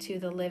quickly to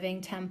the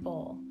living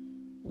temple,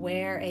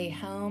 where a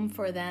home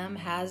for them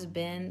has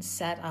been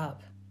set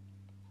up.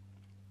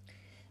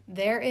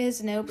 There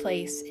is no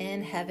place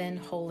in heaven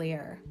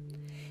holier,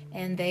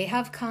 and they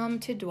have come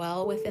to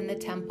dwell within the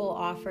temple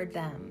offered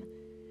them,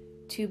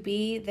 to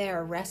be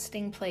their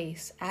resting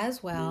place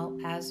as well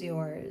as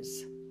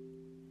yours.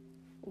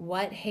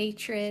 What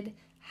hatred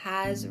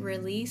has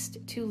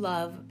released to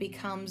love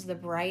becomes the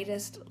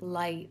brightest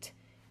light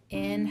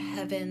in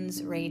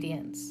heaven's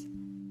radiance,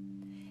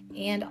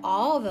 and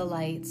all the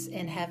lights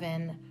in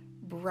heaven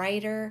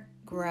brighter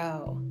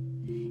grow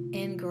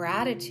in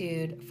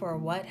gratitude for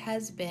what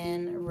has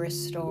been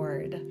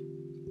restored.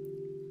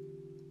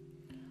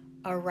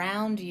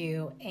 Around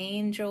you,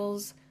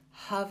 angels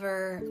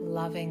hover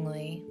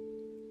lovingly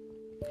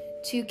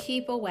to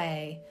keep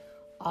away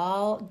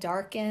all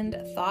darkened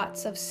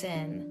thoughts of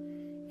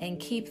sin and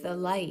keep the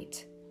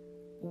light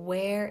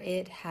where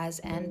it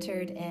has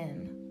entered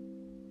in.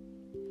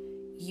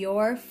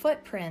 Your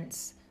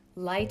footprints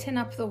lighten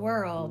up the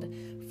world,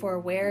 for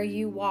where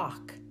you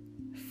walk,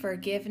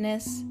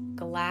 forgiveness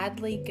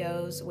gladly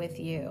goes with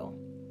you.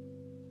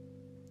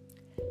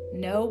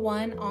 No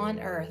one on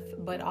earth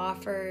but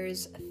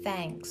offers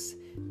thanks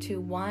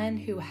to one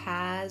who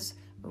has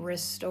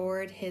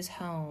restored his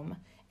home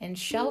and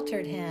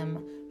sheltered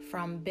him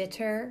from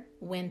bitter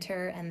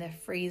winter and the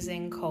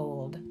freezing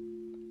cold.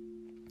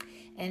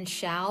 And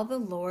shall the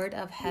Lord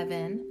of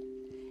heaven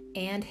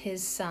and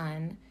his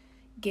Son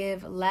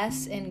give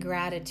less in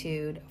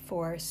gratitude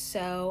for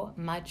so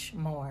much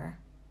more?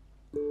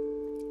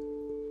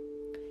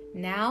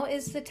 Now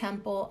is the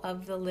temple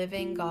of the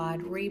living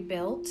God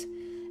rebuilt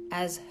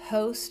as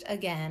host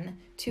again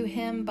to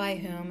him by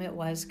whom it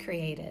was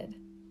created.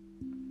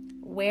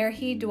 Where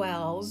he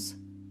dwells,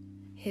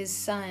 his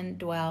Son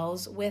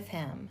dwells with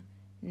him,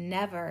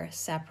 never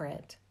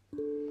separate.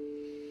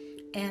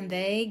 And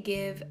they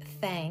give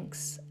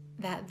thanks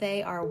that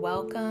they are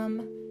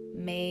welcome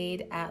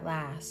made at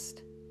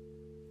last.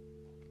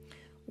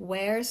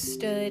 Where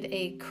stood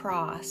a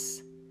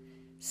cross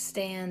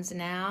stands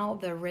now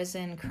the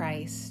risen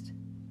Christ,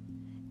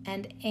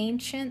 and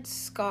ancient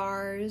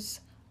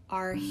scars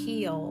are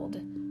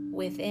healed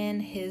within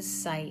his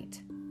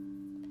sight.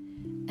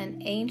 An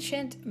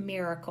ancient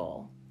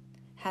miracle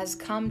has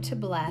come to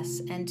bless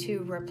and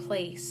to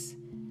replace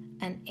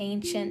an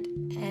ancient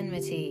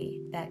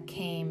enmity that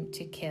came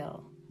to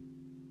kill.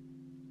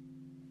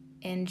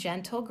 In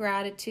gentle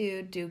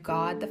gratitude do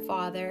God the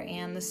Father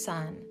and the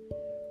Son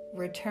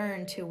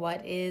return to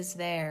what is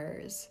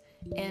theirs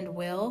and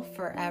will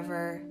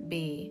forever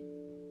be.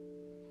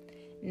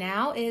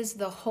 Now is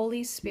the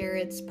Holy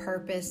Spirit's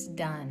purpose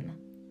done,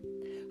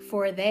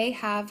 for they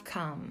have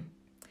come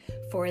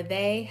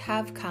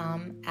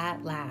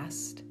at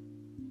last.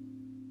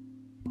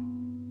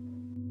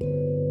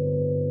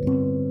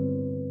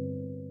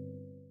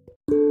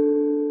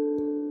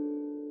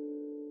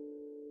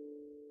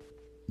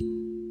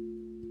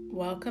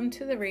 Welcome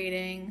to the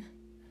reading,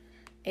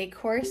 A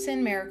Course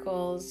in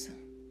Miracles,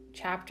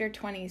 Chapter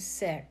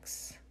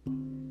 26,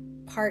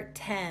 Part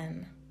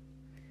 10,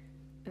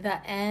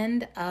 The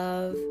End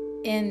of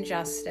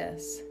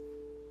Injustice.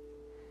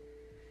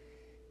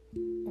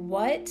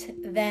 What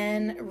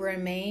then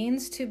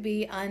remains to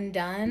be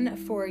undone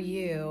for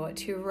you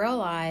to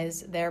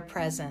realize their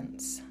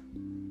presence?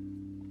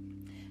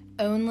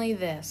 Only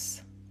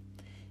this.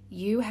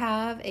 You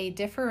have a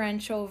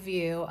differential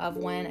view of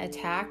when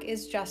attack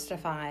is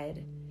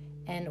justified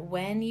and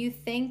when you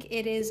think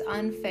it is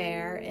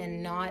unfair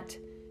and not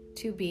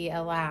to be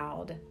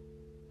allowed.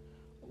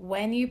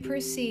 When you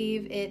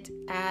perceive it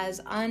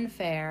as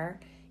unfair,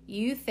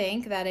 you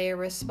think that a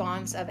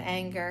response of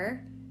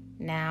anger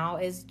now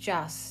is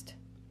just.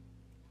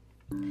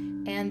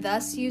 And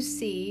thus you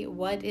see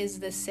what is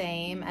the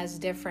same as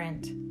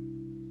different.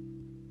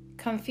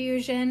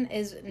 Confusion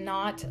is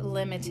not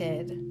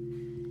limited.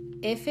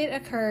 If it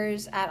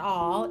occurs at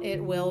all, it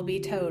will be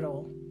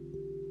total.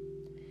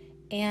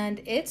 And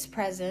its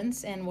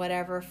presence in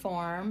whatever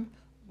form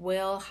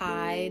will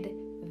hide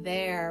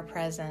their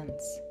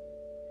presence.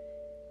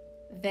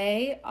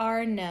 They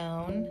are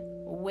known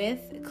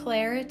with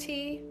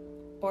clarity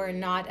or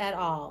not at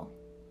all.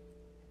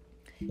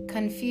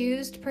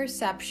 Confused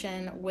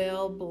perception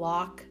will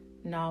block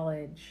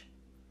knowledge.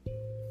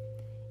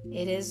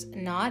 It is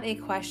not a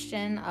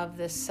question of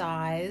the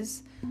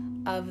size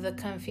of the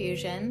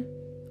confusion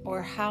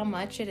or how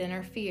much it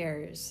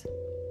interferes.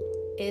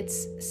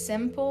 Its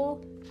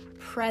simple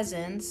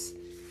presence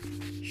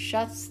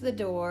shuts the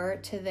door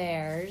to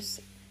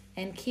theirs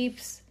and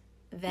keeps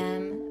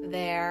them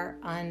there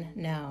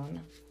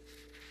unknown.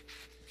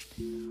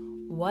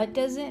 What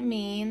does it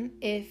mean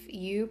if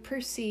you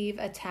perceive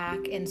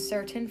attack in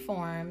certain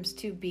forms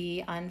to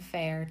be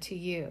unfair to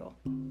you?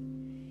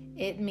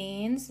 It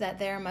means that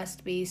there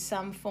must be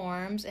some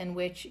forms in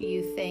which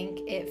you think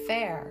it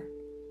fair.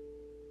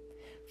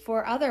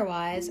 For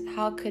otherwise,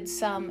 how could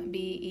some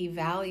be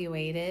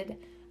evaluated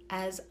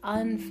as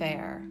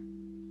unfair?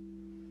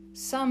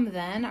 Some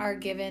then are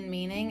given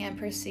meaning and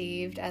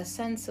perceived as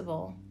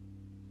sensible.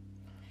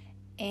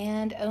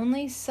 and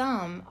only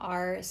some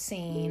are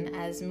seen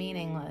as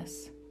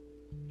meaningless.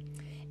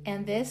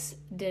 And this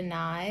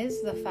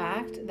denies the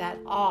fact that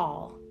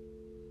all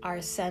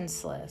are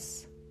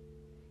senseless,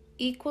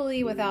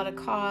 equally without a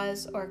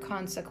cause or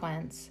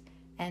consequence,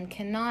 and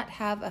cannot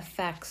have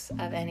effects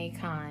of any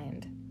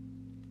kind.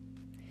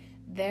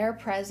 Their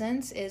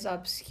presence is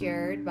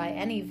obscured by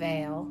any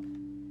veil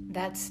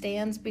that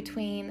stands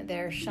between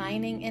their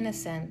shining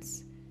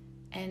innocence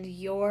and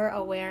your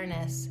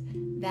awareness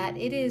that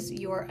it is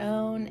your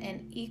own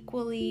and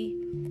equally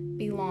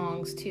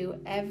belongs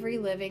to every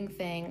living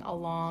thing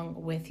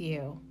along with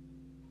you.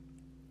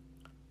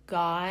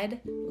 God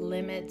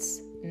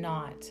limits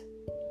not.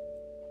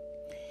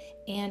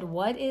 And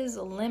what is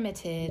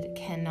limited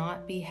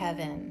cannot be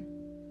heaven,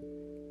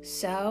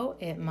 so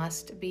it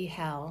must be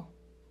hell.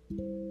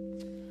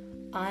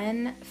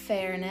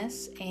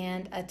 Unfairness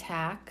and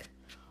attack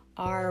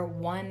are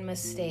one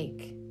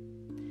mistake,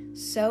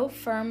 so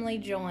firmly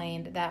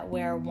joined that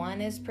where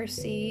one is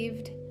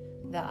perceived,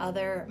 the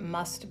other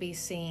must be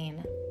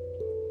seen.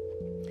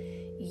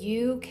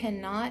 You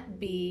cannot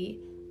be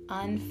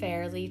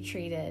unfairly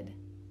treated.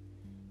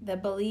 The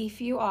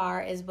belief you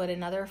are is but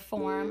another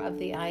form of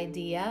the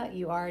idea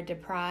you are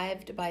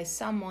deprived by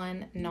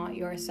someone, not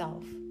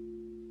yourself.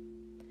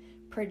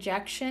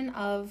 Projection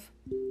of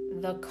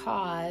the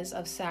cause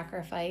of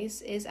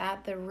sacrifice is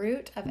at the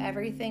root of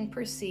everything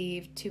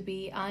perceived to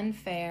be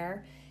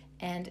unfair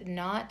and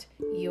not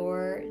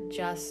your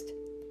just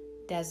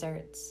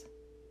deserts.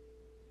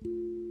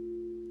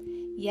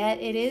 Yet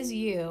it is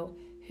you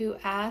who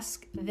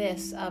ask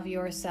this of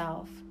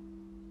yourself.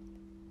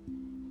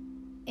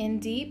 In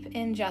deep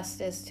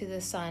injustice to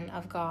the Son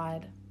of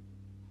God,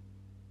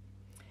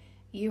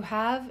 you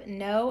have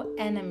no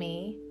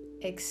enemy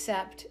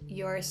except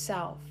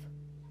yourself.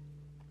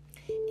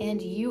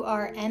 And you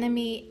are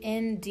enemy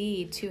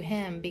indeed to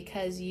him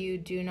because you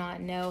do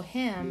not know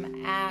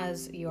him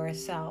as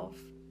yourself.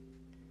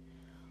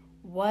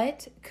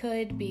 What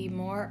could be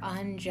more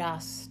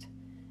unjust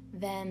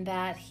than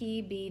that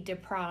he be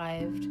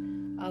deprived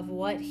of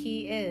what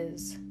he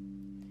is,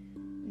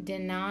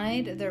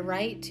 denied the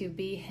right to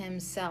be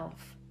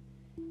himself,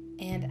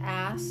 and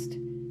asked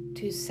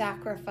to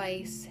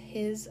sacrifice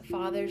his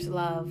Father's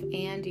love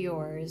and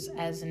yours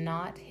as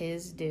not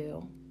his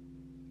due?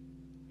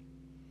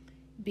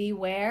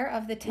 Beware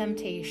of the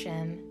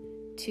temptation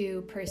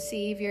to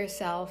perceive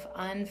yourself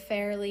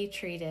unfairly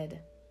treated.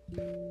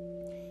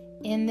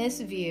 In this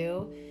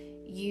view,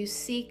 you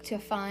seek to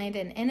find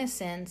an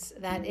innocence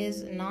that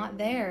is not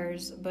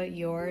theirs but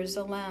yours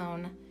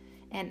alone,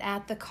 and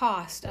at the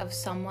cost of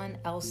someone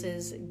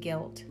else's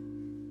guilt.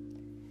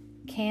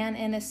 Can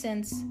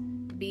innocence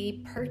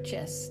be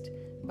purchased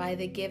by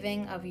the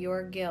giving of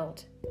your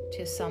guilt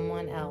to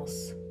someone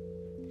else?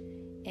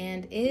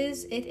 And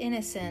is it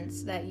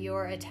innocence that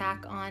your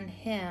attack on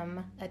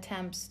him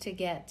attempts to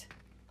get?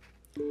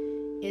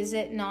 Is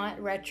it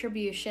not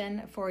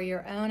retribution for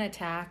your own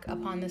attack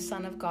upon the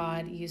Son of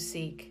God you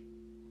seek?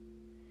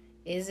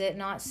 Is it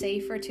not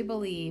safer to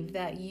believe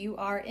that you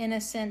are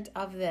innocent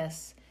of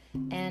this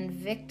and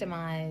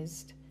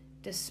victimized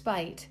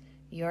despite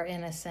your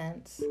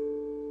innocence?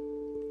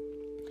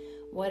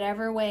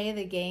 Whatever way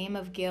the game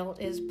of guilt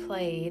is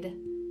played,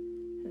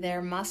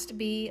 there must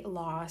be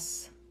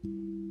loss.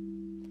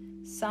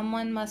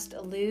 Someone must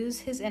lose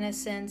his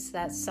innocence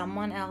that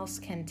someone else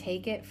can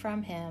take it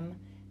from him,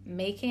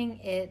 making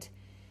it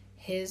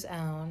his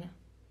own.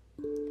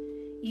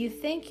 You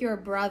think your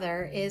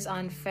brother is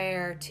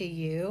unfair to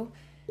you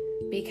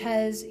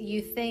because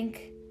you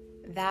think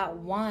that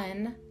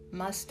one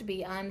must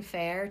be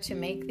unfair to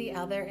make the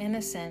other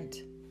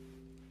innocent.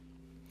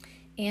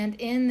 And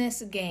in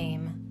this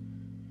game,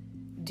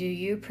 do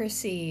you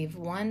perceive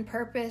one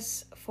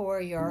purpose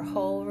for your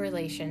whole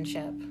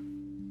relationship?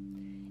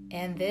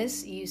 And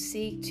this you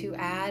seek to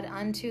add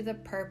unto the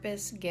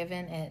purpose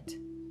given it.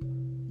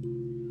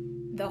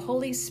 The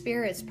Holy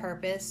Spirit's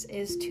purpose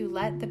is to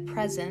let the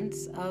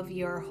presence of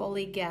your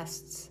holy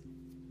guests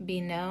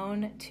be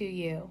known to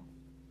you.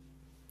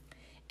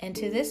 And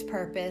to this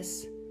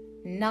purpose,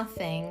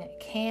 nothing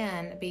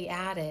can be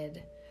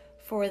added,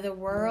 for the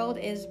world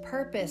is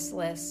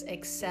purposeless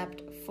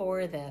except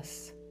for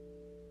this.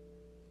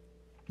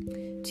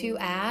 To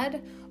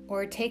add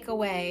or take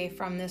away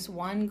from this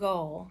one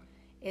goal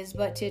is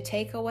but to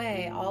take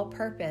away all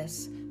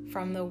purpose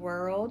from the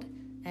world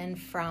and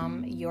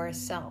from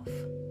yourself.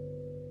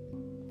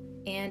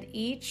 And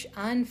each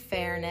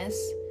unfairness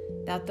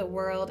that the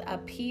world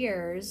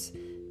appears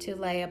to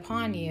lay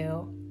upon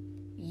you,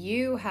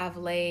 you have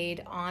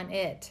laid on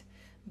it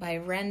by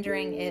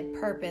rendering it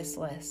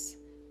purposeless,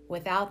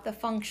 without the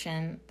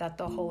function that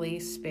the Holy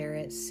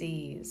Spirit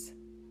sees.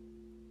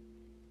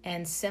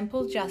 And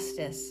simple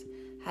justice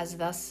has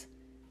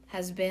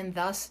been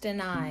thus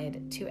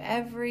denied to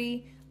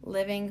every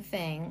living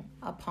thing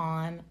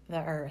upon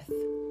the earth.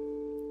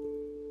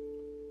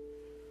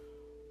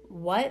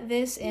 What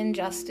this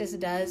injustice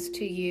does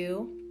to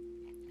you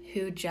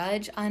who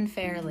judge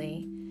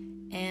unfairly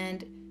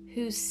and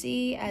who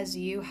see as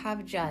you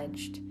have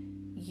judged,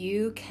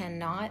 you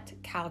cannot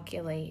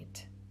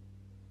calculate.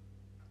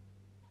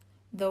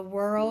 The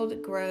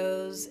world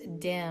grows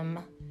dim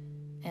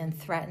and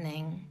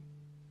threatening.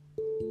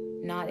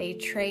 Not a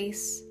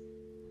trace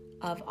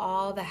of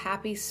all the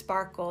happy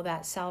sparkle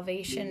that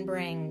salvation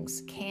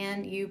brings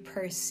can you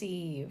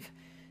perceive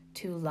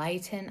to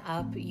lighten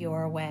up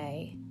your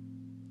way.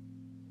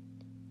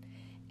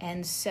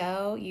 And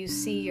so you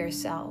see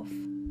yourself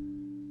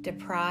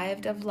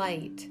deprived of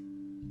light,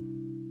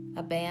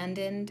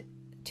 abandoned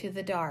to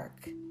the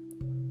dark,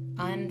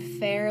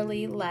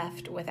 unfairly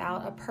left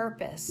without a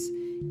purpose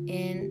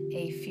in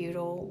a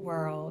futile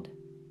world.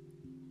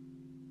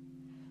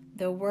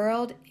 The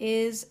world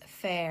is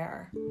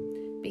fair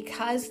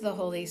because the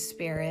Holy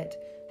Spirit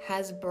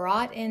has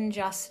brought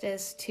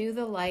injustice to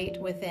the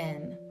light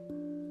within,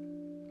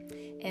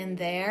 and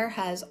there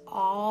has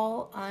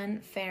all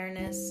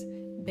unfairness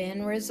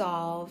been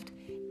resolved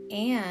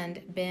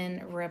and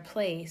been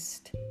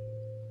replaced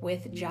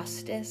with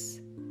justice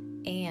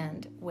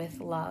and with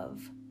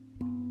love.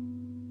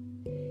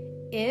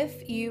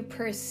 If you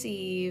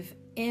perceive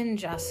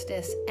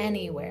injustice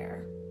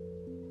anywhere,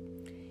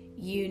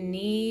 you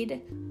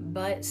need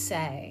but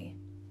say,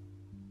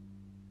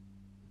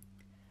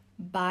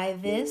 "By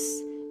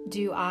this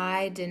do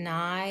I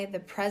deny the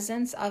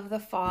presence of the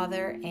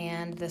Father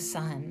and the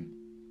Son,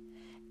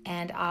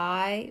 and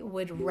I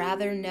would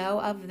rather know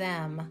of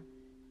them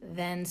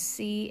than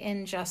see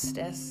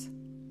injustice,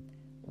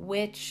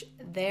 which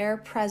their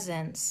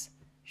presence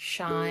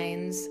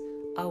shines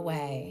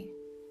away."